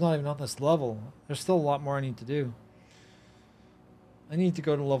laser is not even on this level. There's still a lot more I need to do. I need to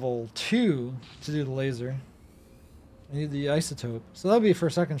go to level 2 to do the laser. I need the isotope. So that'll be for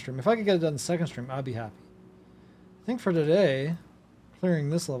second stream. If I could get it done the second stream, I'd be happy. I think for today, clearing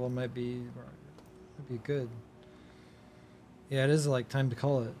this level might be good. Yeah, it is like time to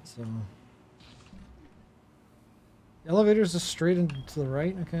call it, so. The elevator's just straight into the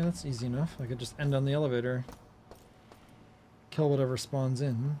right. Okay, that's easy enough. I could just end on the elevator. Kill whatever spawns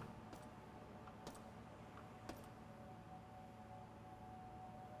in.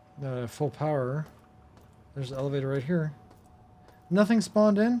 Full power. There's the elevator right here. Nothing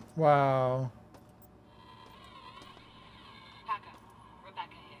spawned in? Wow. Hacker, Rebecca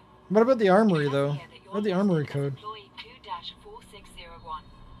here. What about the armory, though? What about the armory code? Employee 2-4601.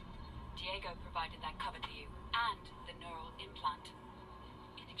 Diego provided that cover to you, and the neural implant.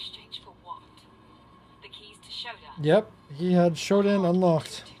 In exchange for what? The keys to Shodan? Yep, he had Shodan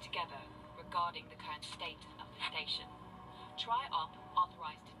unlocked. Together regarding the current state of the station. Tri-Op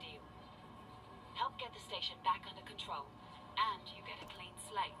authorized to deal. Help get the station back under control, and you get a clean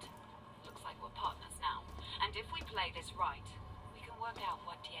slate. Looks like we're partners now. And if we play this right, we can work out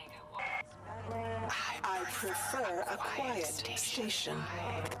what Diego wants. I prefer a quiet station.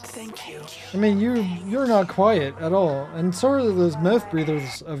 Thank you. I mean, you're not quiet at all. And so are those mouth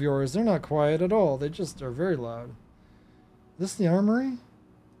breathers of yours. They're not quiet at all. They just are very loud. Is this the armory?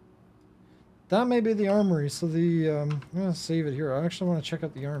 That may be the armory. So I'm going to save it here. I actually want to check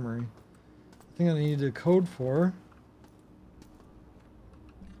out the armory. I think I need a code for.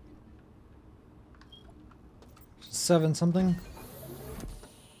 Seven something.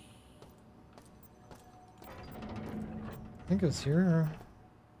 I think it's here or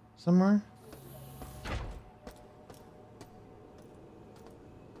somewhere.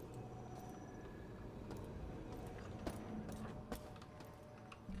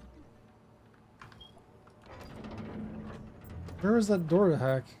 Where was that door to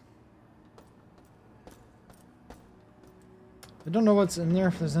hack? I don't know what's in there,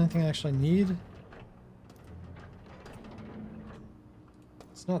 if there's anything I actually need.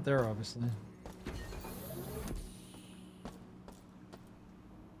 It's not there, obviously.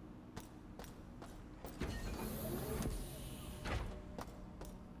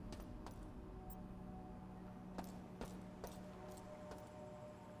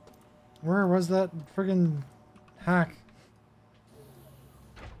 Where was that friggin' hack?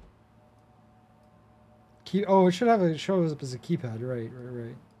 Oh, it should have it shows up as a keypad.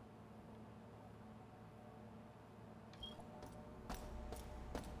 Right.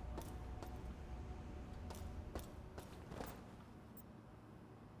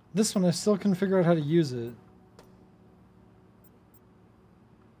 This one, I still couldn't figure out how to use it.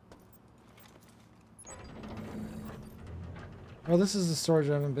 Oh, this is the storage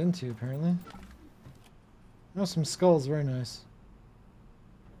I haven't been to, apparently. Oh, some skulls. Very nice.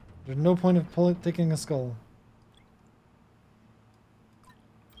 There's no point of taking a skull.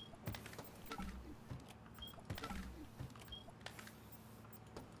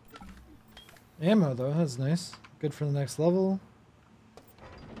 Ammo, though. That's nice. Good for the next level.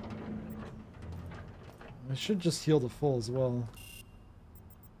 I should just heal to full as well.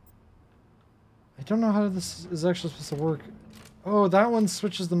 I don't know how this is actually supposed to work. Oh, that one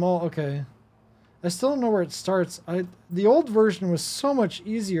switches them all. Okay. I still don't know where it starts. The old version was so much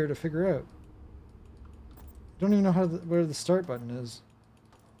easier to figure out. I don't even know where the start button is.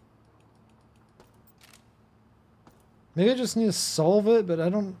 Maybe I just need to solve it, but I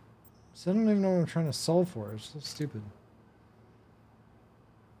don't even know what I'm trying to solve for. It's so stupid.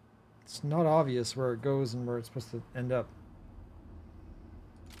 It's not obvious where it goes and where it's supposed to end up.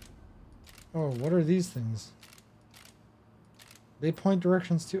 Oh, what are these things? They point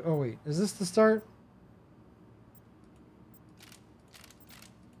directions to... Oh, wait. Is this the start?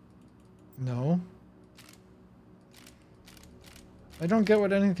 No. I don't get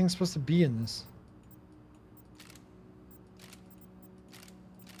what anything's supposed to be in this.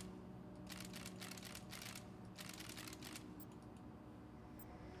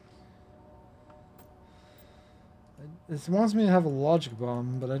 It wants me to have a logic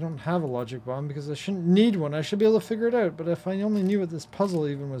bomb, but I don't have a logic bomb because I shouldn't need one. I should be able to figure it out. But if I only knew what this puzzle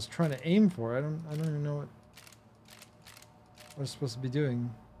even was trying to aim for, I don't even know what it's supposed to be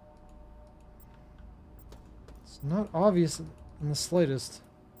doing. It's not obvious in the slightest.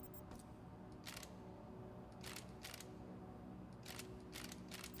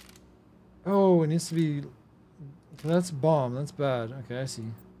 Oh, it needs to be... That's bomb. That's bad. Okay, I see.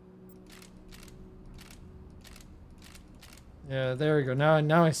 Yeah, there we go.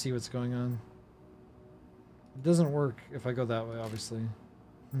 Now I see what's going on. It doesn't work if I go that way, obviously.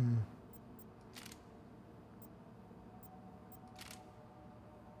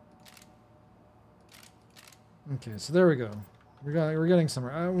 Okay, so there we go. We're getting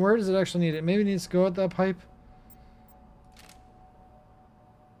somewhere. Where does it actually need it? Maybe it needs to go at that pipe.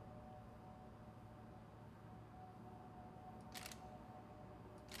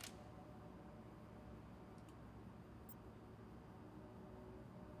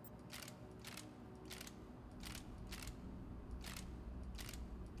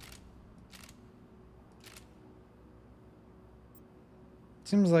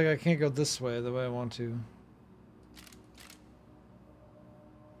 Seems like I can't go this way the way I want to.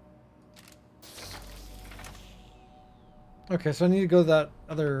 Okay, so I need to go that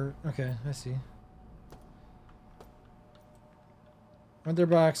other... Okay, I see. Went there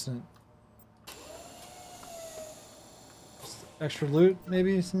by accident. Just extra loot,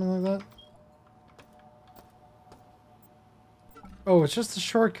 maybe? Something like that? Oh, it's just a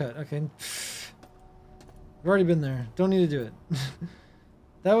shortcut. Okay. I've already been there. Don't need to do it.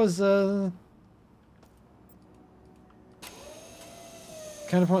 That was, kind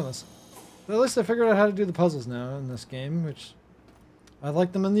of pointless. But at least I figured out how to do the puzzles now in this game, which I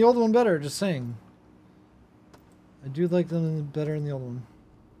like them in the old one better, just saying. I do like them better in the old one.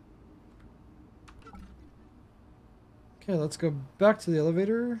 Okay, let's go back to the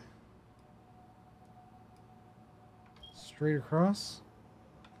elevator. Straight across.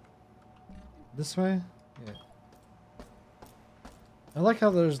 This way? Yeah. I like how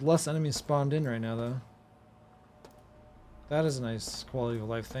there's less enemies spawned in right now, though. That is a nice quality of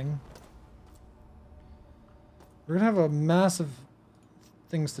life thing. We're gonna have a massive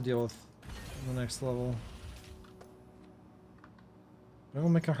things to deal with in the next level. I'm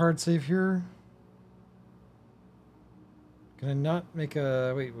gonna make a hard save here. Can I not make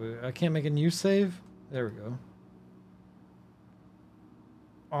a... Wait, I can't make a new save? There we go.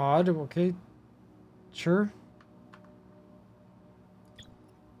 Odd, okay. Sure.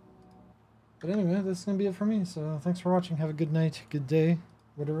 But anyway, that's going to be it for me. So thanks for watching. Have a good night, good day,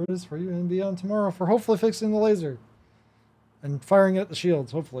 whatever it is for you. And be on tomorrow for hopefully fixing the laser. And firing at the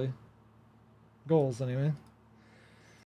shields, hopefully. Goals, anyway.